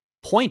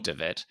point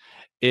of it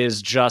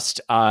is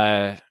just,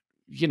 it's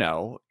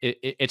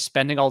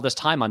spending all this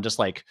time on just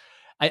like,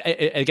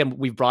 again,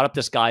 we've brought up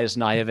this guy's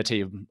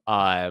naivety,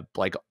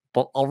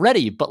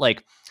 already, but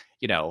like,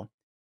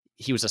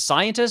 he was a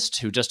scientist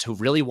who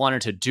really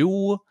wanted to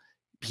do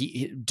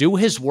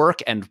his work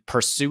and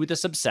pursue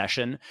this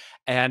obsession.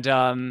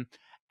 And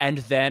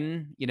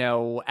then,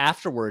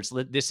 afterwards,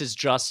 this is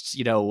just,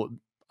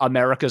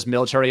 America's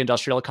military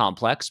industrial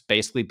complex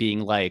basically being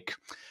like,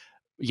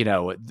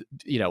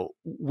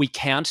 we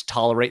can't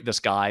tolerate this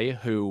guy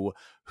who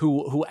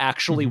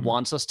actually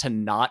wants us to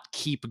not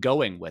keep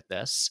going with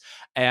this,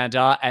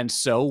 and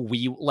so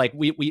we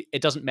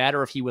it doesn't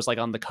matter if he was like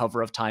on the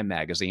cover of Time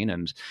magazine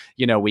and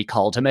we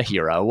called him a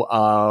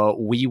hero.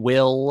 We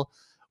will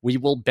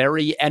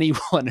bury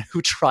anyone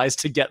who tries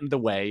to get in the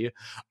way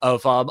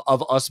of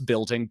us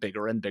building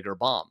bigger and bigger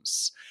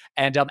bombs.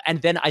 And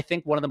then I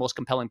think one of the most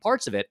compelling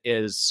parts of it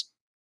is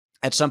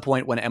at some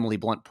point when Emily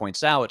Blunt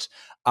points out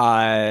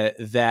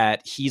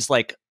that he's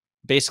like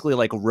basically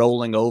like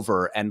rolling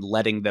over and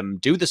letting them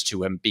do this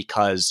to him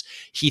because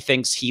he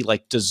thinks he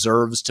like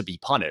deserves to be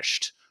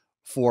punished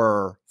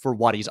for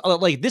what he's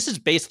like. This is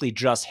basically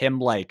just him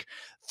like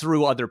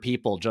through other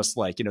people, just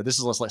like, this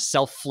is like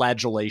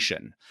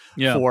self-flagellation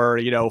for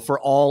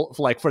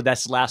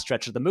this last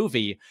stretch of the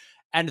movie.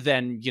 And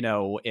then,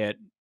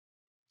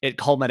 it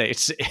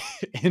culminates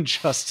in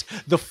just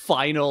the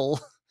final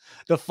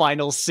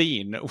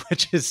scene,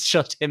 which is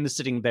just him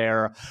sitting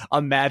there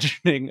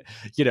imagining,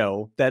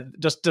 that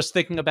just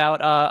thinking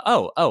about,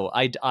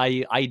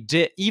 I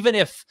did, even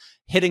if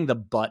hitting the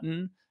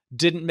button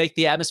didn't make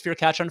the atmosphere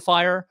catch on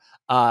fire,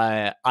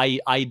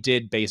 I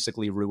did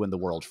basically ruin the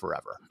world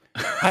forever.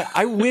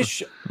 I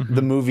wish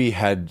the movie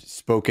had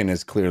spoken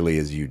as clearly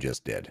as you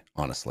just did,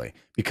 honestly,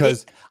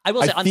 because I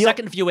will say on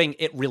second viewing,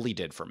 it really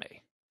did for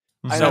me.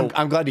 So,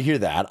 I'm glad to hear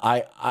that.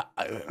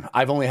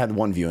 I've only had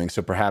one viewing,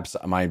 so perhaps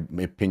my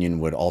opinion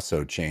would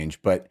also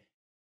change. But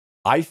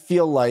I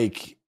feel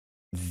like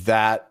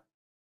that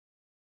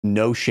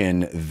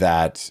notion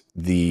that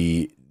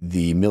the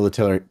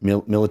military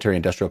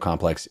industrial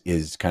complex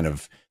is kind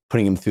of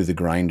putting him through the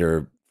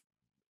grinder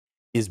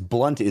is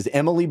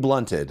Emily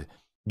blunted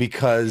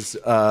because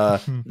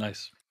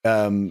nice.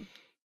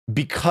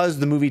 Because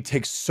the movie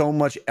takes so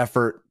much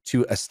effort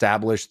to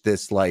establish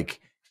this like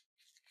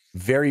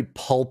very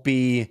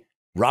pulpy,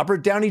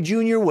 Robert Downey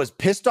Jr. was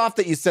pissed off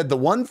that you said the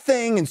one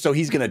thing, and so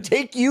he's going to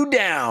take you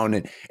down.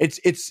 And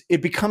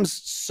it becomes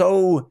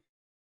so,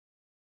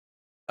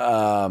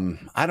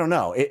 I don't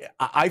know.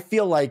 I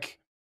feel like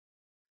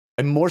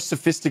a more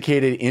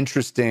sophisticated,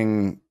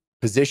 interesting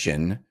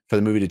position for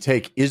the movie to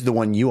take is the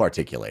one you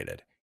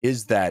articulated.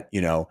 Is that,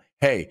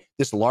 hey,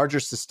 this larger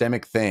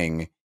systemic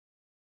thing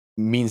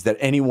means that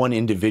any one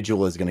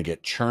individual is going to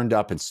get churned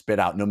up and spit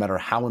out, no matter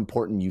how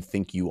important you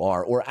think you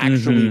are or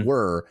actually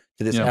were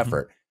to this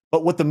effort.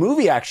 But what the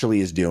movie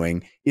actually is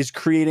doing is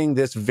creating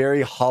this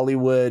very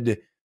Hollywood,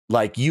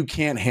 like you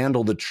can't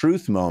handle the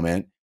truth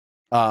moment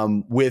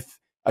with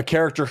a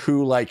character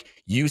who, like,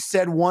 you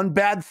said one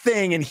bad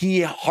thing and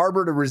he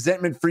harbored a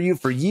resentment for you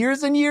for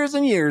years and years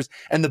and years.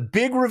 And the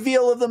big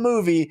reveal of the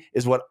movie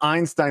is what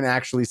Einstein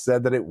actually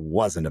said, that it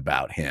wasn't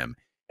about him.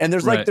 And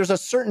there's like, there's a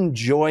certain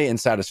joy and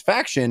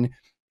satisfaction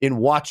in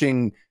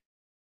watching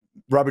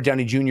Robert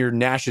Downey Jr.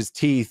 gnash his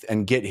teeth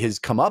and get his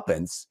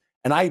comeuppance.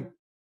 And I'm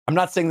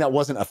not saying that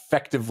wasn't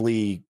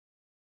effectively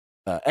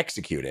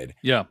executed.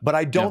 Yeah. But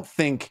I don't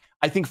think,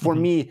 I think for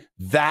me,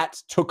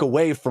 that took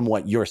away from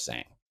what you're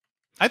saying.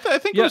 I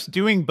think it was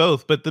doing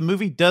both, but the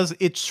movie does,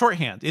 it's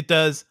shorthand. It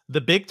does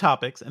the big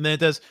topics, and then it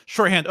does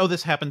shorthand. Oh,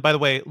 this happened. By the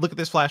way, look at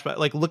this flashback.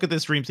 Like, look at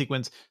this dream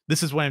sequence.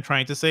 This is what I'm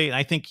trying to say. And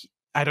I think,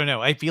 I don't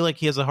know. I feel like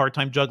he has a hard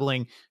time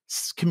juggling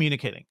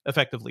communicating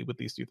effectively with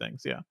these two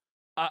things. Yeah.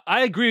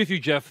 I agree with you,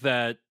 Jeff,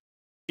 that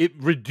it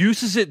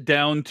reduces it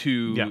down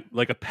to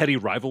like a petty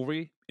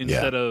rivalry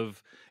instead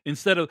of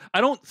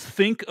I don't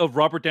think of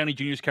Robert Downey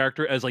Jr.'s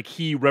character as like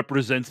he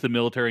represents the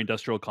military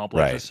industrial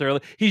complex necessarily.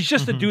 He's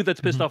just a dude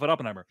that's pissed off at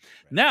Oppenheimer.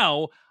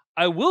 Now,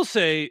 I will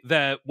say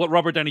that what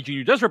Robert Downey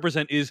Jr. does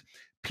represent is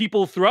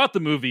people throughout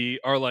the movie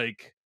are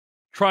like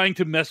trying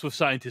to mess with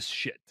scientists'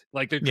 shit.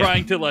 Like they're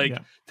trying to like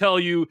tell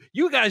you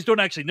guys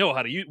don't actually know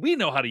how to use, we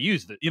know how to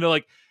use it. You know,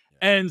 like,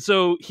 and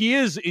so he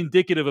is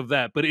indicative of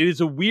that, but it is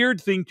a weird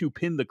thing to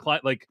pin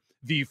like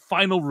the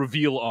final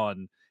reveal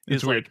on.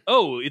 Is like,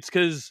 oh, it's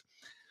because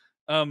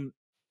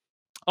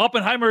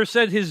Oppenheimer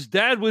said his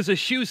dad was a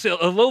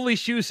lowly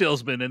shoe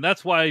salesman, and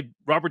that's why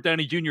Robert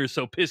Downey Jr. is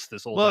so pissed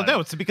this whole time. Well, no,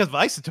 it's because of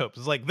isotopes.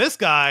 It's like, this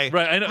guy,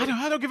 right?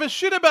 I don't give a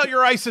shit about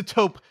your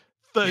isotope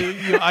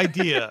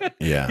idea.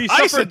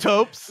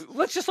 Isotopes.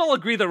 Let's just all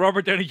agree that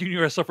Robert Downey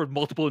Jr. has suffered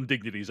multiple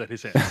indignities at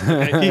his hands.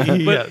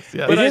 Okay? But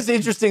it is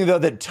interesting, though,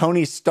 that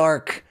Tony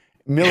Stark,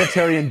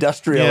 military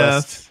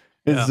industrialist,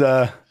 is.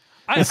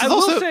 I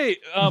will say,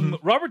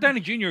 Robert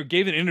Downey Jr.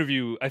 gave an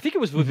interview, I think it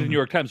was with the New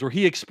York Times, where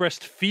he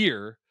expressed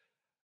fear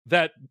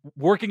that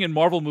working in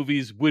Marvel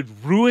movies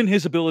would ruin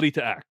his ability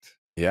to act.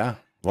 Yeah.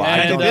 Well,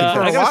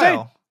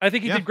 I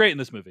think he did great in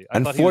this movie.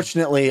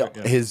 Unfortunately,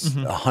 his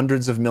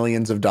hundreds of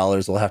millions of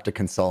dollars will have to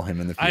console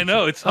him in the future. I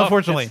know, it's tough.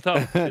 Unfortunately. It's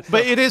tough.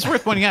 But it is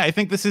worth pointing out, I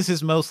think this is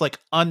his most like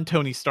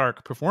un-Tony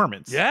Stark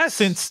performance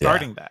since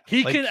starting that.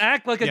 He can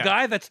act like a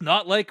guy that's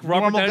not like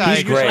Robert Normal Downey guy. Jr.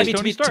 He's great. I mean,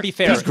 to be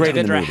fair, he's great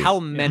in the Devindra, movie.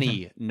 how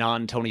many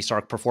non-Tony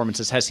Stark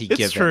performances has he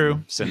given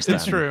true. since then?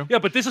 It's true. Yeah,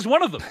 but this is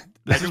one of them.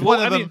 This is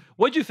one of them.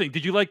 What'd you think?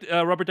 Did you like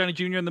Robert Downey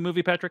Jr. in the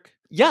movie, Patrick?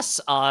 Yes,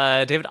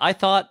 David, I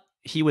thought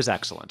he was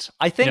excellent.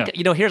 I think,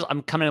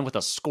 I'm coming in with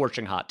a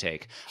scorching hot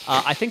take.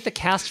 I think the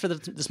cast for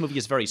this movie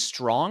is very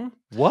strong.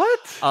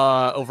 What?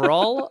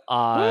 Overall,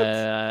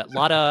 a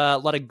lot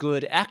of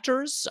good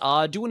actors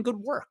doing good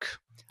work.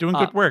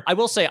 I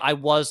will say I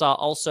was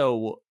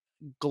also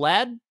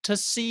glad to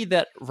see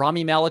that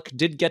Rami Malek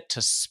did get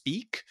to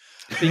speak.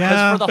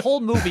 Because for the whole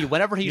movie,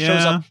 whenever he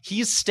shows up,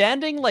 he's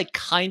standing like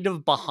kind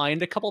of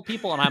behind a couple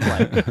people, and I'm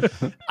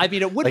like, I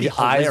mean, it would like be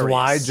hilarious. eyes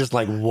wide, just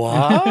like what?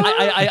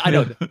 I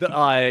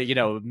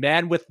know,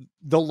 man with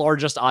the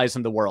largest eyes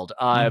in the world.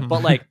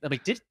 But like,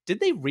 did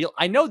they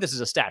I know this is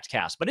a stacked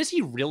cast, but is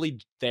he really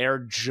there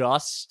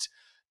just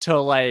to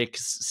like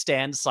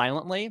stand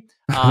silently?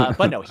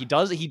 But no, he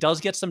does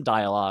get some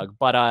dialogue.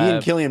 But he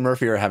and Cillian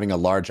Murphy are having a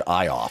large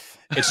eye off.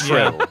 It's true.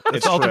 Yeah,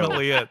 it's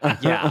ultimately it.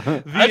 Yeah.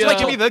 That's like,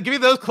 give me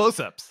those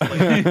close-ups. Like,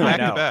 back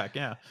to back.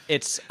 Yeah.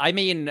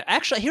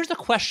 Actually, here's the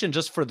question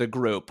just for the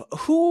group.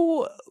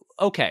 Who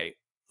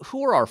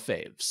are our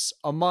faves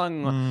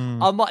among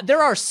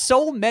there are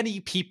so many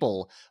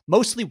people,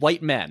 mostly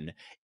white men,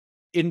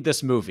 in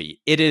this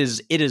movie. It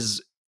is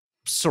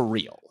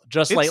surreal.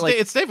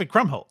 It's David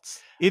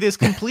Krumholtz. It is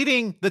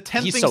completing the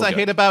 10 things I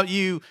hate about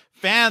you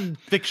fan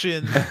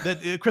fiction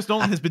that Chris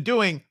Nolan has been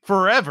doing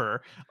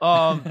forever.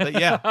 But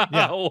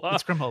wow.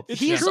 It's Krumholtz.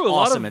 He's true.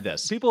 Awesome a lot at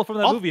this. People from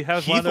that movie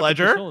have Heath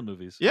Ledger Nolan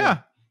movies. Yeah,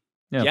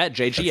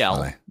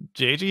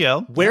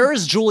 JGL. Where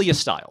is Julia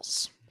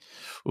Stiles?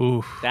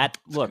 Ooh, that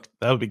would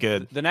be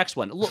good. The next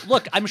one.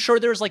 Look, I'm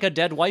sure there's like a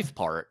dead wife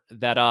part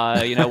that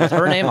with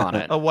her name on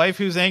it. A wife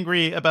who's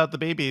angry about the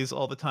babies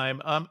all the time.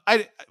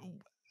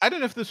 I don't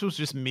know if this was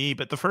just me,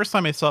 but the first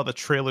time I saw the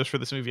trailers for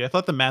this movie, I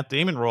thought the Matt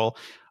Damon role,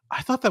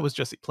 I thought that was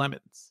Jesse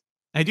Plemons.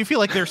 I do feel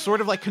like they're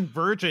sort of like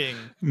converging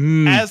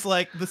as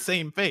like the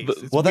same face.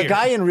 Well, the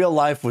guy in real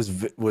life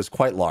was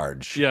quite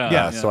large.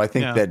 So I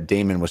think that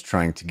Damon was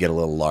trying to get a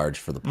little large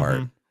for the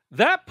part.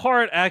 That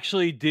part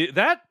actually did.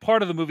 That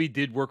part of the movie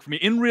did work for me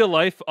in real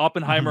life.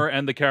 Oppenheimer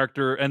and the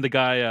character and the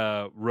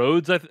guy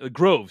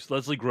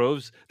Leslie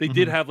Groves. They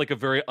did have like a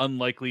very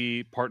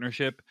unlikely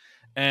partnership,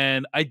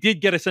 and I did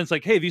get a sense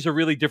like, hey, these are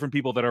really different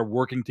people that are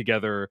working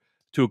together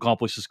to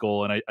accomplish this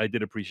goal, and I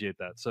did appreciate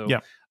that. So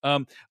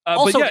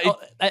also,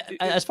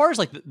 as far as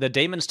like the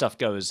Damon stuff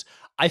goes,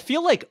 I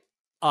feel like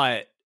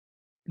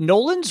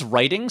Nolan's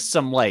writing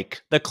some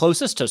like the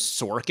closest to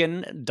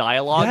Sorkin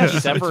dialogue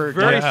he's ever it's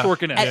very done.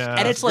 Sorkin-esque.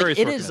 And it's like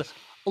it is.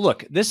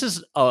 Look, this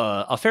is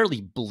a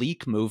fairly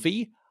bleak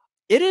movie.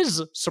 it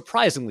is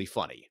surprisingly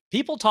funny.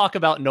 People talk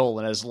about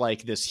Nolan as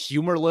like this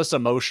humorless,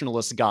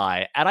 emotionless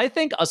guy, and I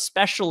think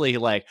especially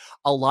like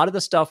a lot of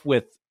the stuff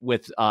with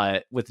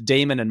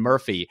Damon and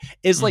Murphy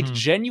is like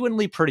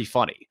genuinely pretty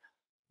funny.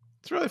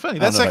 It's really funny.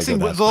 That sex scene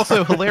was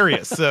also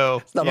hilarious. So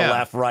it's not a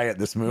laugh riot,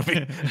 this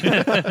movie.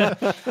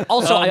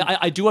 Also,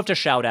 I do have to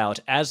shout out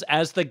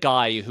as the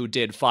guy who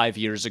did 5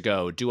 years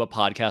ago do a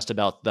podcast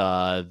about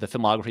the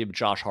filmography of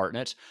Josh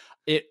Hartnett.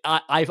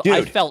 I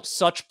felt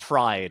such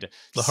pride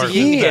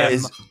seeing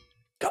him.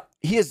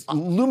 He is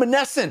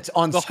luminescent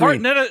on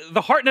screen.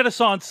 The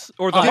Hartnett-essence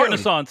or the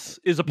Hartnessence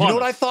is upon us. You know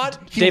what I thought?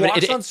 He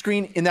walks on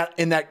screen in that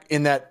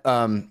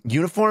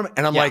uniform,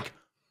 and I'm like,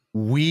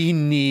 we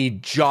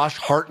need Josh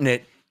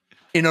Hartnett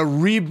in a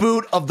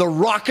reboot of The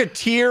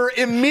Rocketeer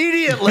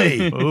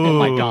immediately. Oh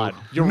my God.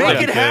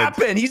 Make it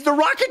happen. He's the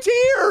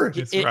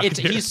Rocketeer.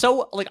 He's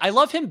so like, I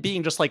love him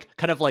being just like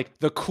kind of like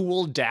the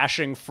cool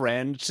dashing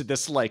friend to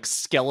this like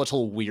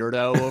skeletal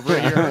weirdo over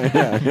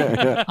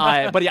here.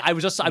 But yeah, I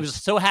was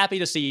so happy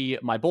to see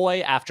my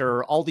boy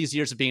after all these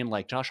years of being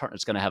like, Josh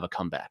Hartnett's going to have a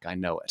comeback. I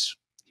know it.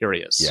 Here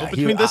he is. Yeah, so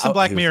between this and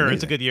Black Mirror,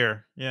 it's a good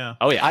year. Yeah.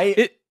 Oh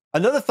yeah.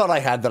 Another thought I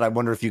had that I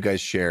wonder if you guys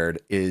shared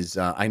is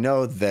I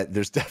know that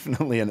there's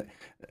definitely an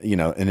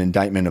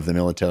indictment of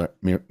the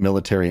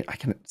military. I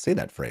can say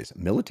that phrase,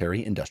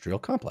 military industrial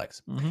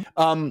complex.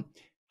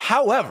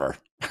 However,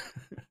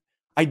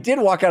 I did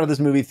walk out of this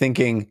movie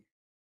thinking,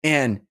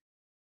 and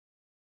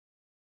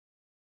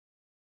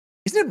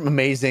isn't it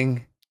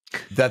amazing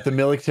that the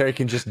military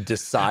can just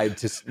decide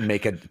to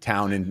make a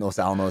town in Los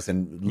Alamos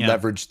and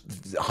leverage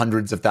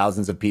hundreds of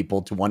thousands of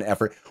people to one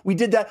effort? We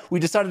did that. We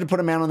decided to put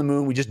a man on the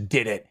moon. We just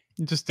did it.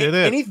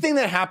 Anything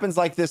that happens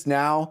like this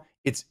now,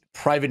 it's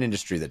private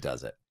industry that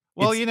does it.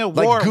 Well,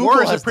 like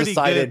Google has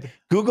decided.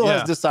 Google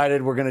has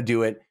decided we're going to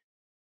do it.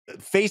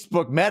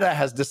 Facebook, Meta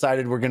has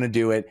decided we're going to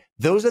do it.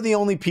 Those are the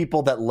only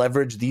people that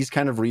leverage these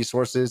kind of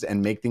resources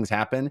and make things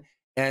happen.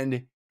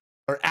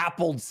 Or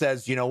Apple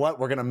says, you know what,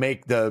 we're going to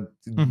make the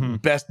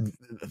best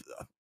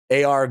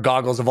AR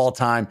goggles of all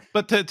time.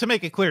 But to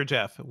make it clear,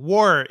 Jeff,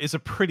 war is a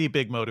pretty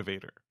big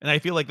motivator, and I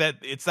feel like the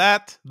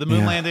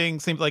moon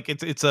landing seems like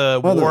it's a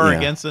war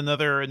against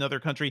another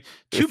country.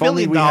 $2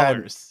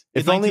 billion.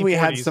 If only we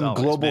had some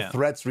global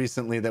threats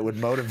recently that would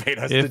motivate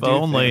us to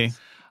do things.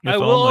 I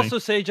will also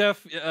say,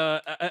 Jeff,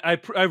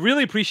 I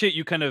really appreciate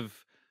you kind of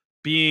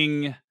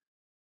being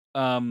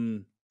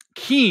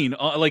keen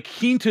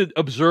to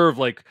observe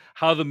like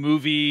how the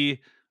movie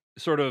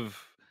sort of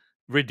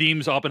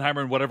redeems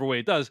Oppenheimer in whatever way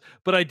it does.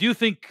 But I do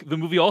think the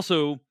movie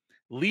also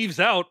leaves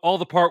out all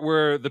the part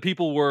where the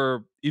people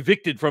were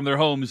evicted from their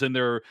homes and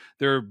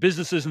their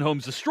businesses and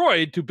homes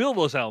destroyed to build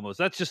Los Alamos.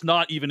 That's just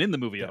not even in the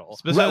movie at all.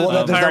 There's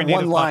that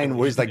one line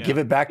where he's like, give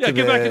it back to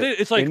give back to it.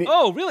 It's like,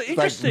 oh, really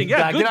interesting.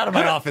 Like, get out of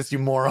my office, you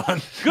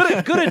moron.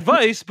 Good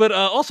advice, but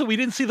also we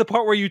didn't see the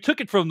part where you took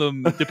it from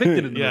them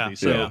depicted in the movie.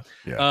 So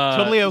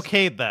totally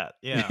okayed that.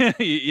 Yeah.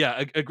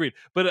 Yeah, agreed.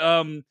 But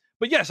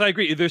yes, I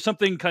agree. There's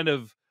something kind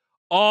of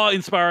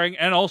awe-inspiring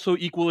and also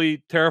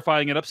equally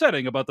terrifying and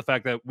upsetting about the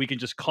fact that we can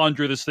just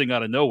conjure this thing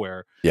out of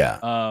nowhere. Yeah.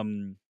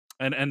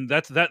 And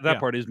that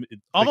part is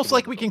almost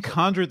like we can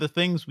conjure the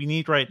things we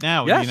need right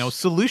now. Yes.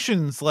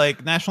 Solutions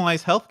like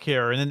nationalized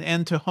healthcare and an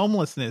end to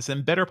homelessness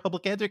and better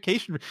public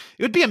education.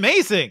 It would be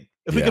amazing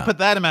if we could put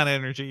that amount of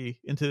energy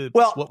into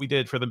what we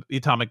did for the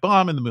atomic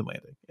bomb and the moon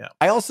landing. Yeah.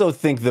 I also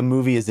think the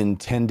movie is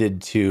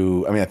intended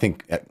to, I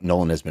think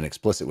Nolan has been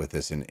explicit with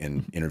this in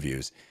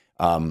interviews,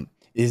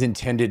 is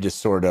intended to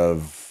sort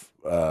of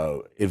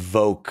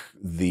evoke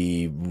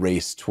the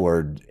race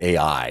toward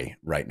AI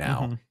right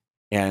now.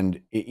 And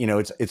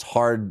it's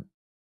hard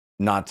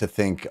not to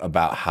think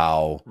about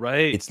how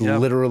it's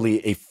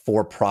literally a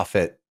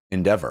for-profit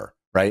endeavor,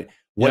 right?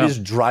 What is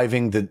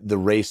driving the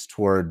race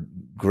toward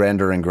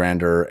grander and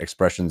grander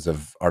expressions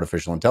of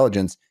artificial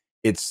intelligence?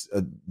 It's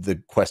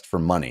the quest for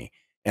money.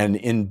 And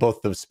in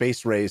both the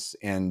space race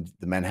and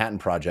the Manhattan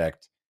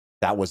Project,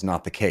 that was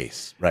not the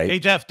case, right? Hey,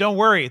 Jeff, don't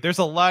worry. There's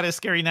a lot of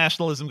scary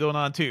nationalism going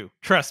on, too.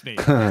 Trust me.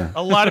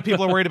 A lot of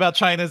people are worried about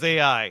China's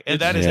AI,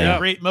 and that is a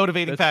great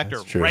motivating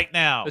factor right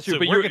now. That's true,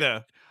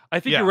 but I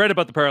think you're right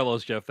about the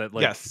parallels, Jeff, that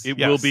it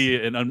will be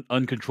an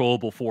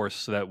uncontrollable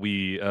force that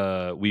we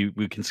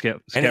can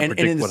can't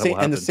predict what will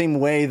happen. In the same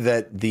way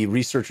that the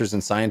researchers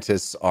and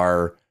scientists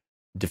are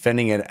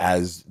defending it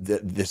as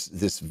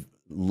this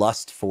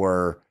lust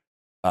for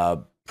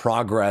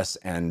progress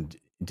and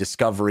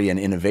discovery and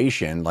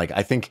innovation, like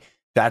I think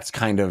that's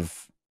kind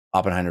of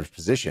Oppenheimer's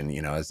position,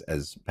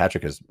 as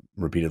Patrick has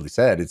repeatedly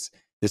said. It's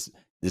this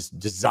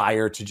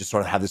desire to just sort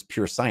of have this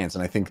pure science,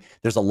 and I think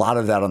there's a lot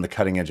of that on the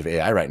cutting edge of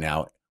AI right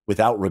now,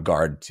 without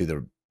regard to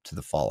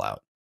the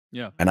fallout.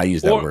 Yeah, and I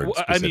use that word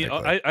specifically.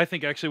 I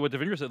think actually what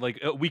Devindra said,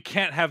 like we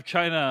can't have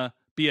China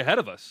be ahead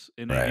of us,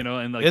 and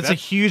like it's a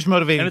huge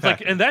motivating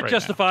factor, and that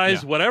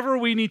justifies whatever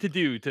we need to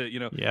do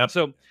to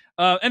So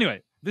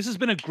anyway. This has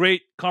been a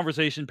great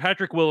conversation.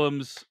 Patrick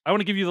Willems, I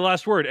want to give you the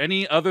last word.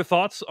 Any other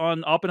thoughts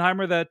on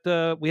Oppenheimer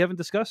that we haven't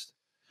discussed?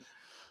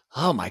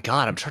 Oh my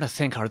God, I'm trying to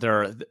think. Are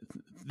there?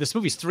 This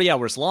movie's 3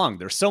 hours long.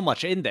 There's so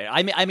much in there.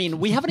 I mean,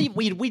 we haven't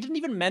even, we didn't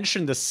even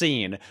mention the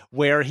scene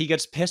where he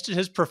gets pissed at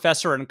his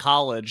professor in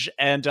college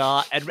and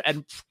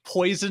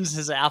poisons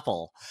his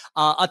apple.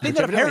 A thing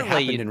that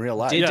apparently happened in real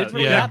life. did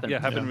really happen. Yeah,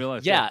 happened in real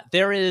life. Yeah,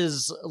 there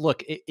is.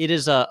 Look, it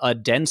is a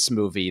dense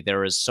movie.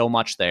 There is so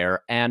much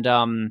there, and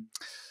no,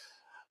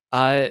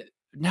 I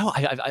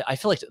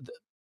feel like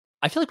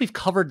we've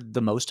covered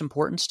the most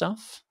important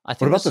stuff. I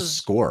think. What about the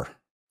score?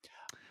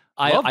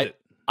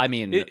 I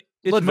mean,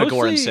 it's Ludwig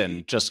mostly-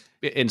 Göransson just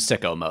in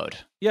sicko mode.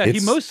 Yeah, he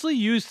It's- mostly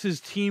used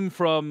his team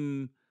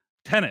from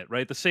Tenet,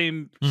 right? The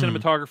same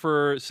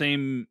cinematographer,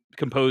 same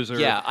composer.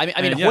 Yeah, I mean,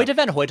 And Hoyte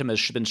van Hoytem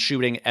has been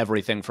shooting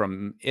everything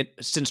from it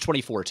since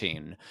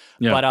 2014.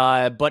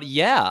 Yeah. But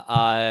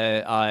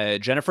yeah,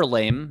 Jennifer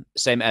Lame,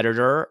 same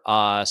editor,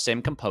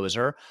 same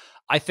composer.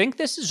 I think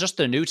this is just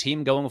the new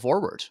team going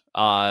forward.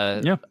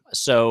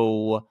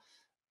 So,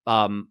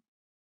 you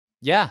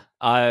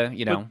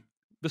know.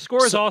 The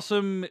score is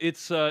awesome.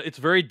 It's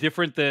very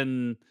different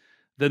than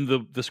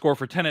the score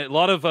for Tenet. A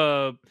lot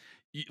of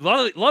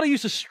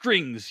use of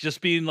strings,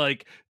 just being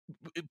like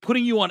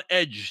putting you on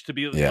edge to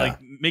be like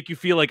make you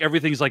feel like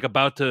everything's like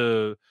about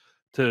to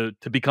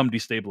become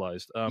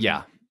destabilized.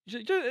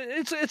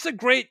 It's a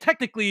great,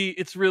 technically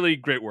it's really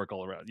great work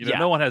all around. You know,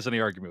 no one has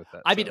any argument with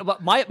that. I mean,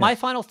 my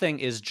final thing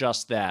is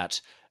just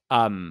that.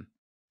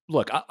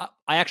 Look,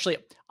 I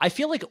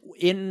feel like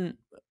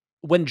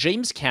when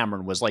James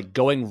Cameron was like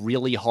going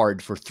really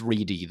hard for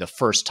 3D the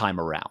first time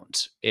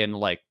around in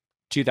like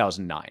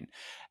 2009.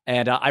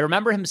 And I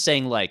remember him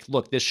saying like,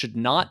 look, this should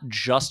not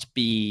just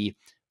be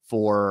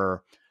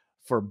for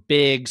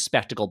big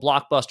spectacle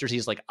blockbusters.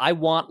 He's like, I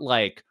want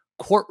like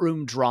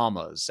courtroom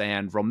dramas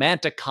and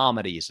romantic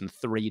comedies in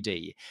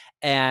 3D.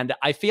 And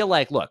I feel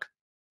like, look,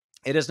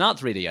 it is not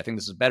 3D. I think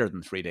this is better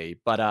than 3D,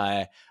 but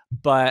I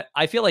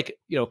feel like,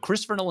 you know,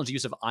 Christopher Nolan's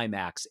use of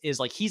IMAX is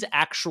like he's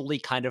actually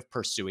kind of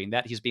pursuing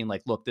that. He's being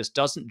like, look, this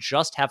doesn't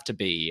just have to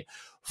be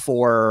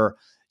for,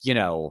 you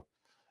know,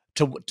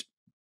 to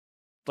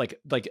like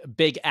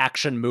big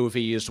action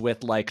movies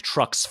with like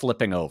trucks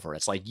flipping over.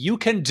 It's like you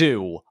can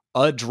do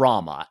a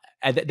drama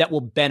and that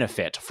will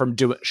benefit from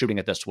shooting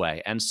it this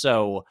way. And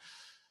so,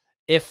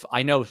 if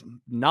I know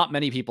not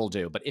many people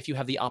do, but if you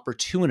have the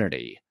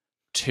opportunity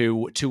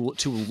to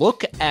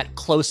look at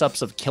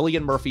close-ups of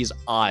Cillian Murphy's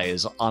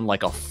eyes on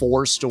like a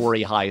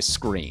 4-story high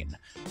screen,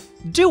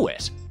 do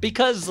it,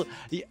 because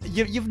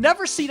you've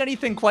never seen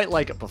anything quite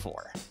like it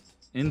before.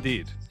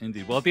 Indeed.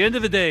 Well, at the end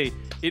of the day,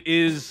 it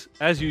is,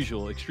 as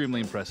usual,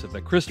 extremely impressive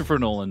that Christopher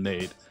Nolan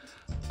made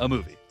a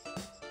movie.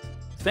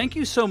 Thank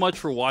you so much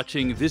for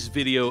watching this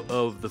video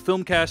of the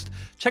Filmcast.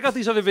 Check out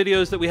these other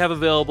videos that we have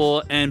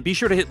available, and be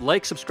sure to hit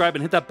like, subscribe,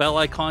 and hit that bell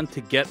icon to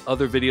get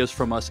other videos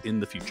from us in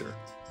the future.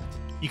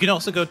 You can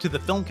also go to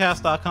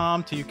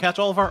thefilmcast.com to catch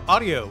all of our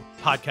audio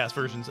podcast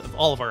versions of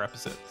all of our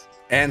episodes.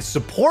 And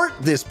support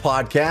this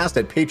podcast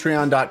at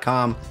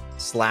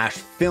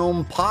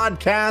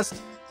patreon.com/filmpodcast,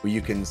 where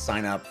you can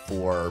sign up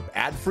for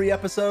ad-free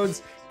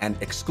episodes and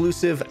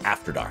exclusive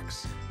After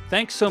Darks.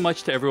 Thanks so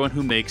much to everyone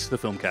who makes the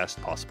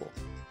Filmcast possible.